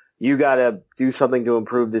saying, you got to do something to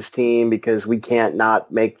improve this team because we can't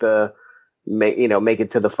not make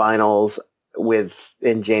it to the finals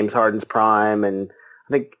in James Harden's prime. And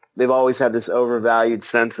I think they've always had this overvalued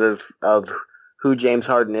sense of who James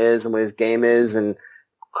Harden is and what his game is. And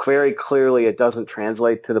very clearly it doesn't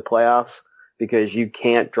translate to the playoffs because you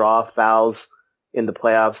can't draw fouls in the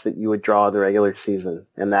playoffs that you would draw the regular season.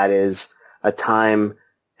 And that is a time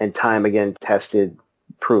and time again tested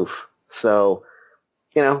proof. So,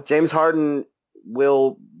 James Harden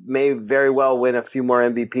may very well win a few more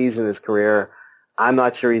MVPs in his career. I'm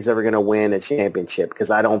not sure he's ever going to win a championship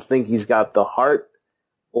because I don't think he's got the heart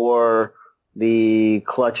or the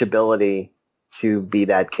clutch ability to be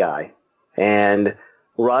that guy. And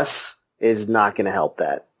Russ is not going to help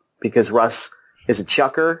that because Russ is a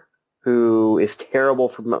chucker who is terrible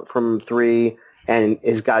from three and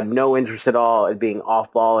has got no interest at all at being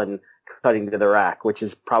off ball and cutting to the rack, which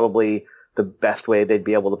is probably the best way they'd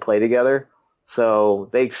be able to play together. So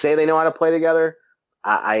they say they know how to play together.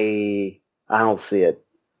 I don't see it.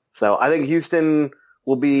 So I think Houston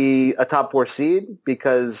will be a top 4 seed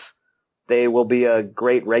because they will be a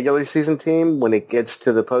great regular season team. When it gets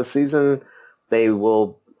to the postseason, they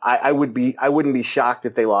will. I wouldn't be shocked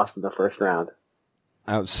if they lost in the first round.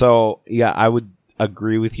 So yeah, I would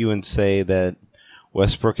agree with you and say that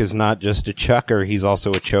Westbrook is not just a chucker; he's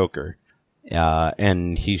also a choker.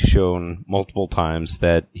 And he's shown multiple times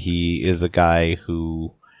that he is a guy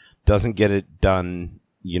who doesn't get it done,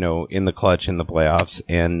 in the clutch in the playoffs.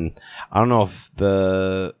 And I don't know if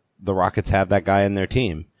the Rockets have that guy in their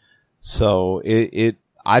team. So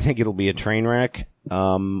I think it'll be a train wreck,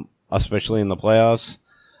 especially in the playoffs.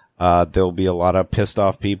 There'll be a lot of pissed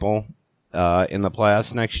off people, in the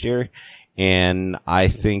playoffs next year. And I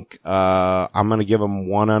think, I'm going to give them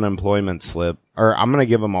one unemployment slip, or I'm going to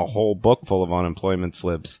give them a whole book full of unemployment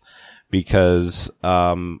slips because,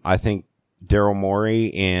 I think Daryl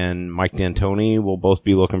Morey and Mike D'Antoni will both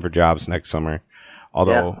be looking for jobs next summer.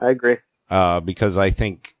 Although, yeah, I agree. Because I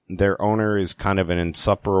think their owner is kind of an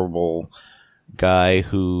insufferable guy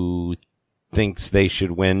who thinks they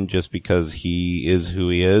should win just because he is who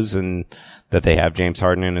he is, and that they have James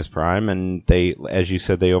Harden in his prime, and they, as you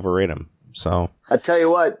said, they overrate him. So I tell you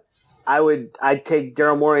what, I'd take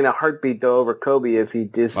Daryl Morey in a heartbeat though over Kobe if he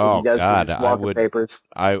does God, do his Walker papers.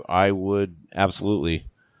 I would absolutely.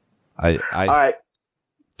 All right,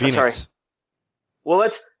 Phoenix. Sorry. Well,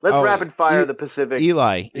 let's rapid fire the Pacific.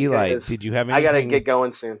 Eli, did you have anything? I gotta get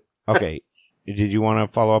going soon. Okay. Did you want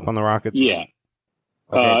to follow up on the Rockets? Yeah.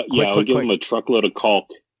 Okay. I'll give them a truckload of caulk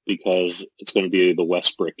because it's going to be the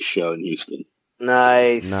Westbrook show in Houston.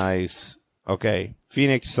 Nice. Okay.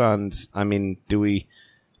 Phoenix Suns. I mean, do we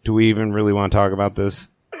even really want to talk about this?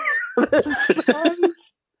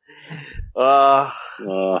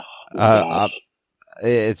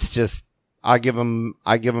 It's just I give them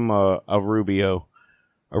a Rubio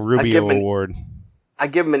award. I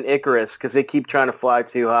give them an Icarus because they keep trying to fly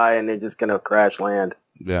too high and they're just going to crash land.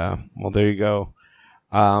 Yeah. Well, there you go.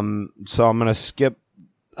 So I'm going to skip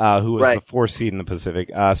who was the 4th seed in the Pacific.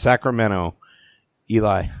 Sacramento.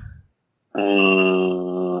 Eli.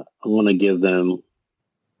 I'm going to give them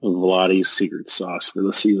Vladi's secret sauce for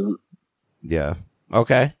the season. Yeah.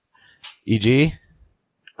 Okay. EG?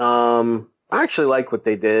 I actually like what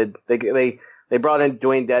they did. They brought in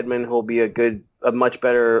Dwayne Dedman, who will be an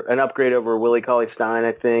upgrade over Willie Cauley-Stein,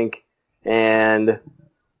 I think. And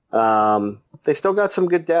they still got some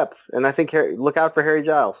good depth. And I think look out for Harry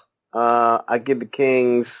Giles. I give the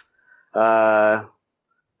Kings. I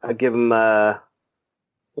give them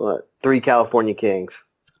 3 California Kings.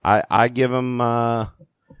 I give them.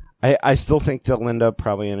 I still think they'll end up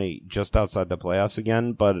probably just outside the playoffs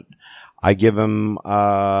again, but I give them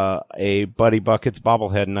a Buddy Buckets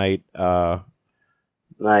bobblehead night.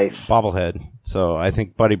 Nice bobblehead. So I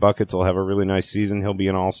think Buddy Buckets will have a really nice season. He'll be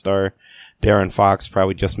an all-star. Darren Fox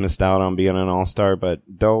probably just missed out on being an all-star, but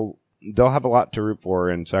they'll have a lot to root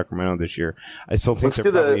for in Sacramento this year. I still think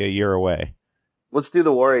they're probably a year away. Let's do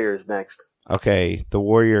the Warriors next. Okay, the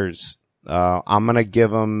Warriors. I'm gonna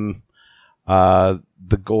give them the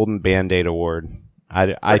Golden Band-Aid Award.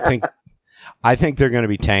 I think they're going to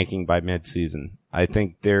be tanking by midseason. I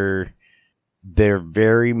think they're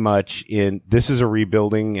very much in. This is a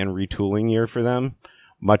rebuilding and retooling year for them,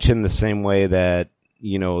 much in the same way that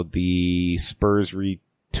the Spurs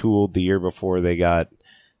retooled the year before they got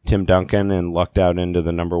Tim Duncan and lucked out into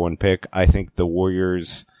the number 1 pick. I think the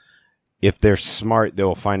Warriors, if they're smart,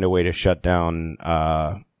 they'll find a way to shut down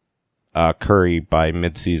Curry by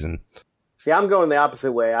midseason. See, I'm going the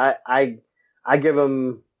opposite way. I give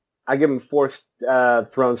him 4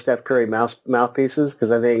 thrown Steph Curry mouthpieces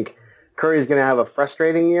because I think Curry's going to have a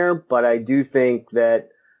frustrating year, but I do think that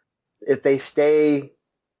if they stay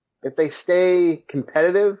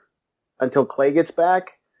competitive until Klay gets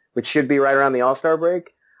back, which should be right around the All-Star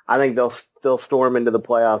break, I think they'll storm into the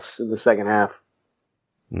playoffs in the second half.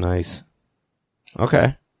 Nice.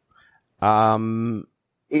 Okay. Eli,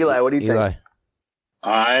 what do you think?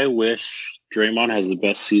 I wish Draymond has the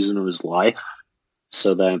best season of his life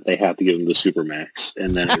so that they have to give him the Supermax,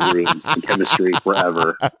 and then it ruins the chemistry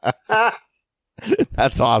forever.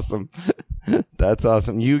 That's awesome. That's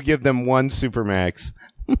awesome. You give them 1 Supermax.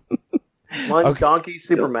 One donkey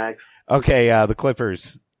Supermax. Okay, the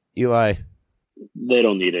Clippers. Eli. They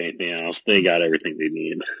don't need anything else. They got everything they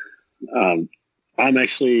need.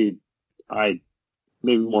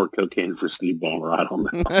 Maybe more cocaine for Steve Ballmer. I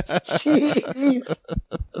don't know. Jeez.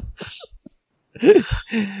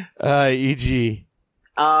 EG.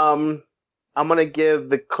 I'm gonna give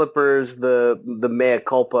the Clippers the mea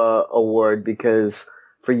culpa award because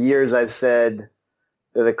for years I've said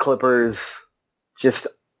that the Clippers just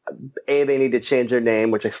A, they need to change their name,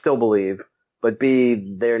 which I still believe, but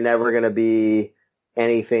B, they're never gonna be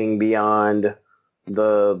anything beyond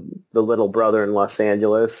the little brother in Los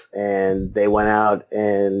Angeles, and they went out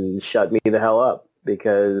and shut me the hell up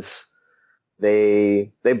because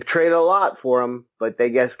they traded a lot for him, but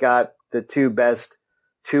they just got the 2 best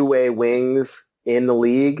two-way wings in the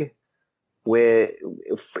league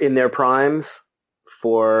in their primes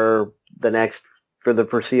for the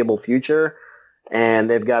foreseeable future, and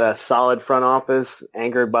they've got a solid front office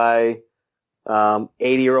anchored by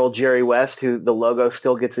 80-year-old Jerry West, who the logo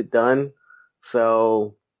still gets it done.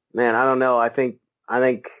 So, man, I don't know. I think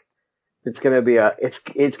it's gonna be a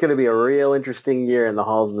real interesting year in the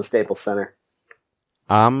halls of the Staples Center.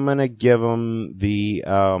 I'm gonna give them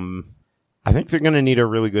I think they're gonna need a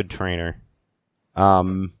really good trainer.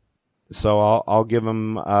 So I'll give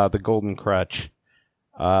them the Golden Crutch,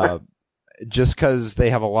 just because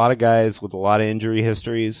they have a lot of guys with a lot of injury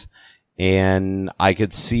histories, and I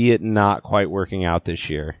could see it not quite working out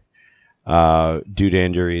this year. Due to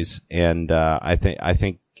injuries, and I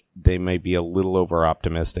think they might be a little over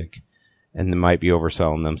optimistic, and they might be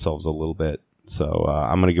overselling themselves a little bit. So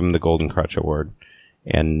I'm going to give them the Golden Crutch Award.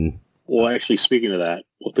 And well, actually, speaking of that,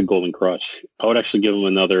 with the Golden Crutch, I would actually give them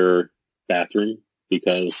another bathroom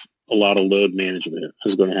because a lot of load management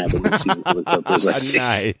is going to happen this season for the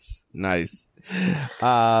Clippers. Nice.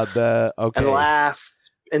 Okay. And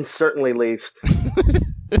last, and certainly least, the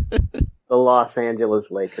Los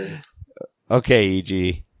Angeles Lakers. Okay,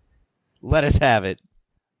 EG. Let us have it.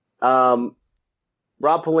 Rob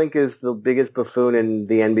Pelinka is the biggest buffoon in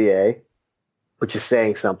the NBA, which is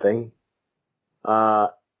saying something.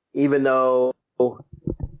 Even though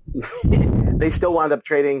they still wound up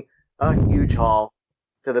trading a huge haul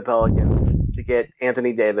to the Pelicans to get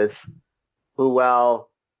Anthony Davis, who, while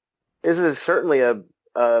this is certainly a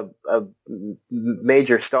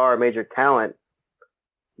major star, major talent,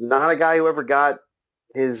 not a guy who ever got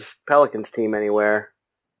his Pelicans team anywhere.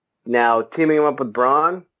 Now, teaming him up with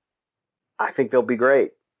Bron, I think they'll be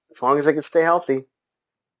great, as long as they can stay healthy.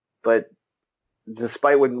 But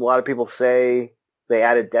despite what a lot of people say, they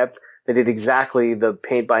added depth, they did exactly the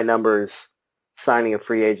paint-by-numbers signing of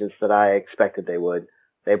free agents that I expected they would.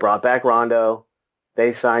 They brought back Rondo,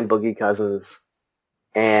 they signed Boogie Cousins,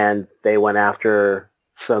 and they went after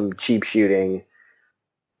some cheap shooting.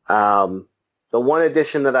 The one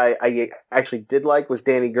addition that I actually did like was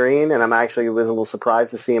Danny Green, and was a little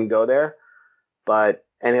surprised to see him go there.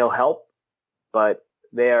 And he'll help, but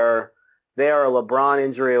they are a LeBron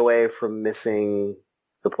injury away from missing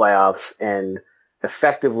the playoffs and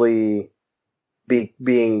effectively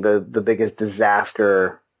being the biggest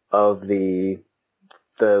disaster of the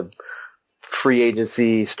free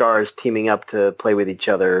agency stars teaming up to play with each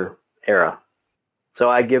other era. So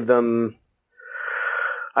I give them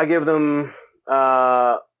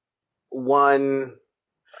one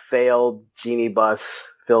failed Genie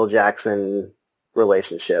Bus Phil Jackson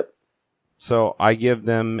relationship. So I give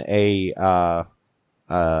them a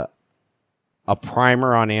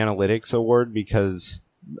primer on analytics award because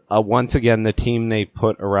once again the team they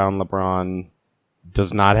put around LeBron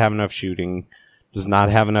does not have enough shooting, does not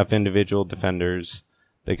have enough individual defenders.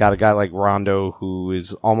 They got a guy like Rondo who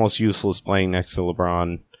is almost useless playing next to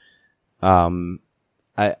LeBron. I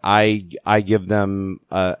give them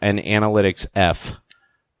an analytics F.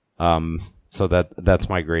 So that's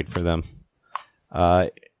my grade for them.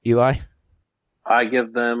 Eli? I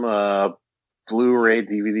give them a Blu-ray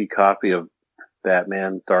DVD copy of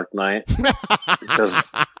Batman Dark Knight.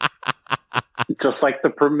 Just like the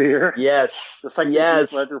premiere. Yes. Just like the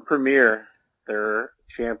Heath Ledger premiere. Their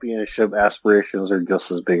championship aspirations are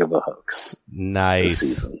just as big of a hoax. Nice. This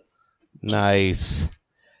season. Nice.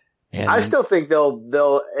 And I still think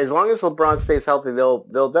they'll as long as LeBron stays healthy,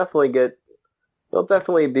 they'll definitely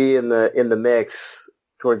be in the mix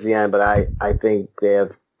towards the end, but I think they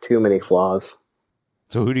have too many flaws.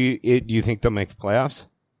 So who do you think they'll make the playoffs?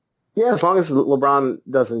 Yeah, as long as LeBron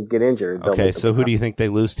doesn't get injured. Okay, so who do you think they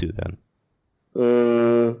lose to then?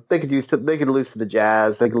 They could lose to the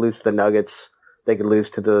Jazz. They could lose to the Nuggets. They could lose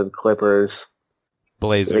to the Clippers.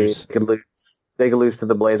 Blazers. They could lose to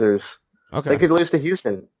the Blazers. Okay. They could lose to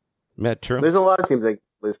Houston. Yeah, true. There's a lot of teams they could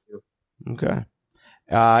lose to. Okay.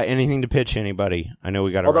 Anything to pitch anybody? I know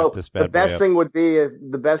we got to wrap this bad boy up. The best thing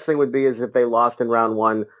would be is if they lost in round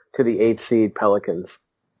 1 to the 8th seed Pelicans.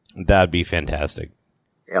 That'd be fantastic.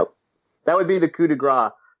 Yep. That would be the coup de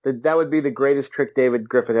grace. That would be the greatest trick David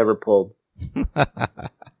Griffin ever pulled.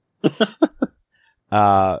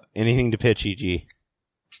 Anything to pitch, EG?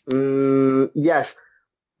 Yes.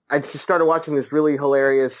 I just started watching this really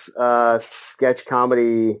hilarious sketch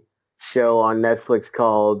comedy show on Netflix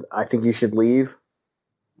called I Think You Should Leave.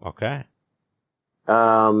 Okay.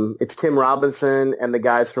 It's Tim Robinson and the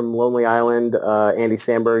guys from Lonely Island, Andy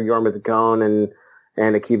Samberg, Jorma Taccone,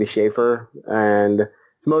 and Akiva Schaffer. And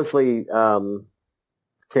it's mostly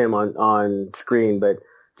Tim on screen, but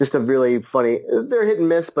just a really funny... They're hit and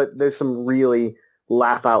miss, but there's some really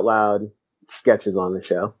laugh-out-loud sketches on the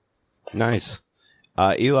show. Nice.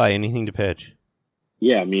 Eli, anything to pitch?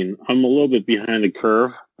 Yeah, I mean, I'm a little bit behind the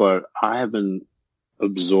curve, but I have been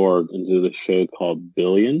absorbed into the show called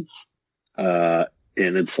Billions. And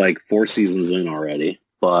it's like 4 seasons in already.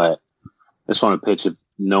 But I just want to pitch, if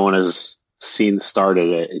no one has started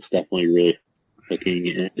it, it's definitely really hooking,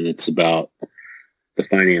 and it's about the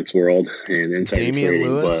finance world and insider trading.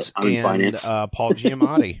 Lewis but I'm in finance. Paul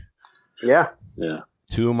Giamatti. Yeah.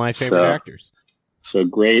 2 of my favorite actors. So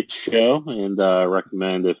great show, and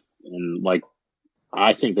recommend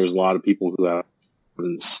I think there's a lot of people who haven't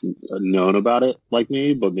known about it like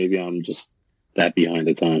me, but maybe I'm just that behind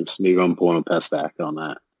the times. Maybe I'm pulling a pest back on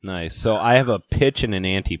that. Nice. So I have a pitch and an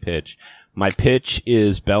anti-pitch. My pitch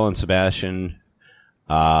is Belle and Sebastian,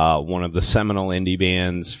 one of the seminal indie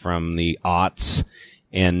bands from the aughts,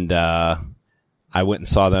 and I went and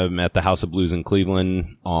saw them at the House of Blues in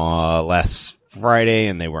Cleveland last Friday,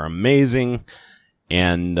 and they were amazing,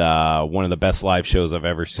 and one of the best live shows I've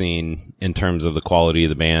ever seen in terms of the quality of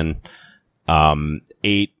the band.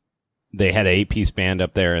 They had an 8-piece band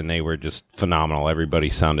up there, and they were just phenomenal. Everybody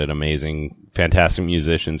sounded amazing. Fantastic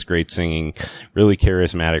musicians, great singing, really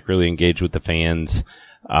charismatic, really engaged with the fans.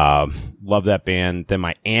 Love that band. Then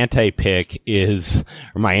my anti-pitch is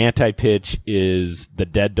The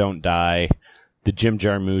Dead Don't Die, the Jim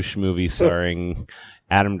Jarmusch movie starring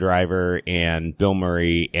Adam Driver and Bill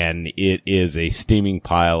Murray, and it is a steaming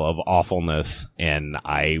pile of awfulness, and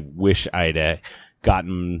I wish I'd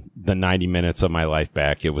gotten the 90 minutes of my life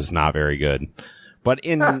back. It was not very good. But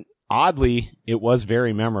oddly, it was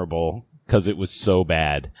very memorable because it was so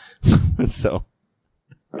bad. So,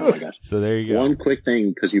 oh my gosh. So there you go. One quick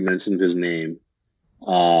thing, because you mentioned his name.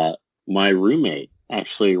 My roommate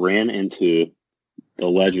actually ran into the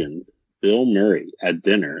legend, Bill Murray, at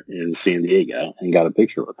dinner in San Diego and got a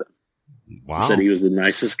picture with him. Wow. Said he was the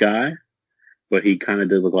nicest guy, but he kind of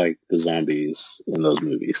did look like the zombies in those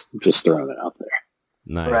movies. Just throwing it out there.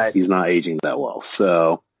 Nice. Right. He's not aging that well.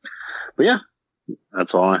 So, but yeah,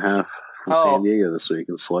 that's all I have from San Diego this week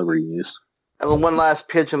in celebrity news. And one last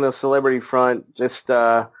pitch on the celebrity front. Just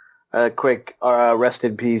a quick rest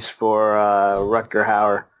in peace for Rutger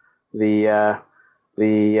Hauer, the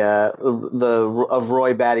of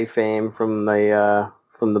Roy Batty fame from the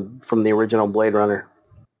original Blade Runner.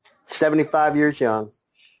 75 years young.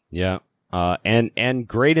 Yeah. And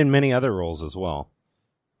great in many other roles as well.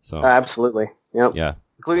 So absolutely. Yep. Yeah.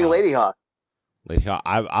 Including Lady Hawk. Lady Hawk.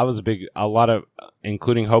 I was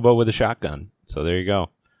including Hobo with a Shotgun. So there you go.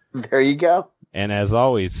 There you go. And as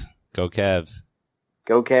always, go Cavs.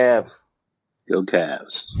 Go Cavs. Go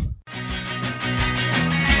Cavs.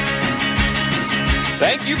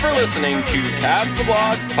 Thank you for listening to Cavs the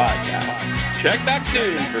Blogs podcast. Check back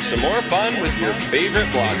soon for some more fun with your favorite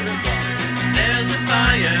bloggers. There's a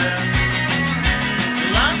fire